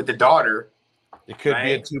with the daughter, it could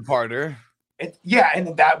be a 2-parter. And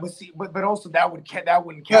then that would see, but also that wouldn't count.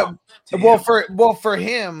 For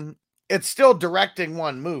him, it's still directing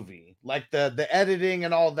one movie. Like the editing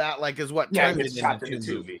and all that, like is what turned it into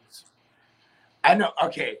 2 movies. I know.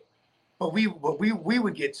 Okay, but we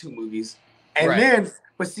would get 2 movies, and then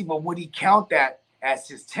but would he count that as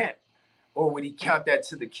his 10th? Or would he count that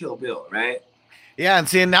to the Kill Bill, right? Yeah, and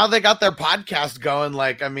see, now they got their podcast going.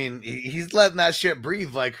 Like, I mean, he's letting that shit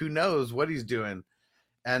breathe. Like, who knows what he's doing?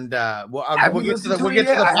 And we'll get to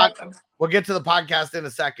the podcast in a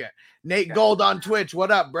second. Nate Gold on Twitch,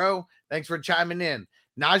 what up, bro? Thanks for chiming in.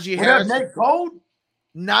 Najee Harris, Nate Gold,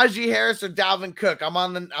 Najee Harris or Dalvin Cook? I'm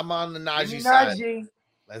on the Najee side.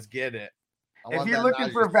 Let's get it. If you're looking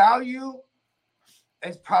for value,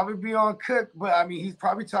 it's probably be on Cook, but I mean, he's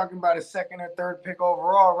probably talking about a 2nd or 3rd pick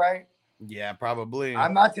overall, right? Yeah, probably.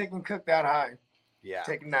 I'm not taking Cook that high. Yeah. I'm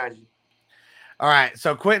taking Najee. All right.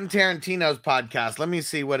 So Quentin Tarantino's podcast. Let me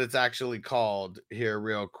see what it's actually called here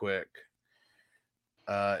real quick.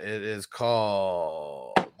 It is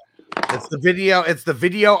called, it's the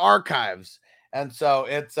video archives. And so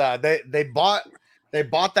it's they bought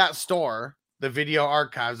that store, the Video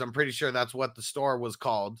Archives. I'm pretty sure that's what the store was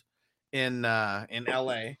called in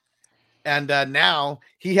LA. And now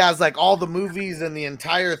he has like all the movies and the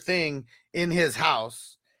entire thing in his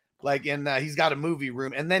house. Like he's got a movie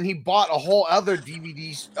room, and then he bought a whole other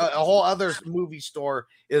a whole other movie store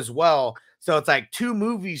as well. So it's like 2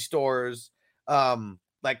 movie stores,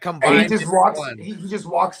 like combined. And he just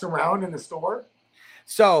walks around in the store.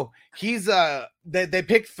 So he's they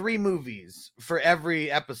pick 3 movies for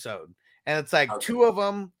every episode, and it's like 2 of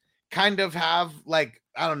them kind of have like,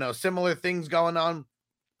 I don't know, similar things going on,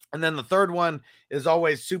 and then the 3rd one is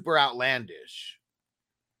always super outlandish.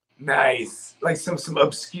 Nice, like some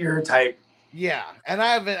obscure type. Yeah, and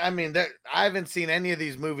I haven't seen any of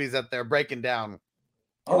these movies that they're breaking down.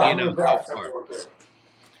 All right,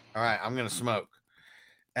 I'm gonna smoke.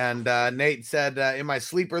 And Nate said in my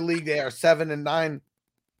sleeper league they are 7 and 9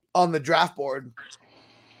 on the draft board,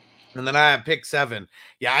 and then I have pick 7.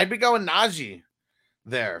 Yeah, I'd be going Najee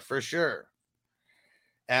there for sure.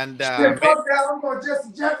 And I'm going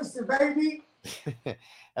Justin Jefferson, baby.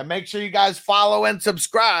 And make sure you guys follow and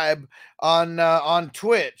subscribe on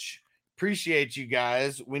Twitch. Appreciate you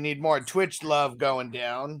guys. We need more Twitch love going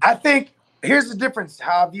down. I think here's the difference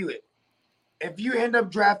how I view it. If you end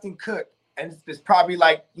up drafting Cook, and it's probably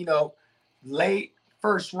like, you know, late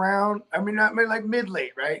first round, I mean, not like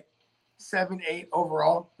mid-late, right? 7, 8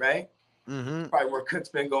 overall, right? Mm-hmm. Probably where Cook's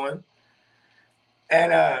been going.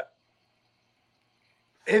 And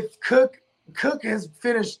if Cook has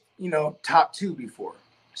finished, you know, top 2 before.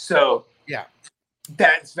 So yeah,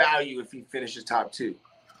 that's value if he finishes top 2.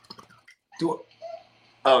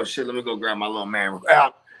 Oh shit, let me go grab my little man.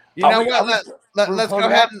 You know what? Let's go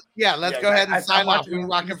ahead and let's go ahead and sign off. We're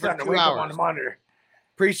rocking for 2 hours. On the monitor.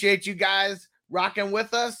 Appreciate you guys rocking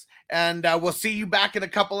with us, and we'll see you back in a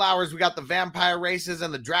couple hours. We got the vampire races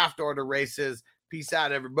and the draft order races. Peace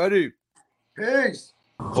out, everybody. Peace.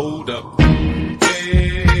 Hold up.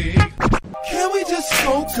 Hey, can we just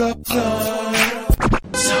smoke up time?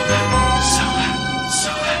 So high.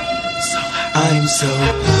 I'm so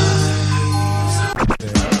high.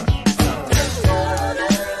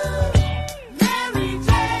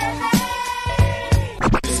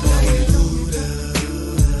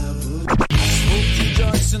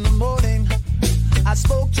 In the morning, I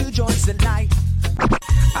smoke 2 joints at night.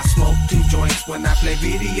 I smoke 2 joints when I play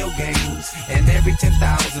video games, and every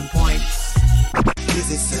 10,000 points. Is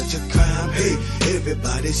it such a crime? Hey,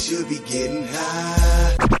 everybody should be getting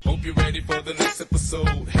high. Hope you're ready for the next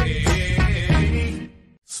episode. Hey,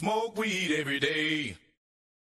 smoke weed every day.